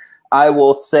concerned. I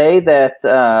will say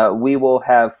that we will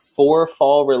have 4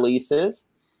 fall releases,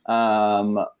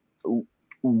 one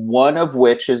of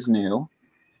which is new.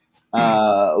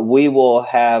 We will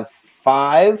have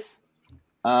 5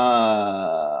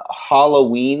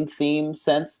 Halloween themed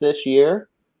scents this year,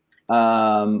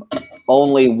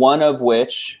 only one of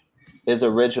which is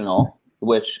original,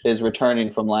 which is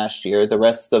returning from last year. The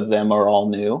rest of them are all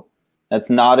new. That's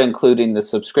not including the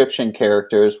subscription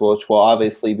characters, which will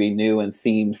obviously be new and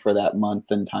themed for that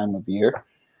month and time of year.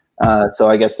 So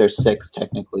I guess there's 6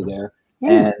 technically there.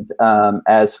 And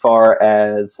as far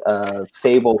as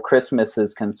Fable Christmas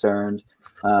is concerned,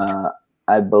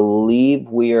 I believe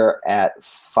we are at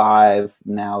 5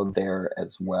 now there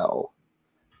as well.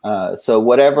 So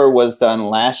whatever was done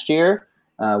last year,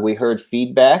 We heard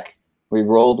feedback. We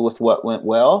rolled with what went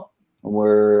well.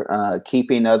 We're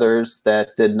keeping others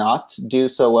that did not do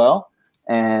so well.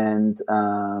 And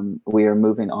we are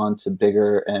moving on to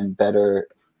bigger and better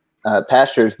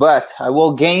pastures. But I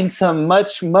will gain some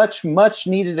much, much, much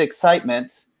needed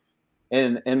excitement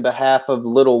in behalf of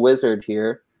Little Wizard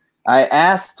here. I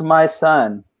asked my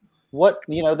son what,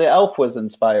 the elf was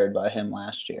inspired by him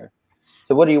last year.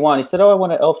 So what do you want? He said, oh, I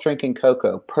want an elf drinking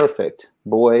cocoa. Perfect.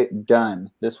 Boy,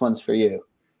 done. This one's for you.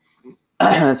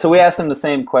 So we asked him the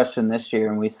same question this year,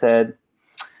 and we said,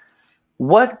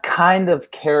 what kind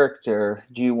of character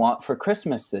do you want for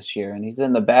Christmas this year? And he's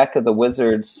in the back of the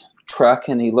Wizard's truck,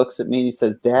 and he looks at me and he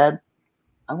says, Dad,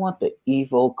 I want the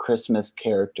evil Christmas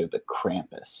character, the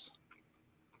Krampus.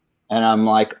 And I'm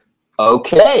like,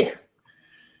 okay.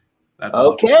 That's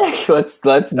okay, awesome.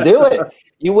 let's do it.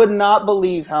 You would not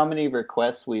believe how many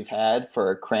requests we've had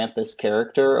for a Krampus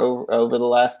character over the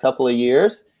last couple of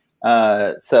years.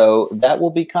 So that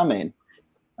will be coming.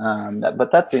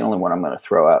 But that's the only one I'm going to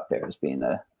throw out there as being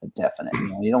a definite.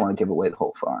 You don't want to give away the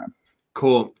whole farm.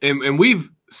 Cool. And we've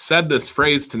said this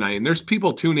phrase tonight, and there's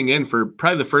people tuning in for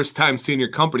probably the first time seeing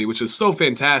your company, which is so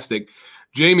fantastic.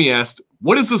 Jamie asked,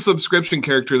 what is the subscription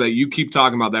character that you keep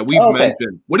talking about that we've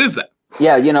mentioned? What is that?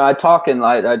 Yeah, I talk and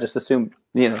I just assume,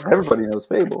 everybody knows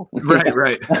Fable.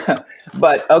 Right.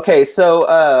 But, okay,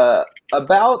 so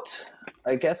about,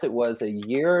 I guess it was a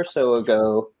year or so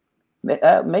ago,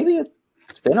 maybe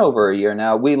it's been over a year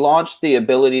now, we launched the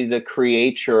ability to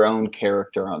create your own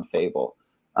character on Fable.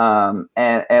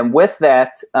 And with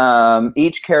that,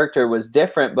 each character was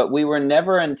different, but we were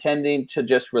never intending to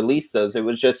just release those. It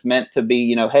was just meant to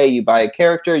be, hey, you buy a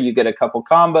character, you get a couple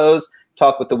combos,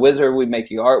 talk with the wizard, we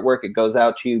make you artwork, it goes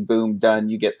out to you, boom, done,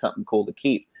 you get something cool to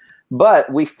keep.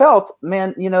 But we felt,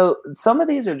 man, some of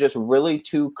these are just really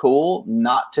too cool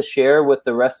not to share with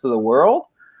the rest of the world.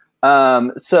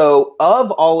 So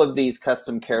of all of these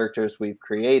custom characters we've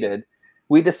created,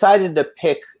 we decided to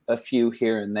pick a few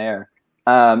here and there.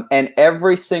 And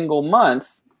every single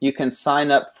month, you can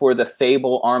sign up for the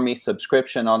Fable Army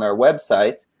subscription on our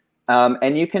website.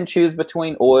 And you can choose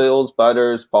between oils,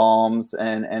 butters, balms,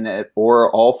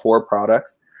 or all 4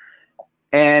 products.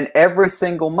 And every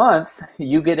single month,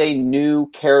 you get a new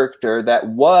character that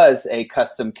was a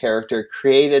custom character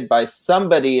created by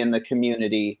somebody in the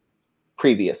community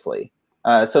previously.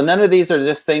 So none of these are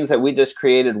just things that we just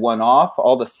created one-off.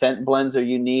 All the scent blends are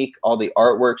unique. All the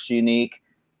artwork's unique.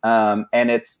 And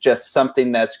it's just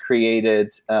something that's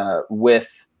created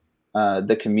with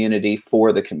the community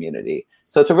for the community.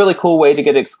 So it's a really cool way to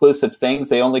get exclusive things.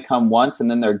 They only come once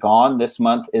and then they're gone. This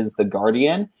month is the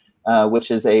Guardian,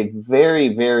 which is a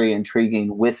very, very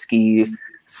intriguing whiskey,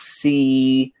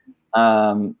 sea,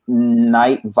 night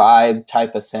vibe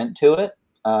type of scent to it.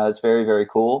 It's very, very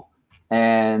cool.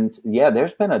 And yeah,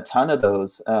 there's been a ton of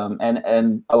those.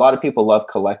 And a lot of people love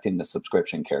collecting the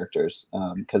subscription characters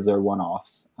because they're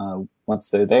one-offs. Once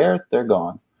they're there, they're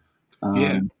gone.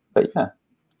 But yeah.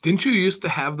 Didn't you used to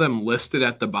have them listed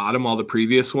at the bottom, all the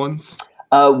previous ones?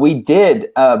 We did,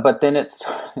 but then it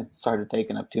started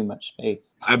taking up too much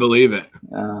space. I believe it.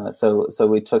 So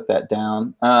we took that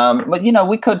down. But,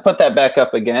 we could put that back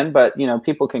up again. But,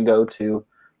 people can go to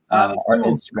our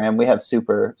Instagram. We have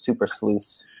super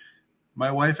sleuths. My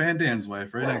wife and Dan's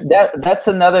wife, right? That's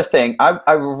another thing.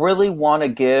 I really want to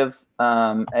give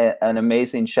an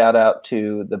amazing shout out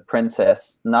to the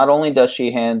princess. Not only does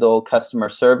she handle customer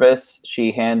service,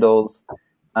 she handles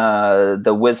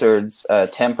the wizard's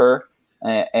temper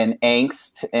and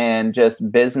angst and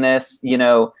just business.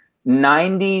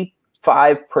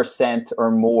 95%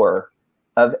 or more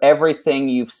of everything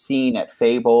you've seen at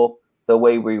Fable, the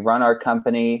way we run our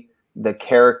company, the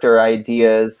character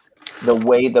ideas, the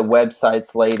way the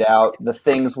website's laid out, the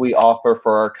things we offer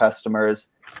for our customers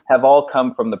have all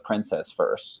come from the princess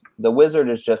first. The wizard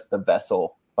is just the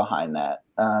vessel behind that.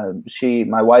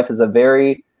 My wife is a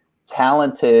very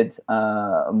talented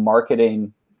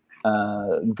marketing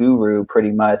guru,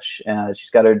 pretty much. She's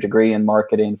got her degree in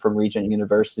marketing from Regent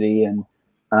University, and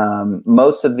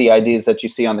most of the ideas that you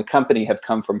see on the company have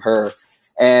come from her.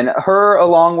 And her,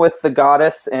 along with the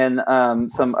goddess and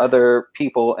some other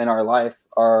people in our life,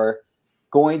 are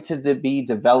going to be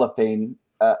developing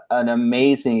an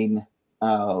amazing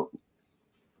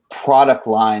product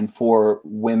line for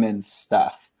women's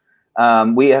stuff.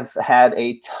 We have had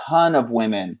a ton of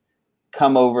women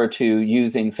come over to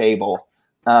using Fable,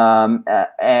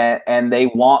 and they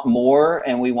want more,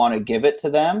 and we want to give it to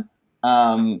them.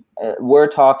 We're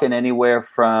talking anywhere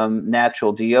from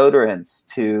natural deodorants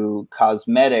to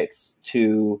cosmetics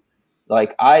to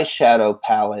like eyeshadow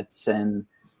palettes and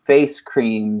face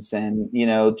creams and,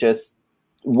 just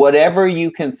whatever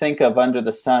you can think of under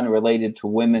the sun related to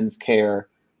women's care,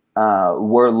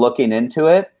 we're looking into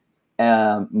it.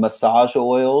 Massage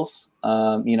oils,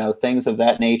 things of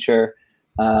that nature,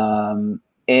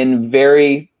 in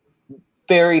very,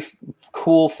 very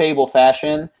cool Fable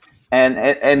fashion. And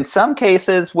in some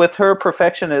cases, with her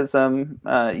perfectionism,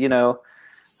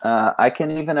 I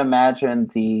can even imagine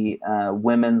the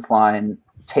women's line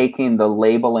taking the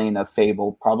labeling of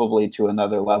Fable probably to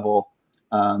another level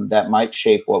that might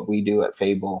shape what we do at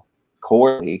Fable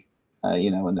Corey,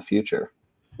 in the future.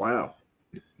 Wow.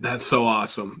 That's so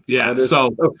awesome. Yeah.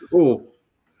 So cool.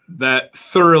 That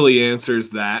thoroughly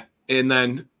answers that. And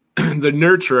then the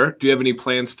Nurturer, do you have any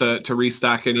plans to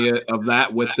restock any of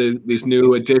that with these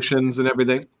new additions and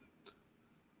everything?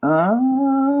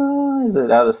 Is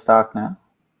it out of stock now?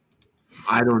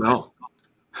 I don't know.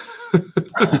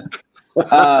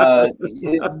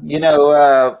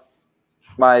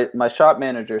 My shop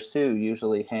manager Sue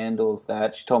usually handles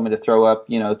that. She told me to throw up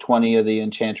 20 of the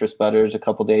Enchantress butters a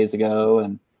couple days ago,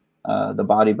 and the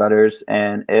body butters,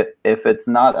 and if it's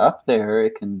not up there,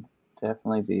 it can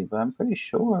definitely be, but I'm pretty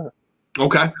sure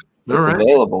okay, it's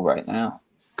available right now.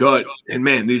 Good. And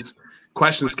man, these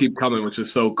questions keep coming, which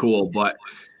is so cool. But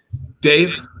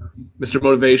Dave, Mr.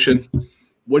 Motivation,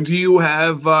 what do you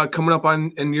have coming up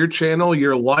in your channel,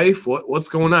 your life? What's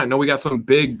going on? I know we got some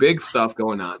big stuff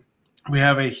going on. We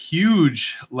have a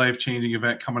huge life-changing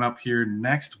event coming up here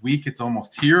next week. It's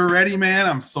almost here already, man.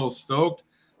 I'm so stoked.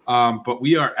 But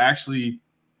we are actually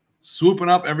swooping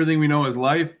up everything we know is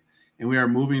life, and we are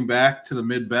moving back to the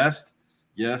Midwest.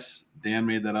 Yes, Dan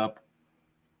made that up.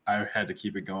 I had to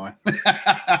keep it going. But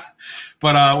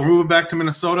we're moving back to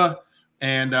Minnesota,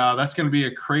 and that's going to be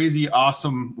a crazy,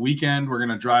 awesome weekend. We're going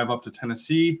to drive up to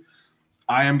Tennessee.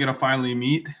 I am going to finally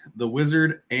meet the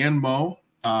Wizard and Mo.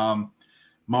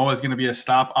 Mo is going to be a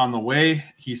stop on the way.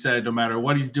 He said no matter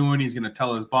what he's doing, he's going to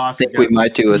tell his boss. I think we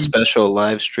might do a special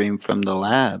live stream from the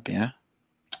lab, yeah?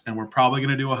 And we're probably going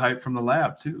to do a hype from the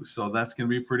lab, too. So that's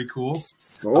going to be pretty cool.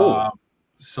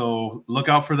 So look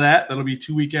out for that. That'll be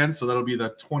 2 weekends. So that'll be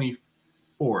the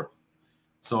 24th.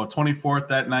 So 24th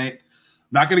that night.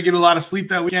 Not going to get a lot of sleep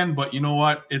that weekend, but you know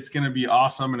what? It's going to be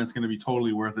awesome, and it's going to be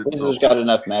totally worth it. Wizard's got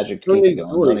enough magic to keep it going.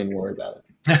 Don't even worry about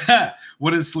it.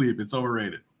 What is sleep? It's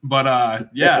overrated. But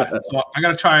yeah, so I got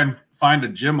to try and find a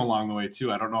gym along the way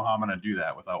too. I don't know how I'm going to do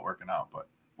that without working out, but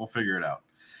we'll figure it out.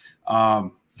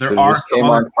 There are just came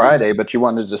on Friday, but you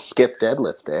wanted to skip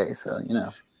deadlift day, so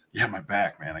Yeah, my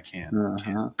back, man, I can't.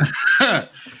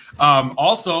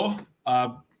 Also,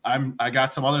 I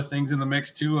got some other things in the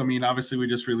mix too. I mean, obviously, we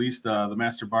just released the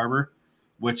Master Barber,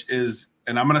 which is,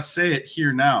 and I'm going to say it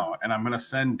here now, and I'm going to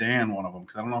send Dan one of them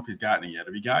because I don't know if he's gotten it yet.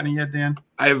 Have you gotten it yet, Dan?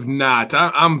 I have not.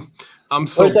 I'm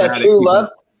so bad. That true love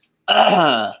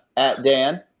at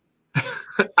Dan.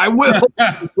 I will.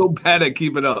 I'm so bad at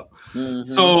keeping up. Mm-hmm.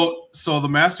 So the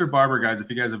Master Barber, guys, if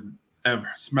you guys have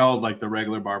smelled like the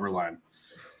regular barber line,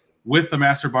 with the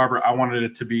Master Barber, I wanted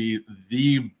it to be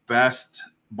the best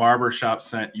barbershop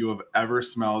scent you have ever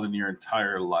smelled in your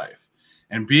entire life.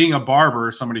 And being a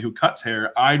barber, somebody who cuts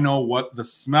hair, I know what the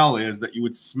smell is that you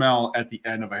would smell at the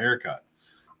end of a haircut.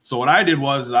 So what I did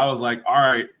was I was like, all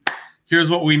right, here's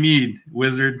what we need,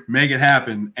 Wizard, make it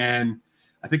happen. And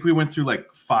I think we went through like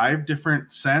 5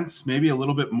 different scents, maybe a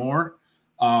little bit more.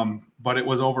 But it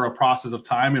was over a process of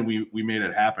time, and we made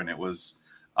it happen. It was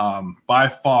by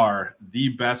far the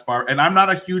best bar. And I'm not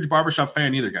a huge barbershop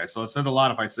fan either, guys. So it says a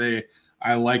lot if I say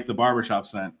I like the barbershop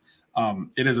scent.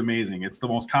 It is amazing. It's the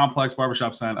most complex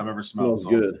barbershop scent I've ever smelled.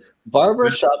 Smells good.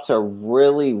 Barbershops are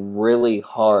really, really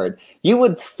hard. You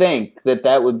would think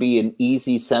that would be an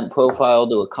easy scent profile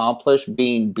to accomplish,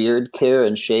 being beard care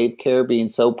and shave care being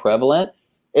so prevalent.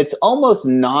 It's almost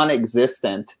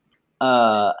non-existent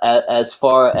as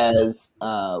far as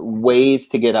ways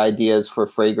to get ideas for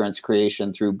fragrance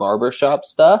creation through barbershop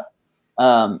stuff.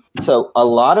 So a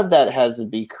lot of that has to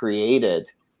be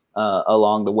created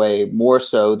along the way, more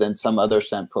so than some other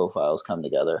scent profiles come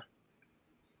together.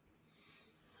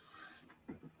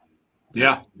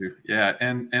 Yeah.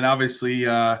 And obviously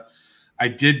I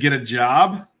did get a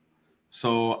job.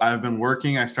 So I've been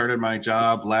working. I started my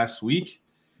job last week,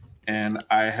 and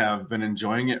I have been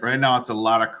enjoying it. Right now, it's a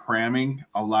lot of cramming,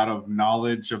 a lot of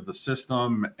knowledge of the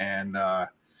system. And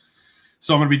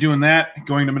so I'm going to be doing that,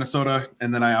 going to Minnesota.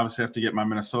 And then I obviously have to get my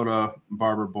Minnesota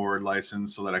barber board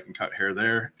license so that I can cut hair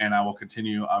there. And I will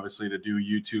continue, obviously, to do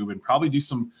YouTube and probably do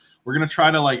some – we're going to try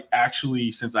to, like,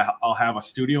 actually, since I'll have a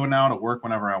studio now to work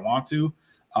whenever I want to.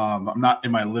 I'm not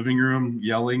in my living room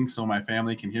yelling so my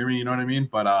family can hear me, you know what I mean?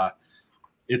 But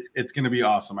it's going to be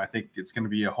awesome. I think it's going to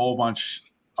be a whole bunch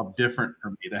of different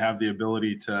for me to have the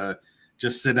ability to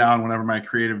just sit down whenever my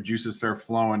creative juices start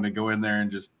flowing to go in there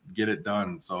and just get it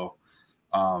done. So,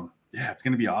 yeah, it's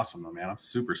going to be awesome, though, man. I'm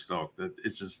super stoked.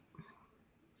 It's just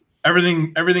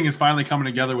everything is finally coming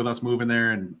together with us moving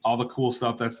there and all the cool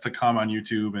stuff that's to come on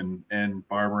YouTube and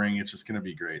barbering. It's just going to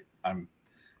be great. I'm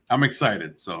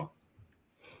excited. So.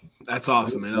 That's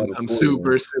awesome, man. I'm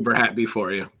super happy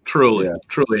for you. Truly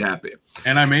happy.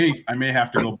 And I may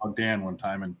have to go bug Dan one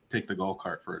time and take the golf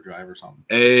cart for a drive or something.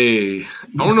 Hey, I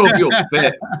don't know if you'll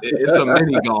fit. It's a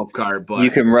mini golf cart, but you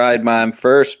can ride mine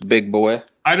first, big boy.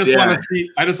 I just want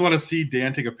to see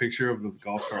Dan take a picture of the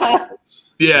golf cart.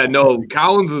 Yeah, no,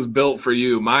 Collins is built for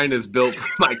you. Mine is built for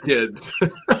my kids.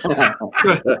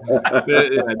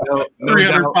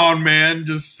 300-pound man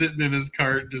just sitting in his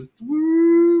cart, just woo.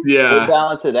 Yeah, we'll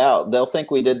balance it out. They'll think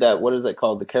we did that. What is it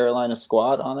called? The Carolina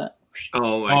squat on it.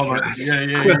 Oh my god!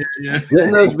 Yeah.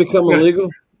 Didn't those become illegal?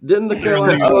 Didn't the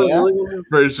Carolina squat illegal?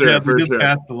 For sure, yeah, for sure.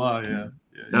 Passed the law. Yeah.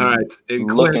 All right,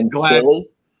 and looking silly.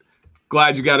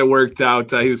 Glad you got it worked out.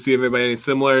 He was seeing anybody any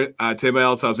similar to anybody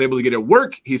else. I was able to get it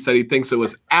work. He said he thinks it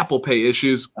was Apple Pay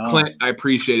issues. Oh. Clint, I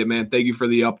appreciate it, man. Thank you for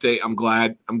the update. I'm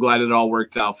glad it all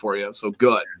worked out for you. So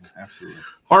good. Absolutely.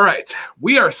 All right,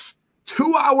 we are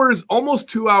 2 hours, almost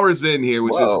 2 hours in here,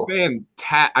 which is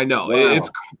fantastic. I know. Wow. It's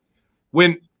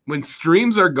when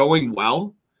streams are going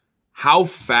well, how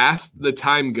fast the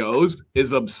time goes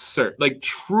is absurd. Like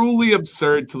truly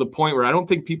absurd to the point where I don't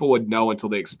think people would know until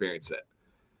they experience it.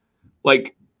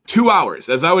 Like 2 hours,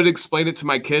 as I would explain it to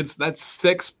my kids, that's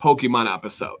 6 Pokemon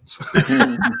episodes.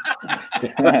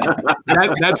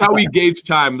 That's how we gauge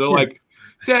time. They're like,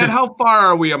 Dad, how far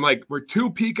are we? I'm like, we're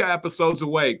 2 Pika episodes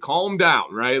away. Calm down,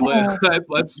 right?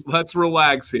 Let's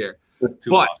relax here.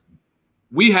 But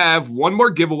we have one more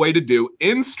giveaway to do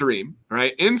in stream,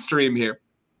 right? In stream here.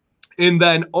 And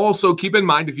then also keep in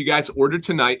mind, if you guys order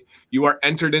tonight, you are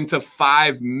entered into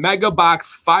 5 mega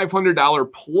box,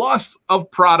 $500 plus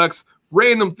of products,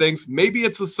 random things. Maybe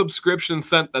it's a subscription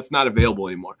scent that's not available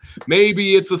anymore.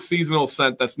 Maybe it's a seasonal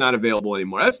scent that's not available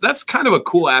anymore. That's kind of a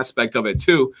cool aspect of it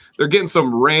too. They're getting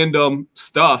some random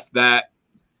stuff that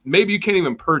maybe you can't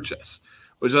even purchase,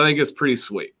 which I think is pretty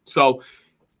sweet. So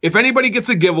if anybody gets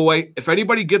a giveaway, if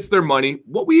anybody gets their money,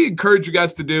 what we encourage you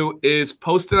guys to do is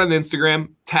post it on Instagram,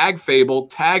 tag Fable,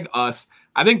 tag us.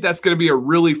 I think that's going to be a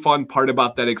really fun part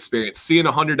about that experience, seeing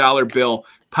a $100 bill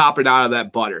popping out of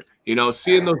that butter,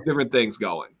 seeing those different things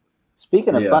going.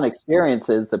 Speaking of fun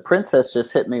experiences, the princess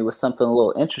just hit me with something a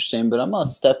little interesting, but I'm going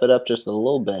to step it up just a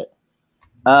little bit.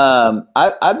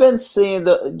 I've been seeing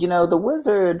the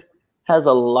Wizard has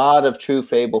a lot of true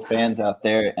Fable fans out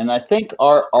there, and I think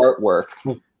our artwork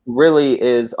really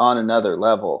is on another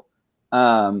level.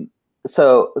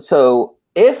 So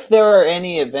if there are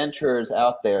any adventurers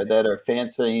out there that are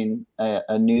fancying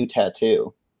a new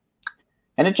tattoo,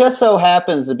 and it just so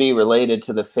happens to be related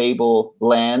to the Fable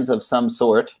lands of some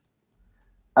sort,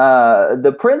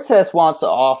 the princess wants to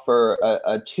offer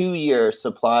a 2-year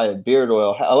supply of beard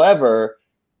oil. However,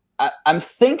 I'm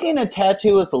thinking a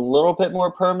tattoo is a little bit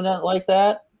more permanent like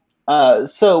that.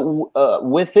 So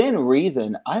within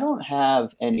reason, I don't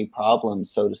have any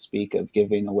problems, so to speak, of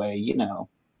giving away,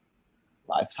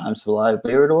 lifetime supply of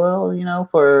beard oil,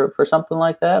 for something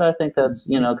like that. I think that's,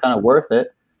 kind of worth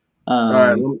it. All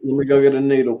right, let me go get a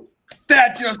needle.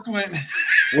 That just went.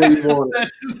 What do you want? That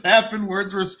just happened.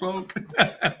 Words were spoken.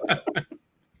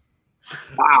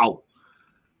 Wow.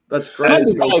 That's great.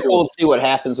 It's kind of cool to see what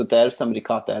happens with that, if somebody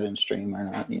caught that in stream or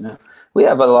not. We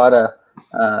have a lot of.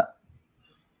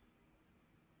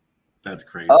 That's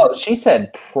crazy. Oh, she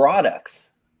said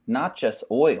products, not just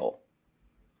oil.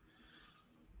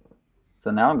 So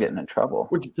now I'm getting in trouble.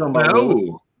 What you talking about?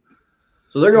 No.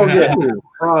 So they're going to get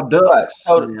products.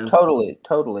 Totally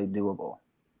doable.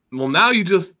 Well, now you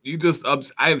just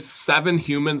I have 7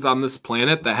 humans on this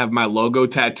planet that have my logo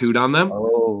tattooed on them.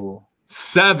 Oh,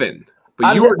 7.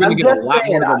 But you are going to get a lot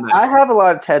more than that. I have a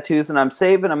lot of tattoos, and I'm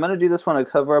saving. I'm going to do this one to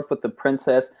cover up with the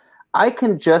princess. I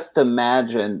can just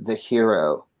imagine the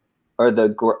hero, or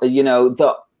the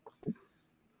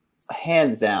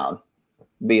hands down,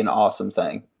 be an awesome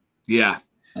thing. Yeah.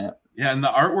 Yeah, and the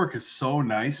artwork is so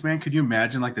nice, man. Could you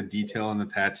imagine the detail on the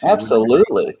tattoo?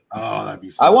 Absolutely. Oh, that'd be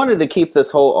so I wanted to keep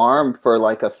this whole arm for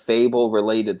a Fable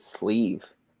related sleeve.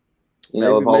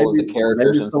 Of all of the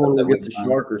characters and stuff that with the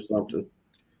shark or something.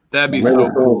 That'd be so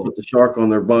cool. Put the shark on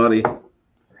their body.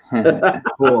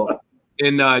 Cool.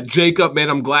 And Jacob, man,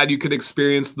 I'm glad you could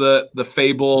experience the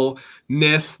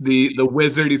Fable-ness, the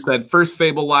Wizard. He said, first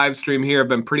Fable live stream here. I've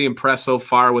been pretty impressed so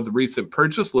far with the recent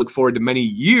purchase. Look forward to many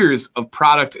years of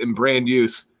product and brand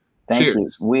use. Thank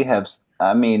Cheers. you. We have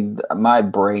I mean, my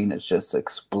brain is just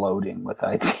exploding with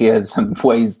ideas and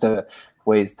ways to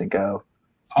go.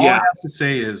 All I have to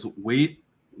say is wait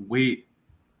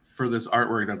for this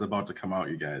artwork that's about to come out,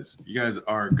 you guys. You guys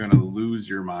are gonna lose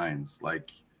your minds.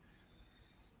 Like,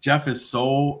 Jeff is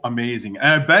so amazing.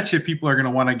 And I bet you people are gonna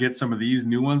want to get some of these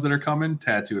new ones that are coming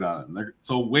tattooed on them.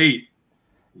 So wait.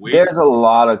 There's a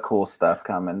lot of cool stuff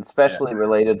coming, especially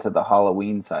related to the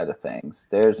Halloween side of things.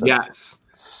 There's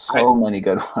so many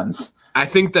good ones. I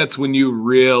think that's when you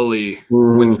really,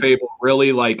 when Fable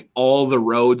really, like, all the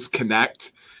roads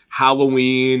connect.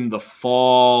 Halloween, the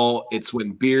fall, it's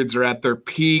when beards are at their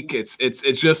peak. It's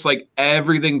just like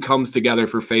everything comes together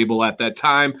for Fable at that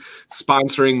time.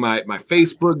 Sponsoring my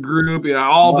Facebook group, you know,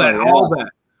 all that.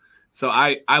 So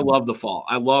I love the fall.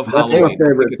 I love Halloween.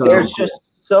 There's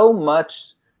just so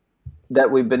much that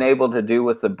we've been able to do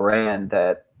with the brand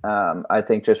that I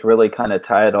think just really kind of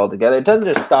tie it all together. It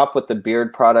doesn't just stop with the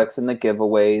beard products and the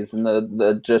giveaways and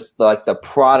the just like the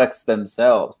products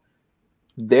themselves.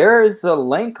 There's a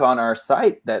link on our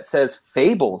site that says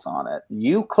Fables on it.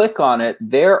 You click on it,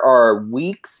 there are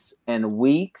weeks and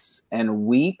weeks and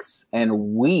weeks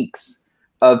and weeks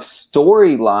of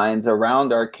storylines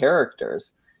around our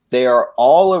characters. They are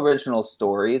all original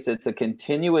stories. It's a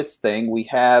continuous thing. We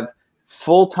have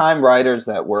full-time writers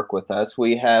that work with us.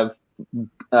 We have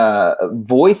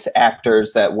voice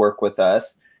actors that work with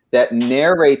us that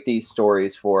narrate these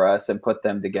stories for us and put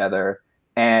them together.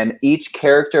 And each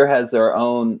character has their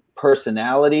own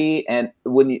personality, and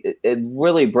it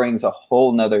really brings a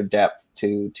whole nother depth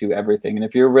to everything. And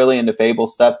if you're really into Fable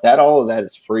stuff, all of that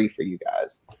is free for you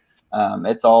guys.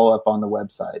 It's all up on the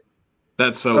website.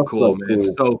 That's so cool, man.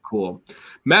 It's so cool.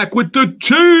 Mac with the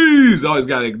cheese. Always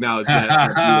got to acknowledge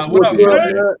that. What up,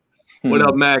 Mac? What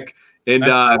up, Mac? And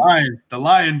the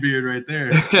lion beard right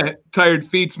there. Tired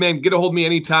Feets, man. Get a hold of me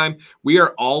anytime. We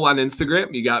are all on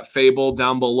Instagram. You got Fable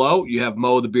down below. You have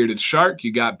Mo the Bearded Shark.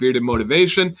 You got Bearded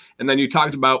Motivation. And then you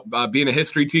talked about being a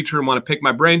history teacher and want to pick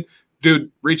my brain.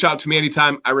 Dude, reach out to me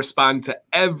anytime. I respond to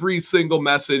every single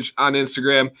message on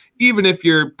Instagram, even if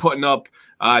you're putting up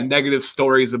negative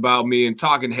stories about me and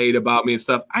talking hate about me and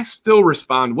stuff. I still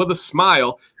respond with a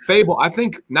smile. Fable, I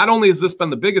think not only has this been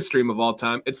the biggest stream of all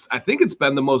time, I think it's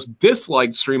been the most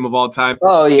disliked stream of all time.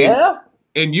 Oh, yeah?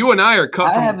 And you and I are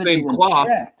cut from the same cloth.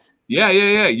 Checked. Yeah.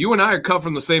 You and I are cut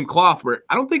from the same cloth where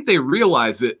I don't think they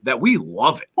realize it that we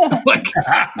love it. Like,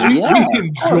 we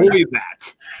enjoy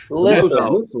that.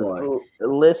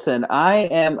 Listen, I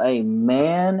am a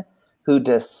man who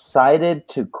decided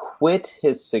to quit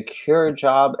his secure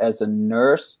job as a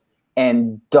nurse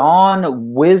and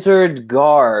don wizard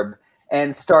garb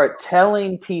and start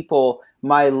telling people,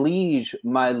 my liege,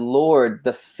 my lord,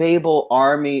 the Fable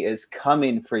army is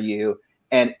coming for you.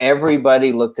 And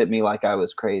everybody looked at me like I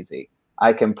was crazy.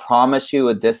 I can promise you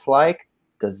a dislike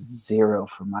does 0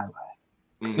 for my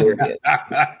life. Period.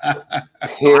 I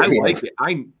like it.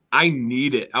 I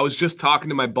need it. I was just talking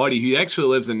to my buddy. He actually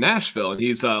lives in Nashville, and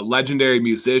he's a legendary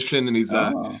musician, and he's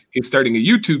starting a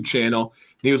YouTube channel.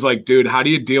 And he was like, dude, how do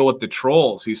you deal with the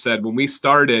trolls? He said, when we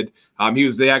started, he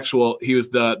was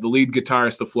the lead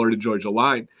guitarist of Florida Georgia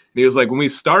Line. And he was like, when we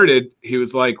started, he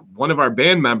was like, one of our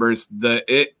band members,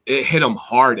 it hit them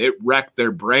hard. It wrecked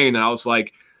their brain. And I was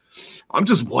like, I'm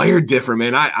just wired different,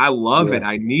 man. I love it.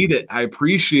 I need it. I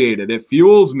appreciate it. It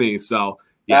fuels me. So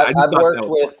yeah, I've worked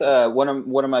with one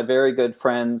of my very good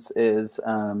friends is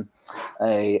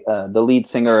the lead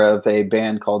singer of a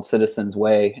band called Citizens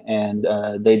Way, and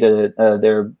they did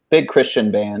they're a big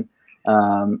Christian band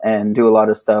and do a lot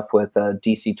of stuff with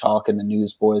DC Talk and the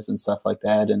Newsboys and stuff like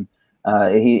that. And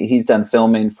he's done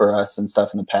filming for us and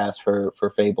stuff in the past for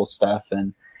Fable stuff,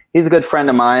 and he's a good friend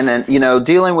of mine. And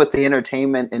dealing with the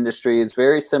entertainment industry is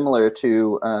very similar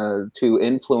to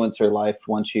influencer life.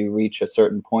 Once you reach a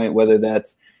certain point, whether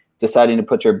that's deciding to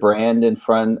put your brand in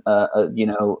front,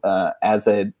 as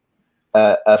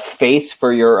a face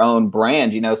for your own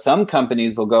brand. Some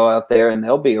companies will go out there and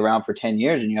they'll be around for 10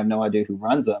 years and you have no idea who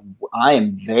runs them. I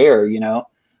am there.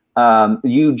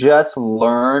 You just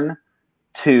learn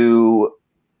to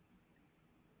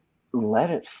let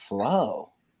it flow.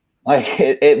 Like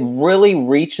it really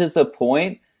reaches a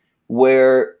point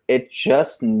where it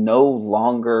just no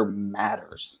longer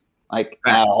matters, like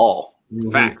at all.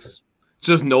 Facts. It's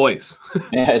just noise.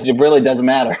 Yeah, it really doesn't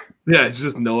matter. Yeah, it's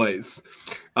just noise.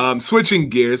 Switching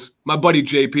gears, my buddy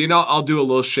JP, and I'll do a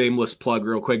little shameless plug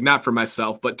real quick, not for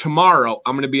myself, but tomorrow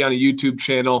I'm going to be on a YouTube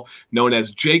channel known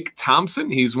as Jake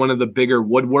Thompson. He's one of the bigger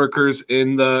woodworkers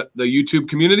in the YouTube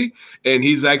community, and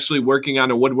he's actually working on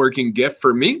a woodworking gift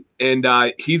for me. and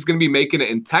he's going to be making it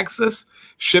in Texas,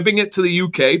 shipping it to the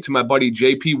UK to my buddy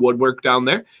JP Woodwork down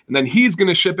there, and then he's going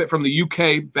to ship it from the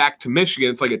UK back to Michigan.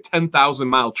 It's like a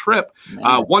 10,000-mile trip,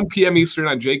 1 p.m. Eastern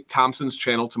on Jake Thompson's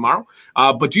channel tomorrow.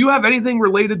 But do you have anything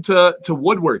related to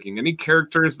woodworking? Any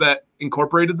characters that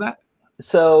incorporated that?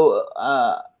 So,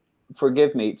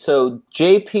 forgive me. So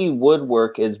JP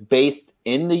Woodwork is based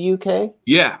in the UK?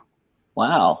 Yeah.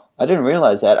 Wow. I didn't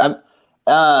realize that.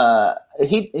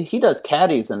 He does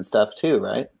caddies and stuff too,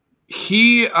 right?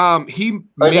 He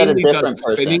mainly does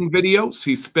spinning person? videos.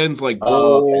 He spins like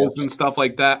bowls and stuff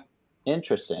like that.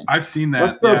 Interesting. I've seen that.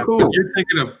 That's so Yeah, cool. but you're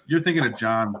thinking of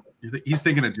John. He's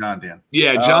thinking of John, Dan.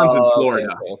 Yeah, John's in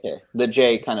Florida. Okay. The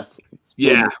J kind of.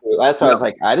 Yeah. That's why I was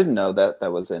like, I didn't know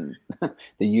that was in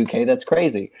the UK. That's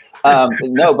crazy.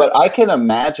 No, but I can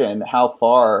imagine how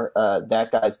far that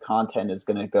guy's content is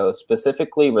going to go,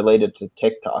 specifically related to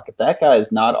TikTok. If that guy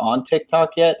is not on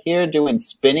TikTok yet here doing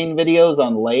spinning videos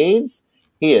on lathes,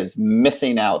 he is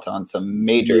missing out on some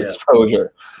major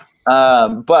exposure.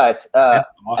 But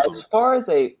awesome. as far as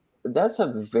that's a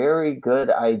very good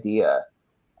idea.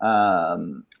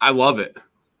 I love it.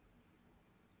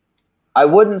 I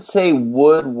wouldn't say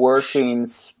woodworking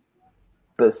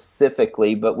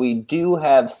specifically, but we do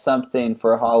have something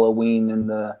for Halloween in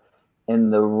the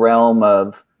realm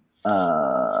of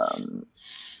a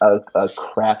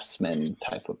craftsman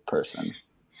type of person.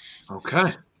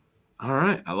 Okay. All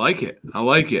right. I like it.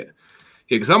 Yeah,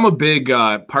 because I'm a big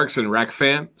Parks and Rec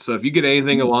fan. So if you get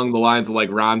anything along the lines of like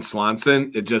Ron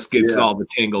Swanson, it just gets all the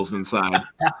tingles inside.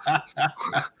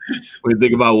 When you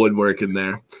think about woodworking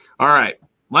there. All right.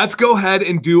 Let's go ahead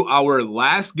and do our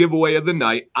last giveaway of the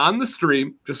night on the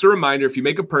stream. Just a reminder, if you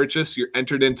make a purchase, you're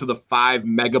entered into the 5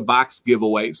 mega box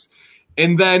giveaways.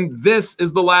 And then this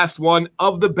is the last one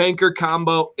of the banker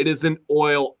combo. It is an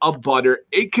oil, a butter,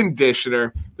 a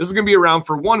conditioner. This is going to be around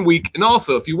for 1 week. And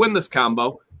also, if you win this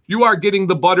combo, you are getting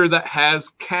the butter that has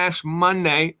cash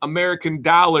money, American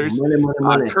dollars,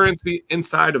 money. Currency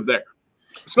inside of there.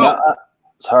 So,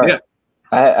 sorry. Yeah.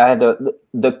 I had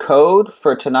the code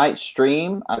for tonight's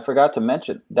stream. I forgot to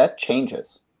mention that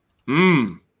changes.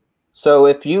 So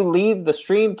if you leave the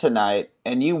stream tonight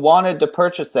and you wanted to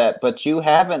purchase that, but you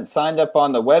haven't signed up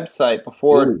on the website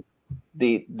before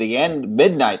the end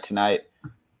midnight tonight,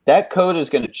 that code is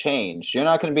going to change. You're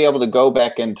not going to be able to go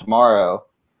back in tomorrow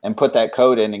and put that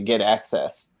code in and get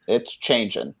access. It's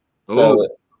changing. So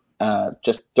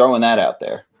just throwing that out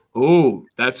there. Ooh,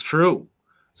 that's true.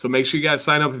 So make sure you guys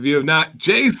sign up if you have not.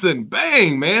 Jason,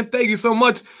 bang, man. Thank you so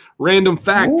much. Random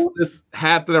fact, this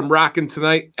hat that I'm rocking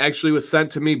tonight actually was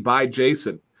sent to me by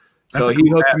Jason. So he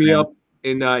hooked me up,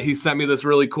 and he sent me this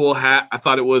really cool hat. I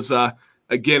thought it was,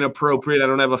 again, appropriate. I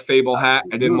don't have a Fable hat.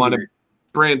 I didn't want to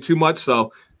brand too much.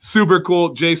 So super cool.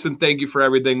 Jason, thank you for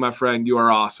everything, my friend. You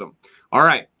are awesome. All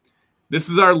right. This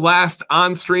is our last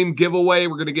on-stream giveaway.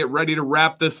 We're going to get ready to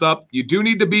wrap this up. You do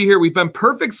need to be here. We've been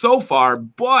perfect so far,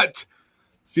 but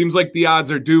seems like the odds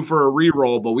are due for a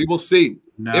re-roll, but we will see.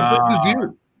 No, if this is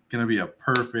you, going to be a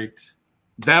perfect.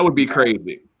 That would be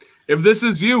crazy. If this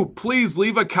is you, please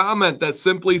leave a comment that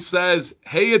simply says,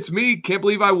 hey, it's me. Can't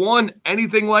believe I won.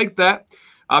 Anything like that.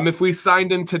 If we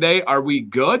signed in today, are we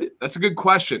good? That's a good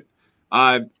question.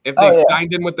 If they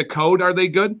signed in with the code, are they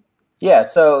good? Yeah.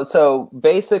 So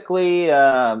basically,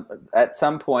 at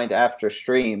some point after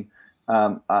stream,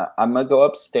 I'm going to go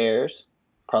upstairs.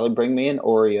 Probably bring me an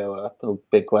Oreo up, a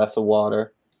big glass of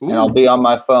water, and I'll be on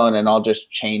my phone and I'll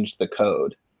just change the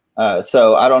code.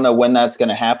 So I don't know when that's going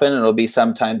to happen. It'll be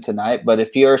sometime tonight. But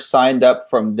if you're signed up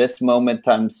from this moment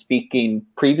I'm speaking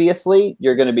previously,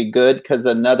 you're going to be good because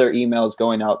another email is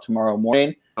going out tomorrow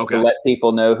morning to let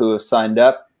people know who have signed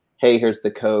up. Hey, here's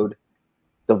the code.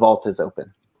 The vault is open.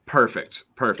 Perfect.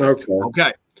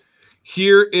 Okay.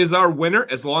 Here is our winner.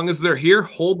 As long as they're here,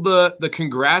 hold the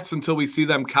congrats until we see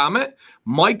them comment.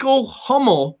 Michael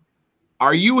Hummel,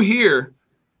 are you here?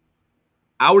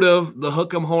 Out of the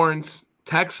Hook'em Horns,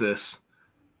 Texas.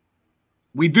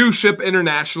 We do ship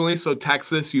internationally, so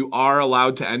Texas, you are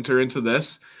allowed to enter into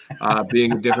this,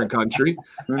 being a different country.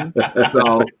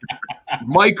 So,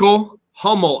 Michael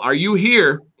Hummel, are you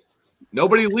here?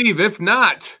 Nobody leave. If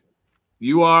not,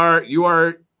 you are.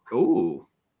 Ooh,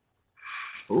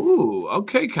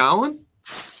 okay, Colin.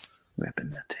 Ripping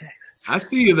the text. I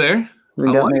see you there.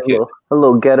 We got like a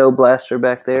little ghetto blaster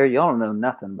back there. Y'all don't know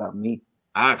nothing about me.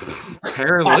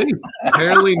 Apparently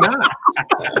not.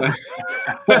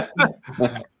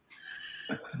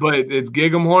 But it's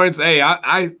Gig'em Horns.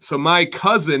 Hey, so my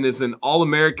cousin is an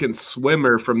All-American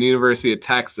swimmer from the University of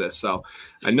Texas. So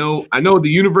I know the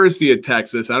University of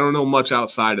Texas. I don't know much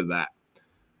outside of that.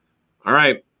 All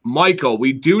right. Michael,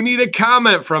 we do need a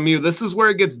comment from you. This is where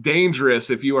it gets dangerous.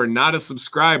 If you are not a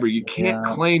subscriber, you can't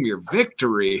claim your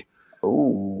victory.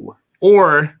 Ooh.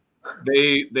 Or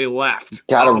they left.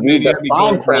 Gotta read the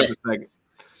fine print. A second.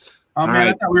 Oh, man,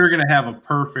 I thought we were going to have a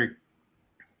perfect.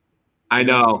 I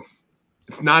know.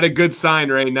 It's not a good sign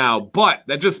right now, but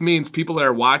that just means people that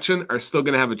are watching are still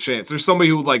going to have a chance. There's somebody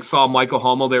who like saw Michael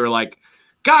Hummel. They were like,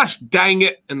 gosh, dang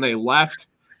it. And they left.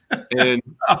 And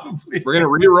we're going to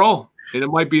re-roll. And it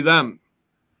might be them.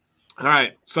 All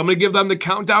right. So I'm going to give them the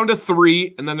countdown to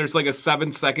 3. And then there's like a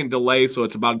 7-second delay. So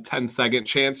it's about a 10-second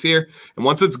chance here. And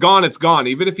once it's gone, it's gone.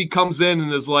 Even if he comes in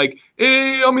and is like,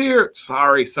 hey, I'm here.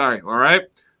 Sorry. All right.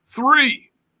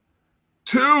 3,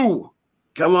 2,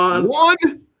 come on. 1.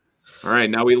 All right.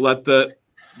 Now we let the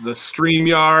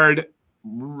StreamYard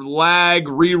lag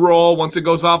re-roll. Once it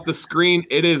goes off the screen,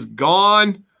 it is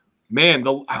gone. Man,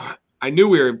 I knew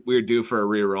we were due for a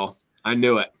re-roll. I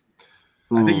knew it.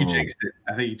 I think you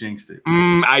jinxed it.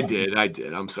 I did.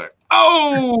 I'm sorry.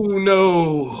 Oh,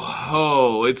 no.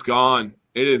 Oh, it's gone.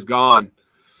 It is gone.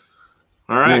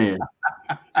 All right.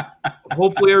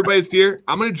 Hopefully everybody's here.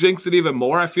 I'm going to jinx it even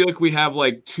more. I feel like we have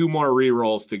like 2 more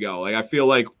re-rolls to go. Like I feel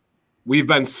like we've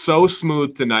been so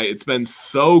smooth tonight. It's been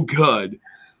so good.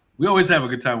 We always have a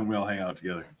good time when we all hang out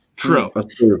together. True.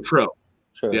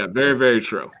 Yeah, very, very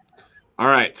true. All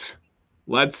right.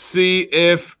 Let's see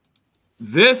if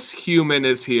this human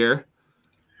is here.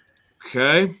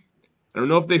 Okay. I don't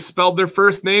know if they spelled their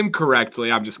first name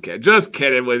correctly. I'm just kidding. Just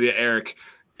kidding with you, Eric.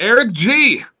 Eric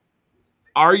G,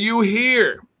 are you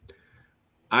here?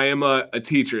 I am a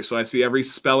teacher, so I see every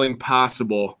spelling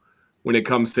possible when it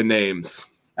comes to names.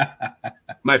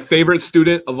 My favorite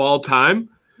student of all time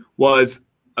was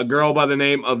a girl by the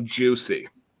name of Juicy.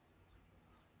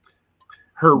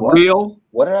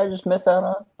 What did I just miss out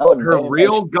on? Her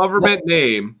real government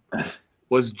name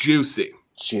was Juicy.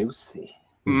 Juicy.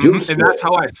 Mm-hmm. And that's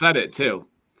how I said it too.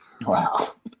 Wow.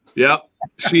 Yep.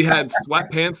 She had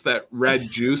sweatpants that read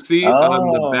Juicy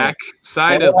on the back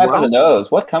side as well. What well. happened to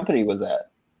those? What company was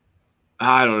that?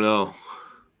 I don't know.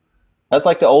 That's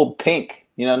like the old Pink.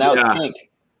 Now it's Pink.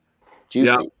 Juicy.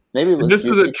 Yeah. Maybe it was this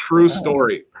Juicy. is a true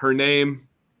story. Her name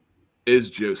is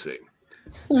Juicy.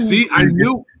 See, I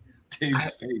knew.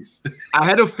 Dave's face. I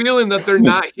had a feeling that they're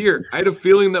not here. I had a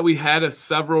feeling that we had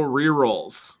several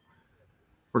re-rolls.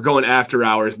 We're going after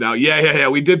hours now. Yeah.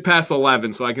 We did pass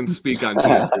 11, so I can speak on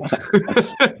Tuesday.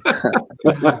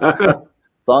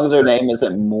 As long as her name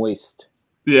isn't moist.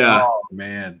 Yeah. Oh,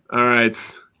 man. All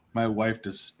right. My wife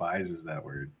despises that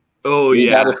word. Oh, you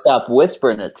yeah. You got to stop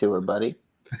whispering it to her, buddy.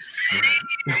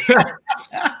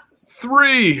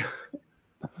 3,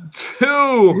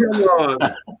 2,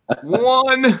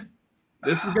 1.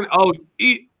 This is going to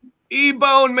 –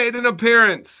 E-Bone made an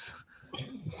appearance.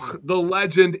 The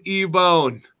legend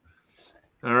E-Bone.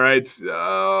 All right.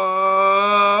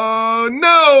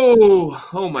 No.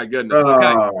 Oh, my goodness.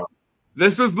 Okay.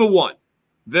 This is the one.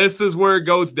 This is where it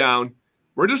goes down.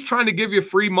 We're just trying to give you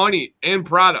free money and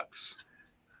products.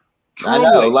 Truly.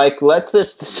 I know. Like, let's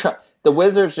just – the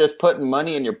Wizard's just putting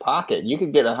money in your pocket. You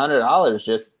could get $100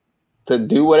 just to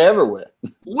do whatever with.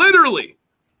 Literally.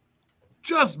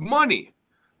 Just money.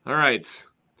 All right.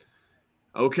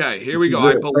 Okay, here we go.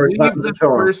 I believe this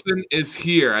person is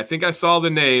here. I think I saw the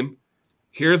name.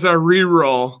 Here's our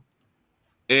reroll.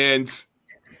 And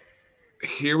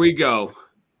here we go.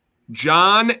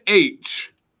 John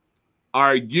H.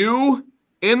 Are you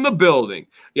in the building?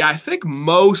 Yeah, I think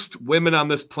most women on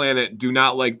this planet do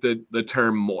not like the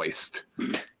term moist.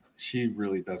 She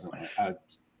really doesn't.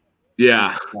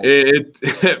 Yeah,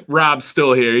 Rob's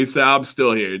still here. He said, I'm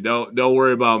still here. Don't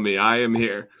worry about me. I am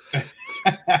here.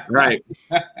 Right.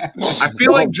 I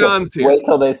feel like John's here. Wait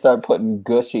till they start putting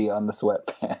gushy on the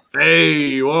sweatpants.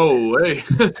 Hey, whoa, hey.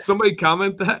 Somebody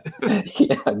comment that?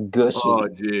 Yeah, gushy. Oh,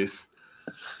 jeez.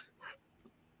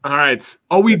 All right.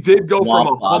 Oh, we did go from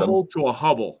a Hubble to a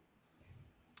Hubble.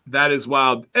 That is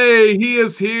wild. Hey, he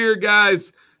is here,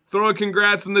 guys. Throw a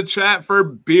congrats in the chat for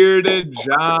Bearded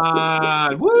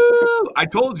John. Woo! I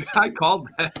told you. I called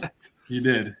that. You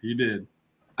did.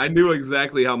 I knew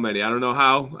exactly how many. I don't know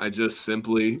how. I just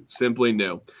simply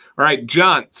knew. All right,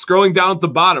 John, scrolling down at the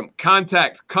bottom,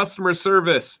 contact customer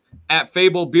service at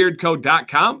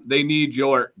fablebeardco.com. They need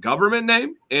your government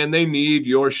name and they need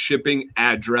your shipping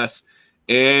address,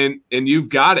 and you've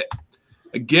got it.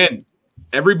 Again,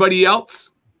 everybody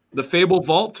else, the Fable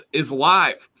Vault is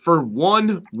live for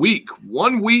 1 week.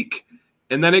 1 week,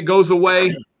 and then it goes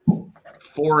away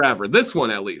forever. This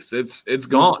one, at least, it's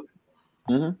gone.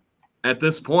 Mm-hmm. At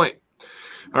this point.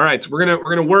 All right, we're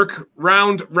gonna work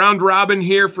round robin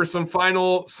here for some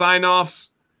final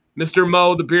sign-offs. Mr.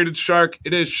 Mo, the bearded shark.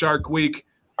 It is Shark Week.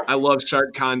 I love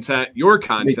shark content, your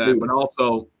content, but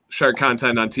also shark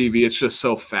content on TV. It's just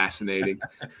so fascinating.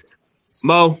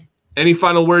 Mo, any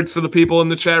final words for the people in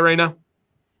the chat right now?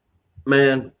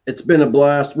 Man, it's been a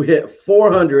blast. We hit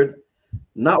 400,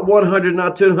 not 100,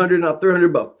 not 200, not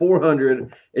 300, but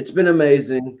 400. It's been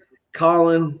amazing.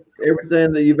 Colin,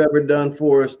 everything that you've ever done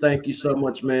for us, thank you so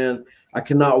much, man. I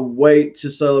cannot wait to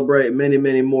celebrate many,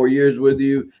 many more years with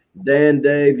you. Dan,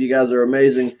 Dave, you guys are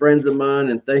amazing friends of mine,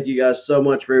 and thank you guys so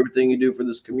much for everything you do for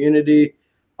this community.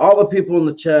 All the people in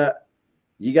the chat,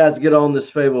 you guys get on this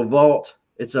Fable Vault.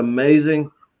 It's amazing.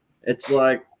 It's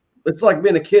like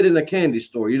being a kid in a candy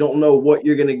store. You don't know what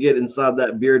you're going to get inside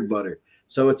that beard butter.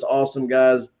 So it's awesome,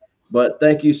 guys. But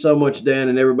thank you so much, Dan,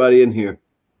 and everybody in here.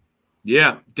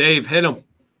 Yeah, Dave, hit him.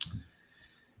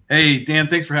 Hey, Dan,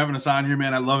 thanks for having us on here,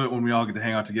 man. I love it when we all get to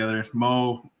hang out together.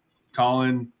 Mo,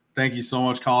 Colin, thank you so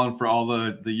much, Colin, for all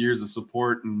the years of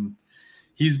support. And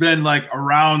he's been like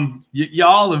around,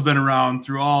 y'all have been around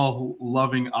through all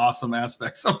loving, awesome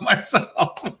aspects of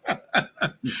myself.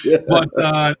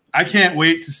 But I can't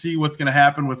wait to see what's going to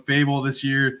happen with Fable this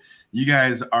year. You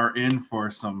guys are in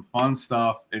for some fun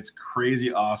stuff. It's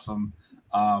crazy awesome.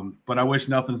 But I wish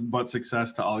nothing but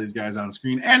success to all these guys on the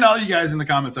screen and all you guys in the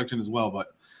comment section as well. But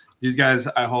these guys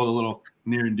I hold a little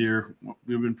near and dear.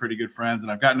 We've been pretty good friends,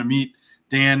 and I've gotten to meet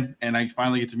Dan, and I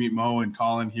finally get to meet Mo and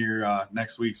Colin here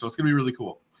next week. So it's going to be really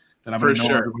cool that I'm going to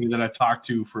know everybody that I've talked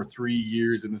to for 3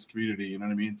 years in this community. You know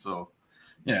what I mean? So,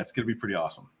 yeah, it's going to be pretty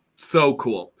awesome. So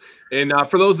cool. And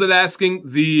for those that are asking,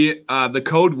 the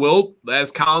code will, as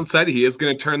Colin said, he is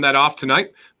going to turn that off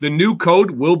tonight. The new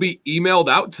code will be emailed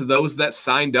out to those that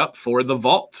signed up for the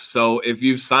vault. So if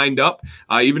you've signed up,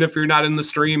 even if you're not in the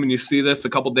stream and you see this a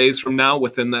couple days from now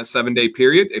within that 7-day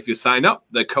period, if you sign up,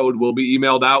 the code will be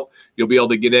emailed out. You'll be able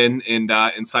to get in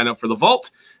and sign up for the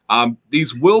vault.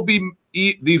 These will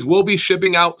be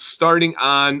shipping out starting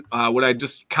on what I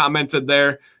just commented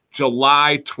there,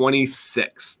 July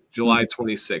 26th. July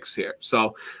 26th here.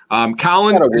 So,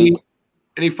 Colin,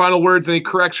 any final words, any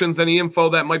corrections, any info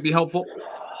that might be helpful?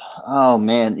 Oh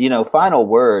man, final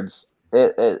words.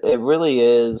 It really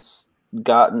is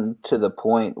gotten to the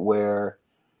point where,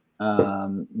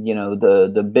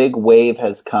 the big wave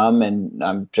has come and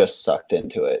I'm just sucked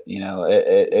into it.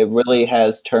 It really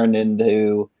has turned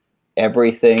into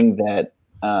everything that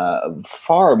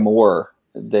far more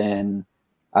than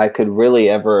I could really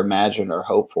ever imagine or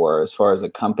hope for as far as a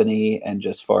company and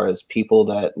just far as people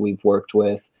that we've worked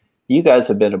with. You guys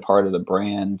have been a part of the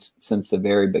brand since the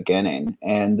very beginning,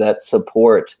 and that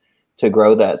support to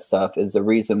grow that stuff is the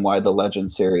reason why the Legend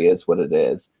series is what it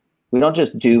is. We don't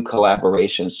just do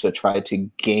collaborations to try to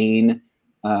gain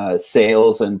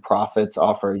sales and profits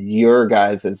off of your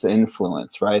guys'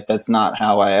 influence, right? That's not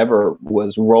how I ever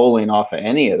was rolling off of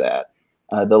any of that.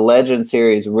 The Legend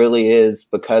series really is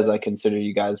because I consider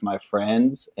you guys my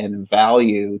friends and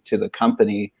value to the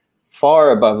company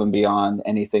far above and beyond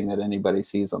anything that anybody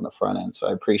sees on the front end. So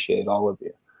I appreciate all of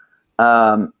you.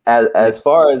 As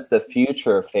far as the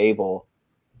future of Fable,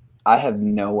 I have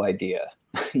no idea.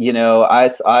 I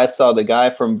saw the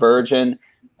guy from Virgin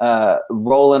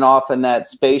rolling off in that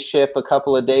spaceship a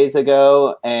couple of days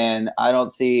ago, and I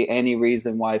don't see any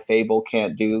reason why Fable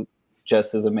can't do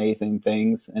just as amazing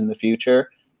things in the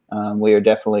future. We are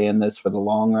definitely in this for the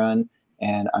long run,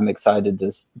 and I'm excited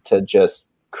to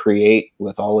just create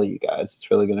with all of you guys. It's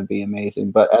really going to be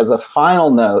amazing. But as a final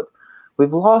note,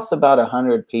 we've lost about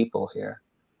 100 people here,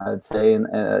 I'd say,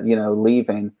 and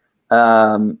leaving.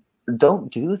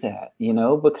 Don't do that,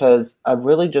 because I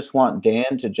really just want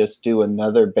Dan to just do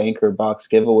another banker box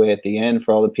giveaway at the end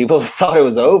for all the people that thought it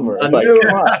was over. Come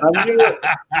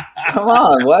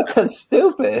on, what? That's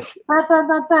stupid.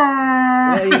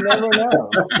 Yeah, you never know.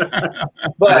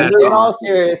 But in all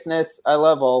seriousness, I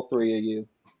love all three of you.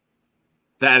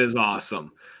 That is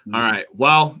awesome. All right.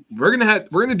 Well, we're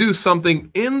gonna do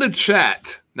something in the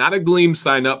chat, not a Gleam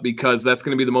sign up, because that's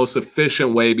gonna be the most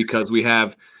efficient way, because we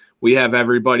have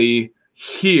everybody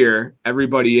here,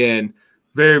 everybody in.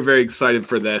 Very, very excited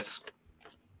for this.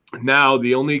 Now,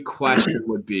 the only question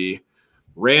would be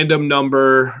random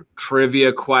number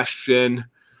trivia question,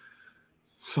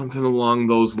 something along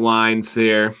those lines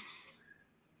here.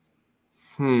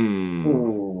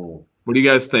 Ooh. What do you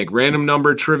guys think? Random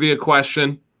number trivia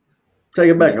question. Take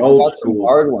it back. Got some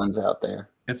hard ones out there.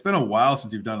 It's been a while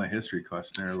since you've done a history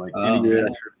question or like any kind of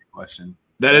trivia question.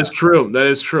 That is true. That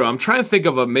is true. I'm trying to think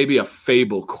of maybe a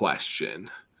Fable question.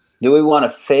 Do we want a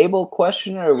Fable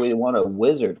question or we want a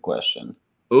Wizard question?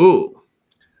 Ooh.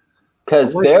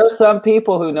 Because there are some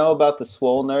people who know about the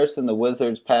Swole Nurse and the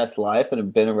wizard's past life and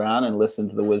have been around and listened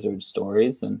to the wizard's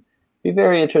stories, and be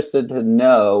very interested to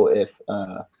know if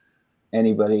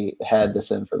anybody had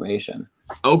this information.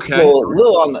 Okay. A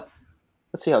little on the.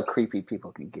 Let's see how creepy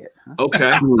people can get. Huh?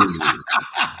 Okay.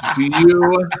 Do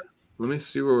you? Let me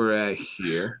see where we're at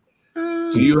here.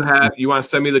 Do you want to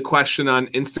send me the question on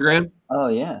Instagram? Oh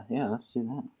yeah, let's do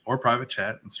that. Or private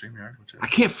chat and StreamYard. I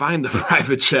can't find the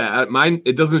private chat. Mine,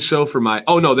 it doesn't show for my.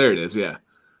 Oh no, there it is. Yeah.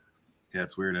 Yeah,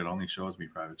 it's weird. It only shows me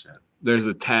private chat. There's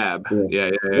a tab. Yeah.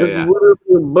 What is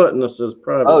the button that says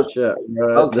private chat?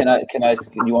 Right? Oh, can I?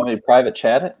 You want me to private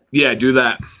chat it? Yeah, do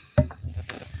that.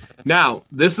 Now,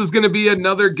 this is going to be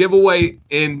another giveaway,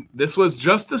 and this was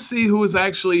just to see who was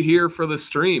actually here for the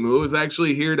stream, who was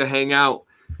actually here to hang out.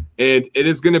 And it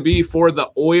is going to be for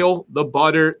the oil, the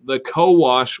butter, the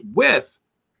co-wash with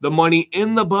the money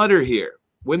in the butter here.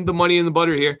 Win the money in the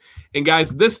butter here. And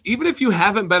guys, this, even if you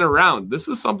haven't been around, this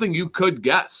is something you could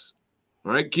guess.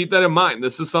 All right, keep that in mind.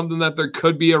 This is something that there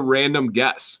could be a random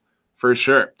guess for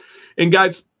sure. And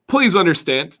guys, please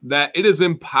understand that it is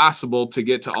impossible to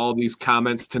get to all these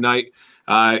comments tonight.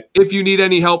 If you need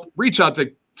any help, reach out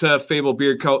to Fable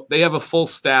Beard Co. They have a full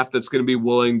staff that's going to be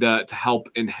willing to help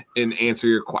and answer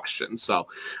your questions. So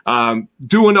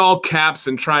doing all caps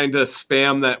and trying to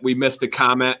spam that we missed a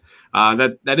comment,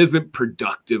 that isn't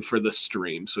productive for the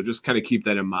stream. So just kind of keep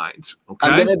that in mind. Okay.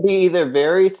 I'm going to be either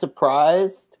very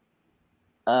surprised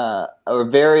or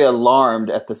very alarmed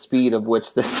at the speed of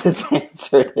which this is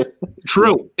answered.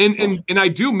 True. And I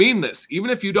do mean this.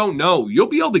 Even if you don't know, you'll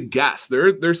be able to guess.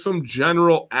 There's some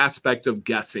general aspect of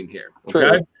guessing here.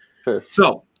 Okay. True.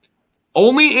 So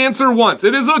only answer once.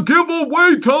 It is a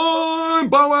giveaway time.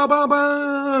 Bow, bow,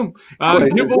 bow, bow.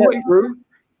 Giveaway.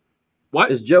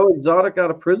 What? Is Joe Exotic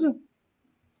out of prison?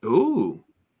 Ooh.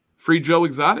 Free Joe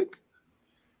Exotic?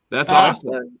 That's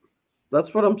awesome.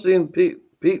 That's what I'm seeing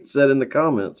Pete said in the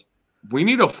comments. We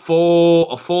need a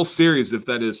full series if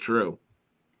that is true.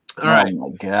 All right. Oh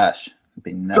my gosh. It'd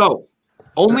be nuts. So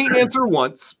only answer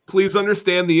once. Please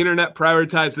understand the internet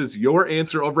prioritizes your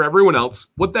answer over everyone else.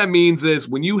 What that means is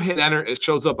when you hit enter, it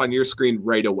shows up on your screen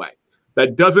right away.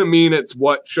 That doesn't mean it's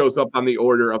what shows up on the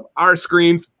order of our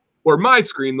screens or my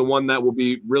screen, the one that will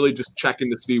be really just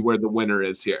checking to see where the winner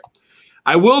is here.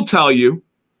 I will tell you,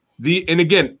 and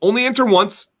again, only enter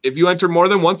once. If you enter more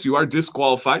than once, you are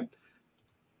disqualified.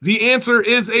 The answer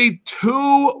is a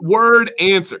two-word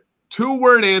answer.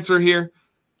 Two-word answer here.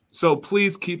 So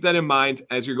please keep that in mind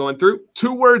as you're going through.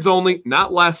 2 words only,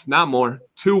 not less, not more.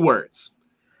 2 words.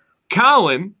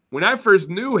 Colin, when I first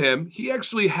knew him, he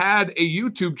actually had a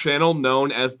YouTube channel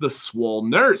known as The Swole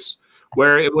Nurse,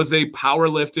 where it was a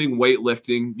powerlifting,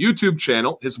 weightlifting YouTube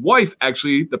channel. His wife,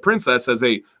 actually, the princess, has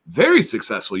a very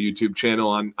successful YouTube channel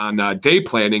on day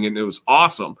planning, and it was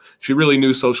awesome. She really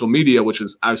knew social media, which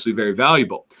is obviously very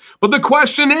valuable. But the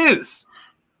question is,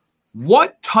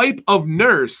 what type of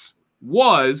nurse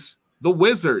was the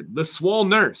wizard, the Swole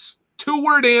Nurse?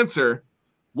 2-word answer.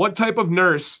 What type of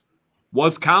nurse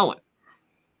was Colin?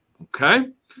 Okay.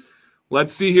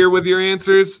 Let's see here with your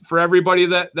answers for everybody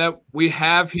that we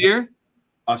have here.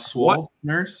 A swole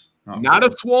nurse? Oh, not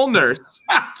a swole nurse.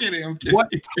 I'm kidding. What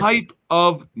type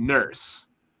of nurse?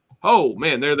 Oh,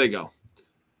 man, there they go.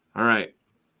 All right.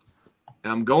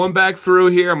 I'm going back through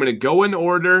here. I'm going to go in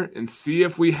order and see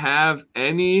if we have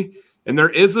any. And there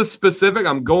is a specific.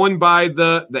 I'm going by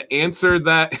the answer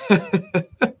that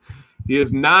he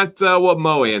is not what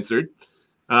Mo answered.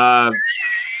 All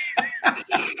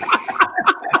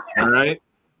right.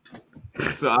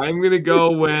 So I'm going to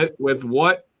go with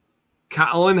what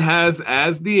Colin has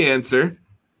as the answer.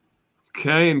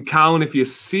 Okay. And Colin, if you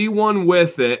see one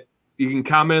with it, you can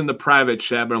comment in the private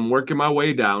chat, but I'm working my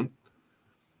way down.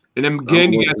 And then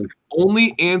again, you guys can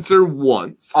only answer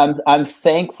once. I'm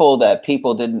thankful that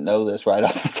people didn't know this right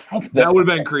off the top. That would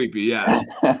have been creepy, yeah.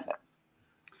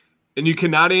 And you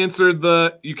cannot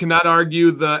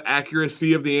argue the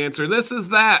accuracy of the answer. This is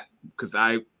that, because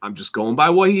I'm just going by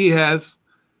what he has.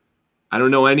 I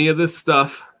don't know any of this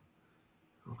stuff.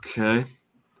 Okay.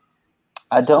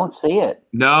 I don't see it.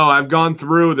 No, I've gone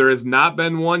through. There has not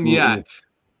been one yet.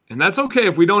 And that's okay.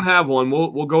 If we don't have one,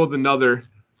 we'll go with another.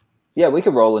 Yeah, we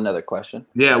could roll another question.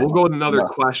 Yeah, we'll go with another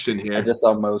question here. I just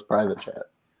saw Mo's private chat.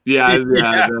 Yeah.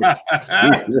 That's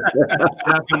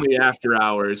definitely after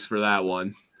hours for that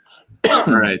one.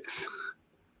 All right.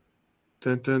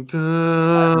 Dun, dun, dun.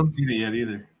 I haven't seen it yet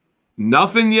either.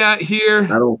 Nothing yet here.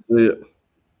 I don't see it.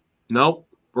 Nope.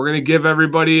 We're going to give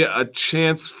everybody a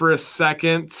chance for a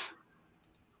second.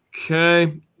 Okay.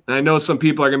 And I know some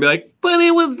people are going to be like, but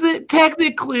it was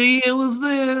technically, it was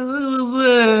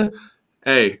the.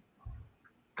 Hey,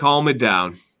 Calm it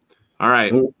down. All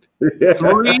right.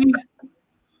 3,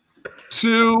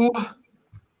 2,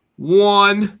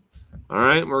 1. All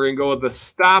right. We're going to go with the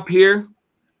stop here.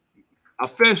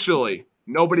 Officially,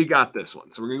 nobody got this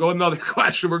one. So we're going to go another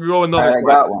question. We're going to go another question.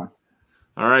 I got one.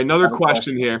 All right. Another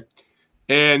question here.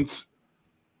 And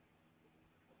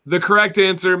the correct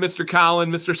answer, Mr. Collin,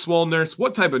 Mr. Swole Nurse,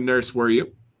 what type of nurse were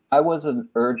you? I was an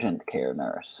urgent care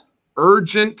nurse.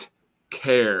 Urgent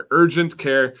care,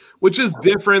 which is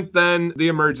different than the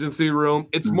emergency room.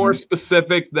 It's more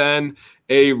specific than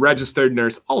a registered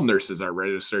nurse. All nurses are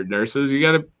registered nurses. You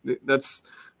got to, that's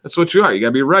what you are. You got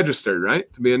to be registered,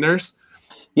 right, to be a nurse?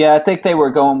 Yeah, I think they were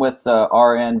going with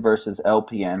RN versus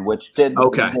LPN, which did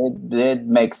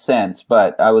make sense,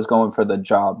 but I was going for the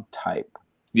job type.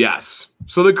 Yes.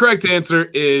 So the correct answer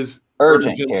is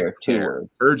urgent care. 2 words.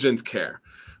 Urgent care.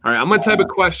 All right, I'm going to type a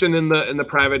question in the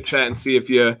private chat and see if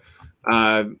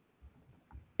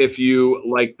you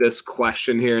like this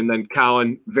question here, and then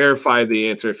Colin, verify the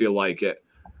answer if you like it.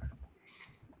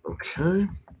 Okay.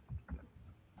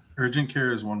 Urgent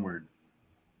care is 1 word.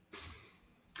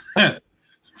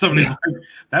 Somebody's like,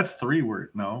 that's 3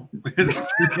 words. No.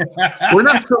 We're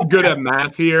not so good at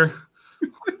math here.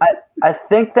 I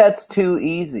think that's too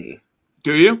easy.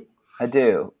 Do you? I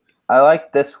do. I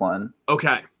like this one.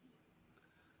 Okay.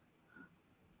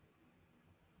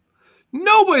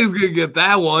 Nobody's going to get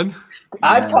that one.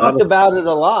 I've talked about it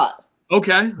a lot.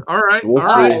 Okay. All right. We'll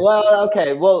All right. Well,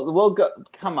 okay. We'll go.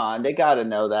 Come on. They got to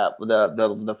know that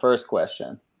the first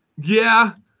question.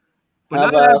 Yeah. But How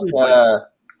not about, everybody.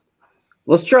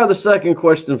 Let's try the second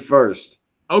question first.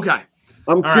 Okay.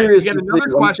 I'm All curious. Right, we got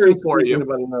another question for you.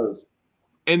 Anybody knows.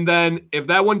 And then if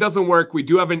that one doesn't work, we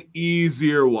do have an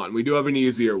easier one.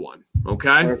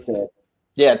 Okay?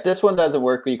 Yeah, if this one doesn't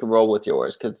work, you can roll with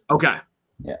yours. Okay.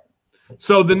 Yeah.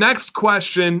 So the next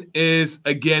question is,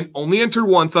 again, only enter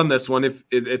once on this one. If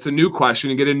it's a new question,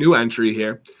 you get a new entry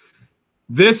here.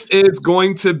 This is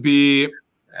going to be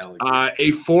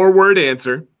a 4-word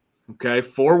answer. Okay,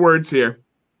 4 words here,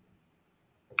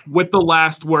 with the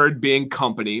last word being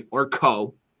company or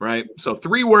co, right? So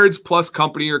 3 words plus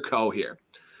company or co here.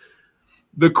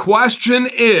 The question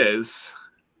is,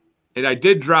 and I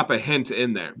did drop a hint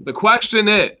in there. The question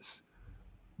is,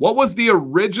 what was the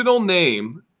original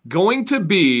name going to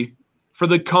be for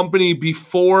the company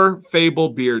before Fable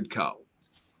Beard Co?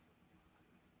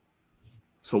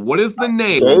 So what is the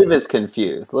name? Dave is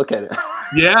confused. Look at it.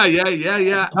 Yeah.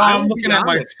 No, I'm looking at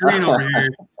my screen over here.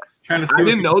 Trying to see I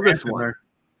didn't know this one.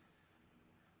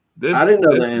 I didn't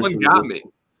know the this one answer. got me.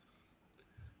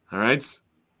 All right.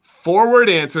 4-word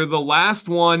answer. The last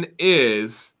one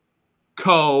is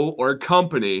co or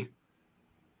company.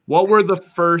 What were the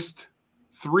first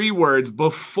 3 words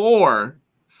before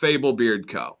Fable Beard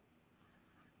Co?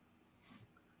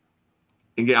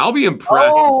 Again, I'll be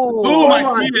impressed. Oh, I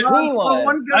see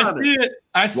it.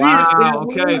 I see it. Wow.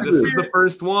 Okay, this is the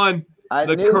first one.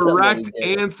 The correct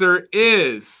somebody answer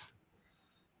is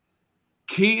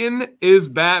Keaton is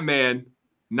Batman,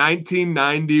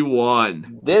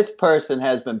 1991. This person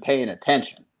has been paying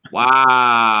attention.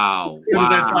 Wow. As soon as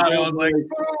I saw it, I was like,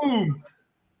 boom.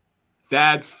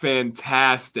 That's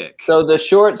fantastic. So the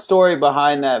short story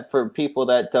behind that, for people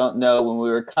that don't know, when we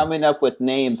were coming up with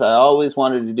names, I always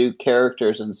wanted to do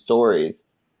characters and stories.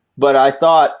 But I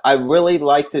thought I really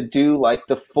like to do like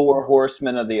the 4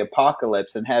 horsemen of the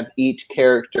apocalypse and have each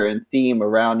character and theme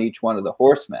around each one of the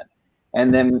horsemen.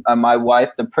 And then my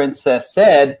wife, the princess,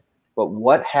 said, but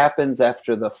what happens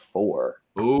after the 4?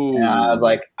 Ooh. And I was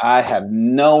like, I have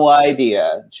no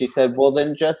idea. She said, well,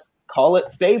 then just call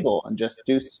it Fable and just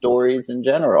do stories in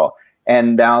general.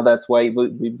 And now that's why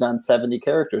we've done 70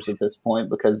 characters at this point,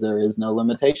 because there is no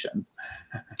limitations.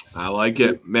 I like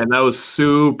it. Man, that was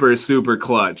super, super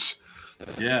clutch.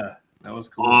 Yeah, that was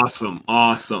cool.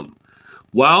 Awesome.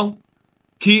 Well,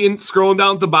 Keaton, scrolling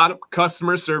down at the bottom,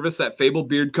 customer service at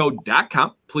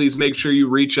fablebeardco.com. Please make sure you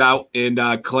reach out and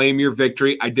claim your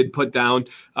victory. I did put down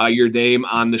your name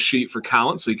on the sheet for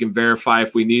Colin, so you can verify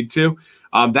if we need to.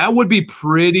 That would be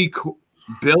pretty cool.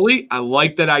 Billy, I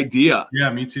like that idea.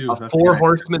 Yeah, me too. A 4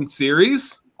 horseman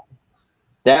series.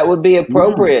 That would be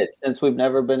appropriate since we've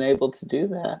never been able to do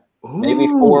that. Ooh. Maybe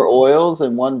 4 oils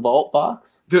and 1 vault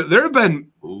box. Dude, there have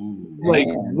been like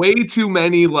Man. way too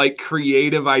many like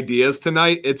creative ideas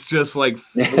tonight. It's just like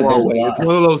flowing. Yeah. It's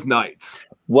one of those nights.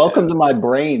 Welcome to my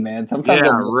brain, man. Sometimes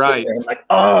Yeah, I'm just right. there, I'm like,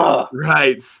 oh.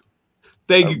 Right.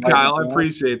 Thank you, Oh, Kyle. my I God.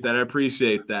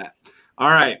 appreciate that. All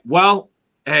right. Well,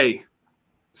 hey,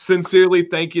 sincerely,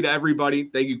 thank you to everybody.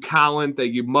 Thank you, Colin.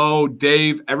 Thank you, Mo,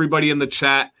 Dave, everybody in the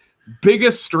chat.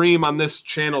 Biggest stream on this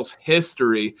channel's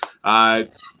history.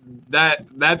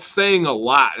 that's saying a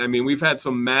lot. I mean, we've had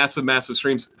some massive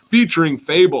streams featuring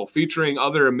Fable, featuring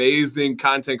other amazing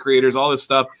content creators, all this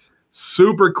stuff.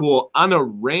 Super cool on a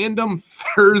random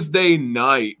Thursday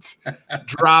night,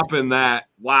 dropping that.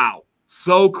 Wow,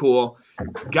 so cool.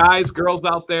 Guys, girls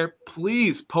out there,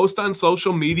 please post on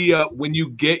social media when you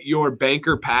get your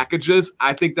banker packages.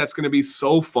 I think that's going to be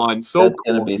so fun. So That's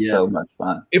going to be so much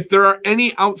fun. If there are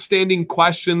any outstanding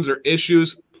questions or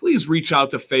issues, please reach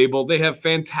out to Fable. They have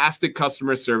fantastic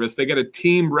customer service. They got a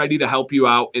team ready to help you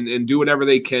out and do whatever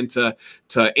they can to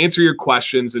answer your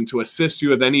questions and to assist you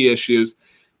with any issues.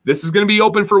 This is going to be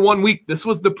open for 1 week. This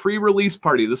was the pre-release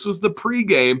party. This was the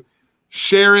pre-game.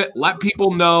 Share it. Let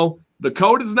people know. The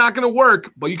code is not going to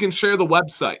work, but you can share the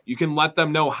website. You can let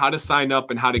them know how to sign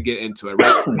up and how to get into it.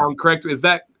 Right? Sound correct? Is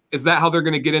that how they're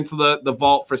going to get into the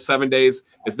vault for 7 days?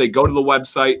 Is they go to the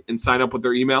website and sign up with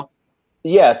their email?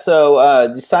 Yeah,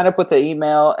 so you sign up with the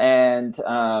email, and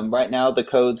right now the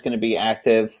code's going to be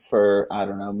active for, I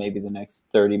don't know, maybe the next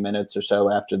 30 minutes or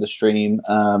so after the stream.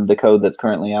 The code that's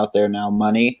currently out there now,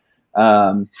 money.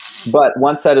 But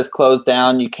once that is closed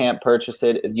down, you can't purchase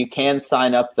it. You can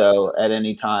sign up, though, at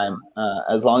any time.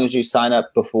 As long as you sign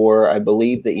up before, I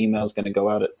believe the email is going to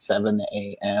go out at 7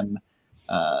 a.m.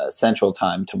 Central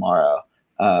Time tomorrow.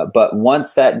 But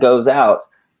once that goes out,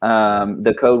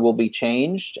 the code will be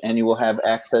changed and you will have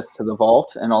access to the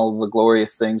vault and all of the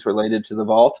glorious things related to the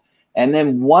vault. And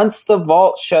then once the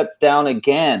vault shuts down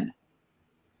again,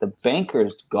 the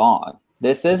banker's gone.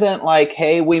 This isn't like,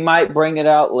 hey, we might bring it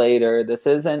out later. This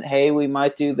isn't, hey, we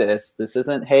might do this. This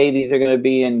isn't, hey, these are going to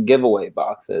be in giveaway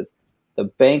boxes. The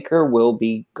banker will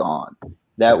be gone.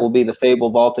 That will be the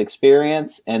Fable Vault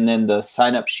experience. And then the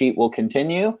sign-up sheet will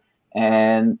continue.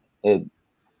 And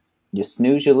you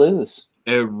snooze, you lose.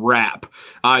 A wrap.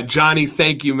 Johnny,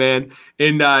 thank you, man.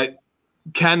 And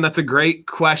Ken, that's a great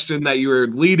question that you were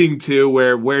leading to,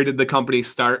 where did the company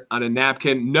start on a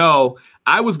napkin? No,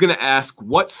 I was going to ask,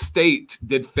 what state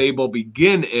did Fable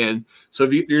begin in? So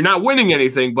if you're not winning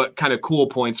anything, but kind of cool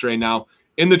points right now,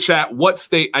 in the chat, what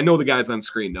state, I know the guys on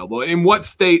screen know, but in what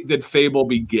state did Fable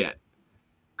begin?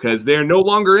 Because they're no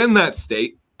longer in that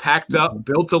state, packed up,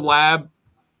 built a lab,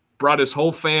 brought his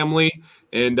whole family,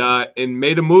 and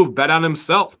made a move, bet on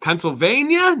himself.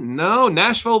 Pennsylvania? No.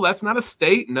 Nashville? That's not a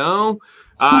state. No.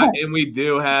 And we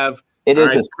do have. It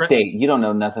is a state. You don't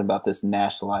know nothing about this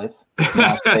Nash life.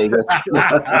 Nash Vegas.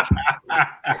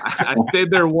 I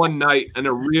stayed there one night in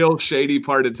a real shady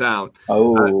part of town.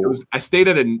 Oh. I stayed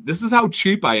at this is how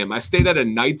cheap I am. I stayed at a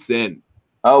Knight's Inn.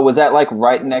 Oh, was that like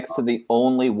right next to the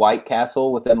only White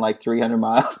Castle within like 300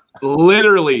 miles?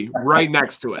 Literally right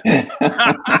next to it.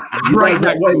 Right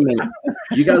next to it.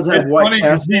 You guys have White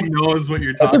Castle? He knows what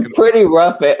you're talking about.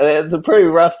 It's a pretty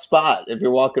rough spot if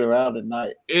you're walking around at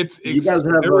night. You guys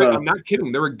have, I'm not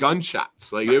kidding. There were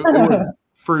gunshots. Like it was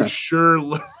for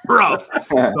sure rough.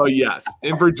 So yes,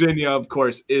 in Virginia, of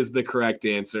course, is the correct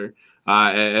answer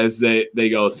as they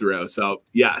go through. So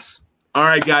yes. All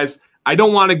right, guys. I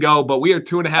don't want to go, but we are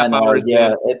 2.5 hours.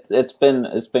 Yeah, it's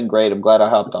been great. I'm glad I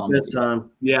hopped on. This time.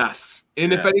 Yes.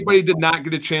 And if anybody did not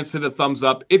get a chance to hit a thumbs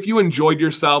up, if you enjoyed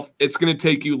yourself, it's going to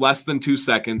take you less than 2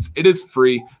 seconds. It is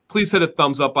free. Please hit a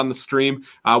thumbs up on the stream.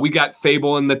 We got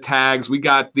Fable in the tags. We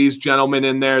got these gentlemen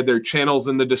in there. Their channels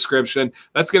in the description.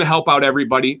 That's going to help out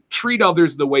everybody. Treat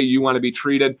others the way you want to be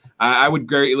treated. I would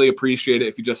greatly appreciate it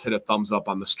if you just hit a thumbs up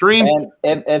on the stream.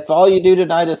 And if all you do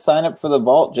tonight is sign up for the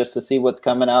vault just to see what's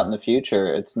coming out in the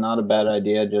future, it's not a bad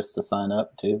idea just to sign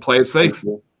up too. Play it safe.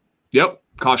 Yep.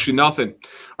 Cost you nothing.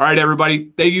 All right,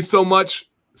 everybody. Thank you so much.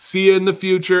 See you in the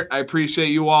future. I appreciate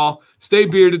you all. Stay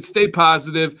bearded, stay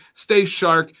positive, stay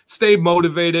shark, stay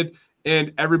motivated,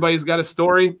 and everybody's got a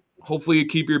story. Hopefully you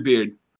keep your beard.